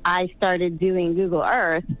 I started doing Google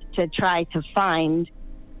Earth to try to find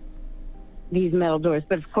these metal doors.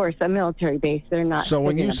 But of course, a military base, they're not. So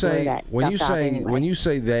when you say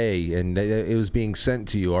they and it was being sent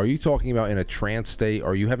to you, are you talking about in a trance state?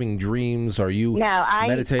 Are you having dreams? Are you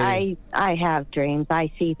meditating? I have dreams.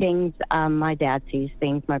 I see things. My dad sees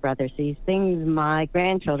things. My brother sees things. My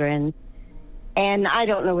grandchildren. And I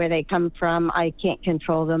don't know where they come from. I can't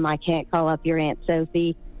control them. I can't call up your Aunt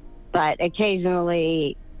Sophie. But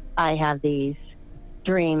occasionally I have these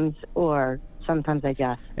dreams or Sometimes I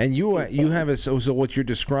just. And you have a so what you're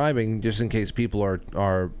describing, just in case people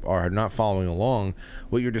are not following along,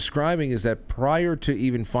 what you're describing is that prior to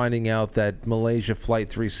even finding out that Malaysia Flight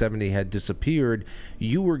 370 had disappeared,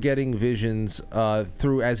 you were getting visions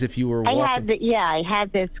through as if you were walking. I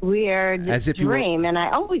had this weird dream, and I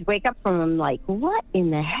always wake up from them like, what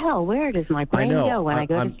in the hell? Where does my brain go when I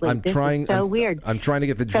go to sleep? This is so weird. I'm trying to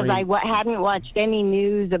get the dream. Because I hadn't watched any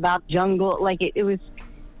news about jungle. Like, it was...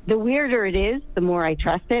 The weirder it is, the more I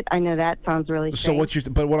trust it. I know that sounds really strange.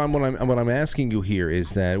 So what I'm asking you here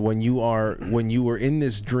is that when you were in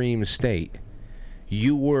this dream state,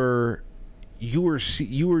 you were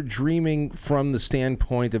dreaming from the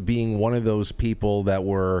standpoint of being one of those people that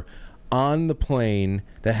were on the plane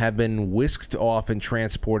that have been whisked off and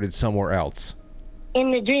transported somewhere else.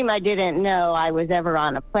 In the dream, I didn't know I was ever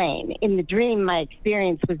on a plane. In the dream, my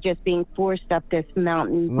experience was just being forced up this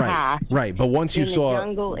mountain path. Right. But once you saw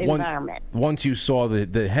jungle environment. Once you saw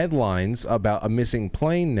the headlines about a missing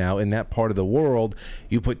plane now in that part of the world,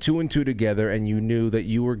 you put two and two together, and you knew that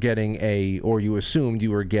you were getting you assumed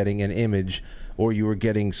you were getting an image, or you were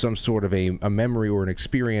getting some sort of a memory or an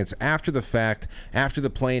experience after the fact, after the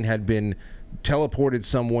plane had been teleported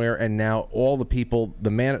somewhere, and now all the people,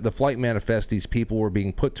 the flight manifest, these people were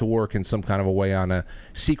being put to work in some kind of a way on a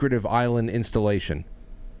secretive island installation.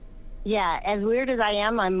 Yeah, as weird as I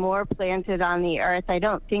am, I'm more planted on the Earth. I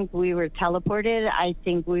don't think we were teleported. I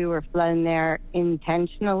think we were flown there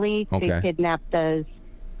intentionally to kidnap those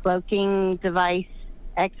cloaking device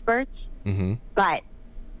experts. Mm-hmm. But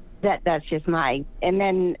that's just my... And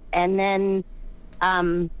then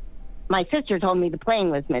my sister told me the plane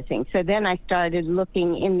was missing. So then I started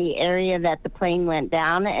looking in the area that the plane went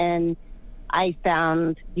down, and I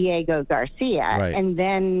found Diego Garcia. Right. And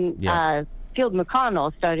then Field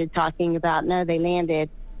McConnell started talking about, no, they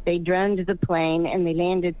droned the plane, and they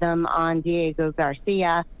landed them on Diego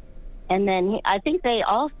Garcia. And then I think they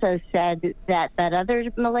also said that other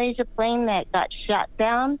Malaysia plane that got shot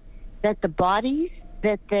down, that the bodies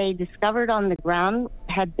that they discovered on the ground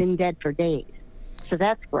had been dead for days. So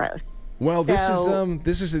that's gross. Well,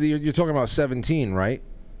 this is you're talking about 17, right?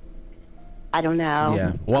 I don't know.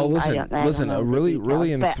 Yeah. Well, listen. A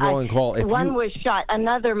really enthralling call. If one was shot.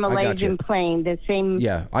 Another Malaysian plane, the same.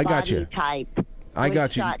 Yeah, I got you. Type. I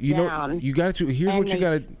got you. You know, you got to. Here's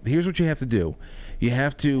what you have to do. You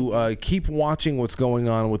have to keep watching what's going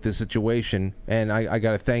on with this situation, and I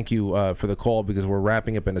got to thank you for the call, because we're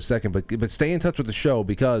wrapping up in a second. But stay in touch with the show,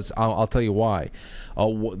 because I'll tell you why.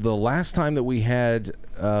 The last time that we had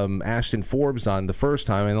Ashton Forbes on, the first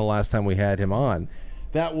time, and the last time we had him on,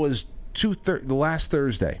 that was the last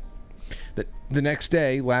Thursday. The next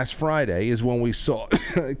day, last Friday, is when we saw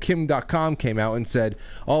Kim.com came out and said,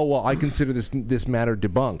 "Oh well, I consider this matter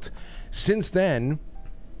debunked." Since then,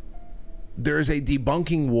 there is a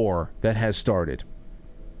debunking war that has started,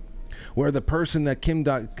 where the person that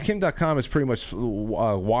Kim.com has pretty much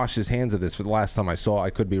washed his hands of this. For the last time I saw, I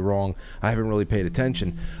could be wrong. I haven't really paid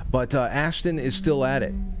attention, but Ashton is still at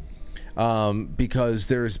it. Because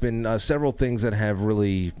there's been several things that have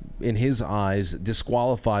really, in his eyes,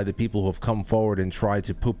 disqualified the people who have come forward and tried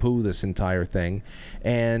to poo-poo this entire thing.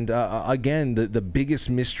 And again, the biggest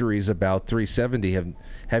mysteries about 370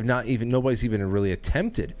 have not even, nobody's even really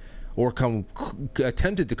attempted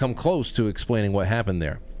to come close to explaining what happened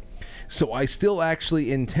there. So I still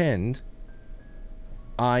intend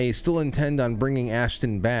on bringing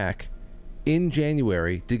Ashton back in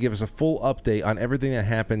January to give us a full update on everything that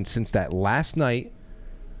happened since that last night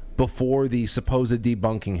before the supposed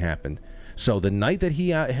debunking happened. So the night that he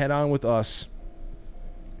had on with us,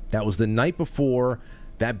 that was the night before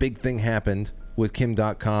that big thing happened with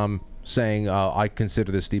Kim.com saying, I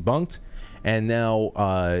consider this debunked. And now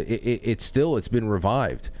it's been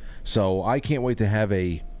revived. So I can't wait to have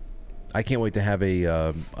a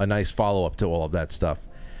nice follow-up to all of that stuff.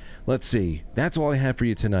 Let's see. That's all I have for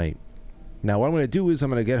you tonight. Now, what I'm going to do is I'm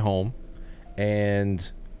going to get home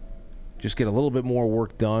and just get a little bit more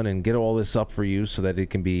work done and get all this up for you so that it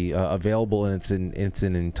can be available in its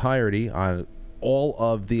entirety on all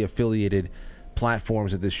of the affiliated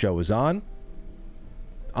platforms that this show is on.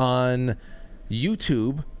 On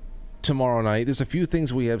YouTube tomorrow night, there's a few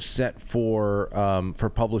things we have set for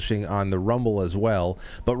publishing on the Rumble as well,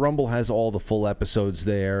 but Rumble has all the full episodes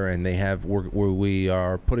there, and they have we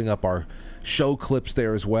are putting up our show clips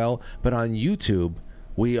there as well. But on YouTube,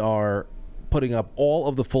 we are putting up all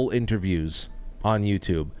of the full interviews on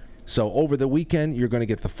YouTube. So over the weekend, you're going to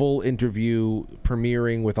get the full interview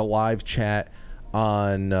premiering with a live chat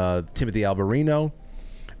on Timothy Alberino.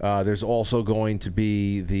 There's also going to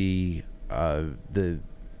be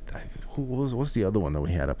what's the other one that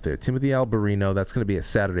we had up there? Timothy Alberino. That's going to be a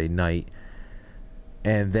Saturday night.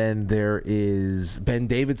 And then there is Ben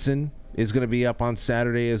Davidson is going to be up on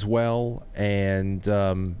Saturday as well. And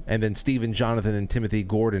then Stephen Jonathan and Timothy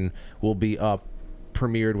Gordon will be up,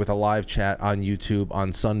 premiered with a live chat on YouTube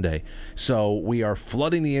on Sunday. So we are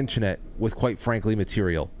flooding the internet with Quite Frankly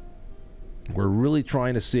material. We're really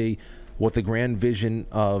trying to see what the grand vision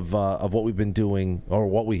of what we've been doing, or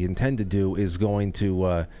what we intend to do, is going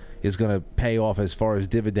to pay off as far as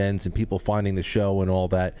dividends and people finding the show and all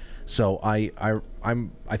that. So I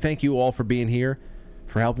thank you all for being here,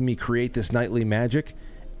 for helping me create this nightly magic.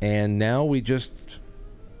 And now we just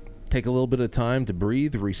take a little bit of time to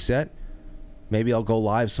breathe, reset. Maybe I'll go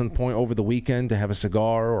live some point over the weekend to have a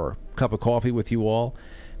cigar or a cup of coffee with you all.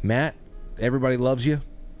 Matt, everybody loves you.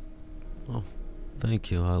 Oh,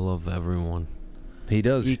 thank you. I love everyone. He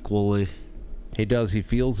does. Equally. He does. He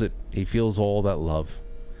feels it. He feels all that love.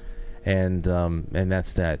 And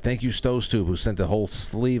that's that. Thank you, Stowstube, who sent a whole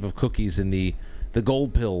sleeve of cookies in the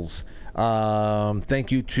gold pills.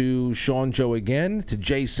 Thank you to Sean Joe again. To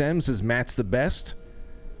Jay Sem says Matt's the best.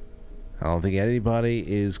 I don't think anybody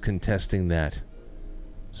is contesting that.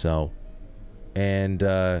 So, and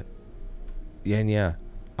yeah,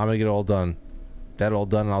 I'm gonna get it all done. That all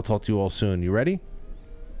done, and I'll talk to you all soon. You ready?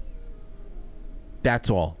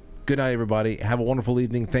 That's all. Good night, everybody. Have a wonderful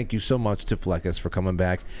evening. Thank you so much to Fleccas for coming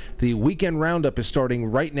back. The weekend roundup is starting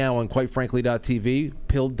right now on quitefrankly.tv,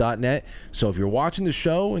 pilled.net. So if you're watching the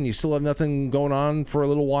show and you still have nothing going on for a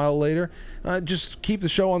little while later, just keep the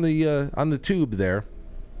show on the tube there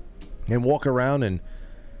and walk around and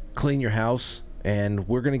clean your house. And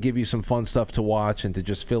we're going to give you some fun stuff to watch and to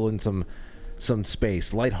just fill in some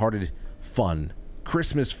space. Lighthearted fun.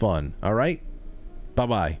 Christmas fun. All right?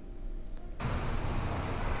 Bye-bye.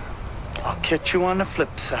 I'll catch you on the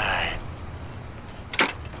flip side.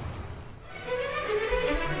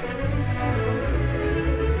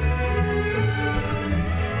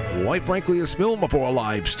 Quite Frankly is filmed before a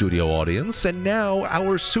live studio audience, and now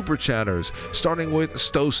our super chatters, starting with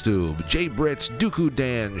Stowstube, Jay Brits, Dooku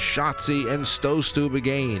Dan, Shotzi, and Stowstube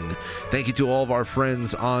again. Thank you to all of our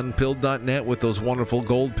friends on Pilled.net with those wonderful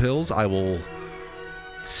gold pills. I will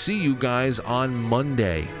see you guys on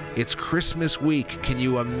Monday. It's Christmas week. Can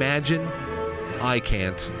you imagine? I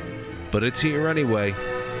can't, but it's here anyway.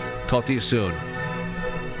 Talk to you soon.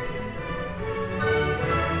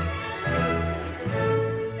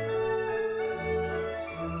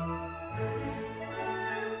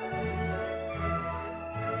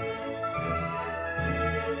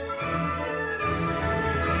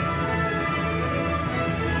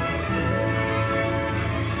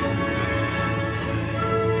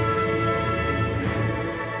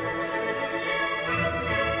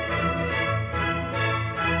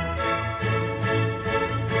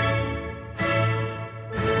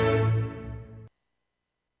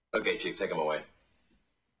 Okay, Chief, take him away.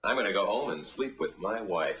 I'm going to go home and sleep with my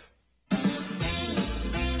wife.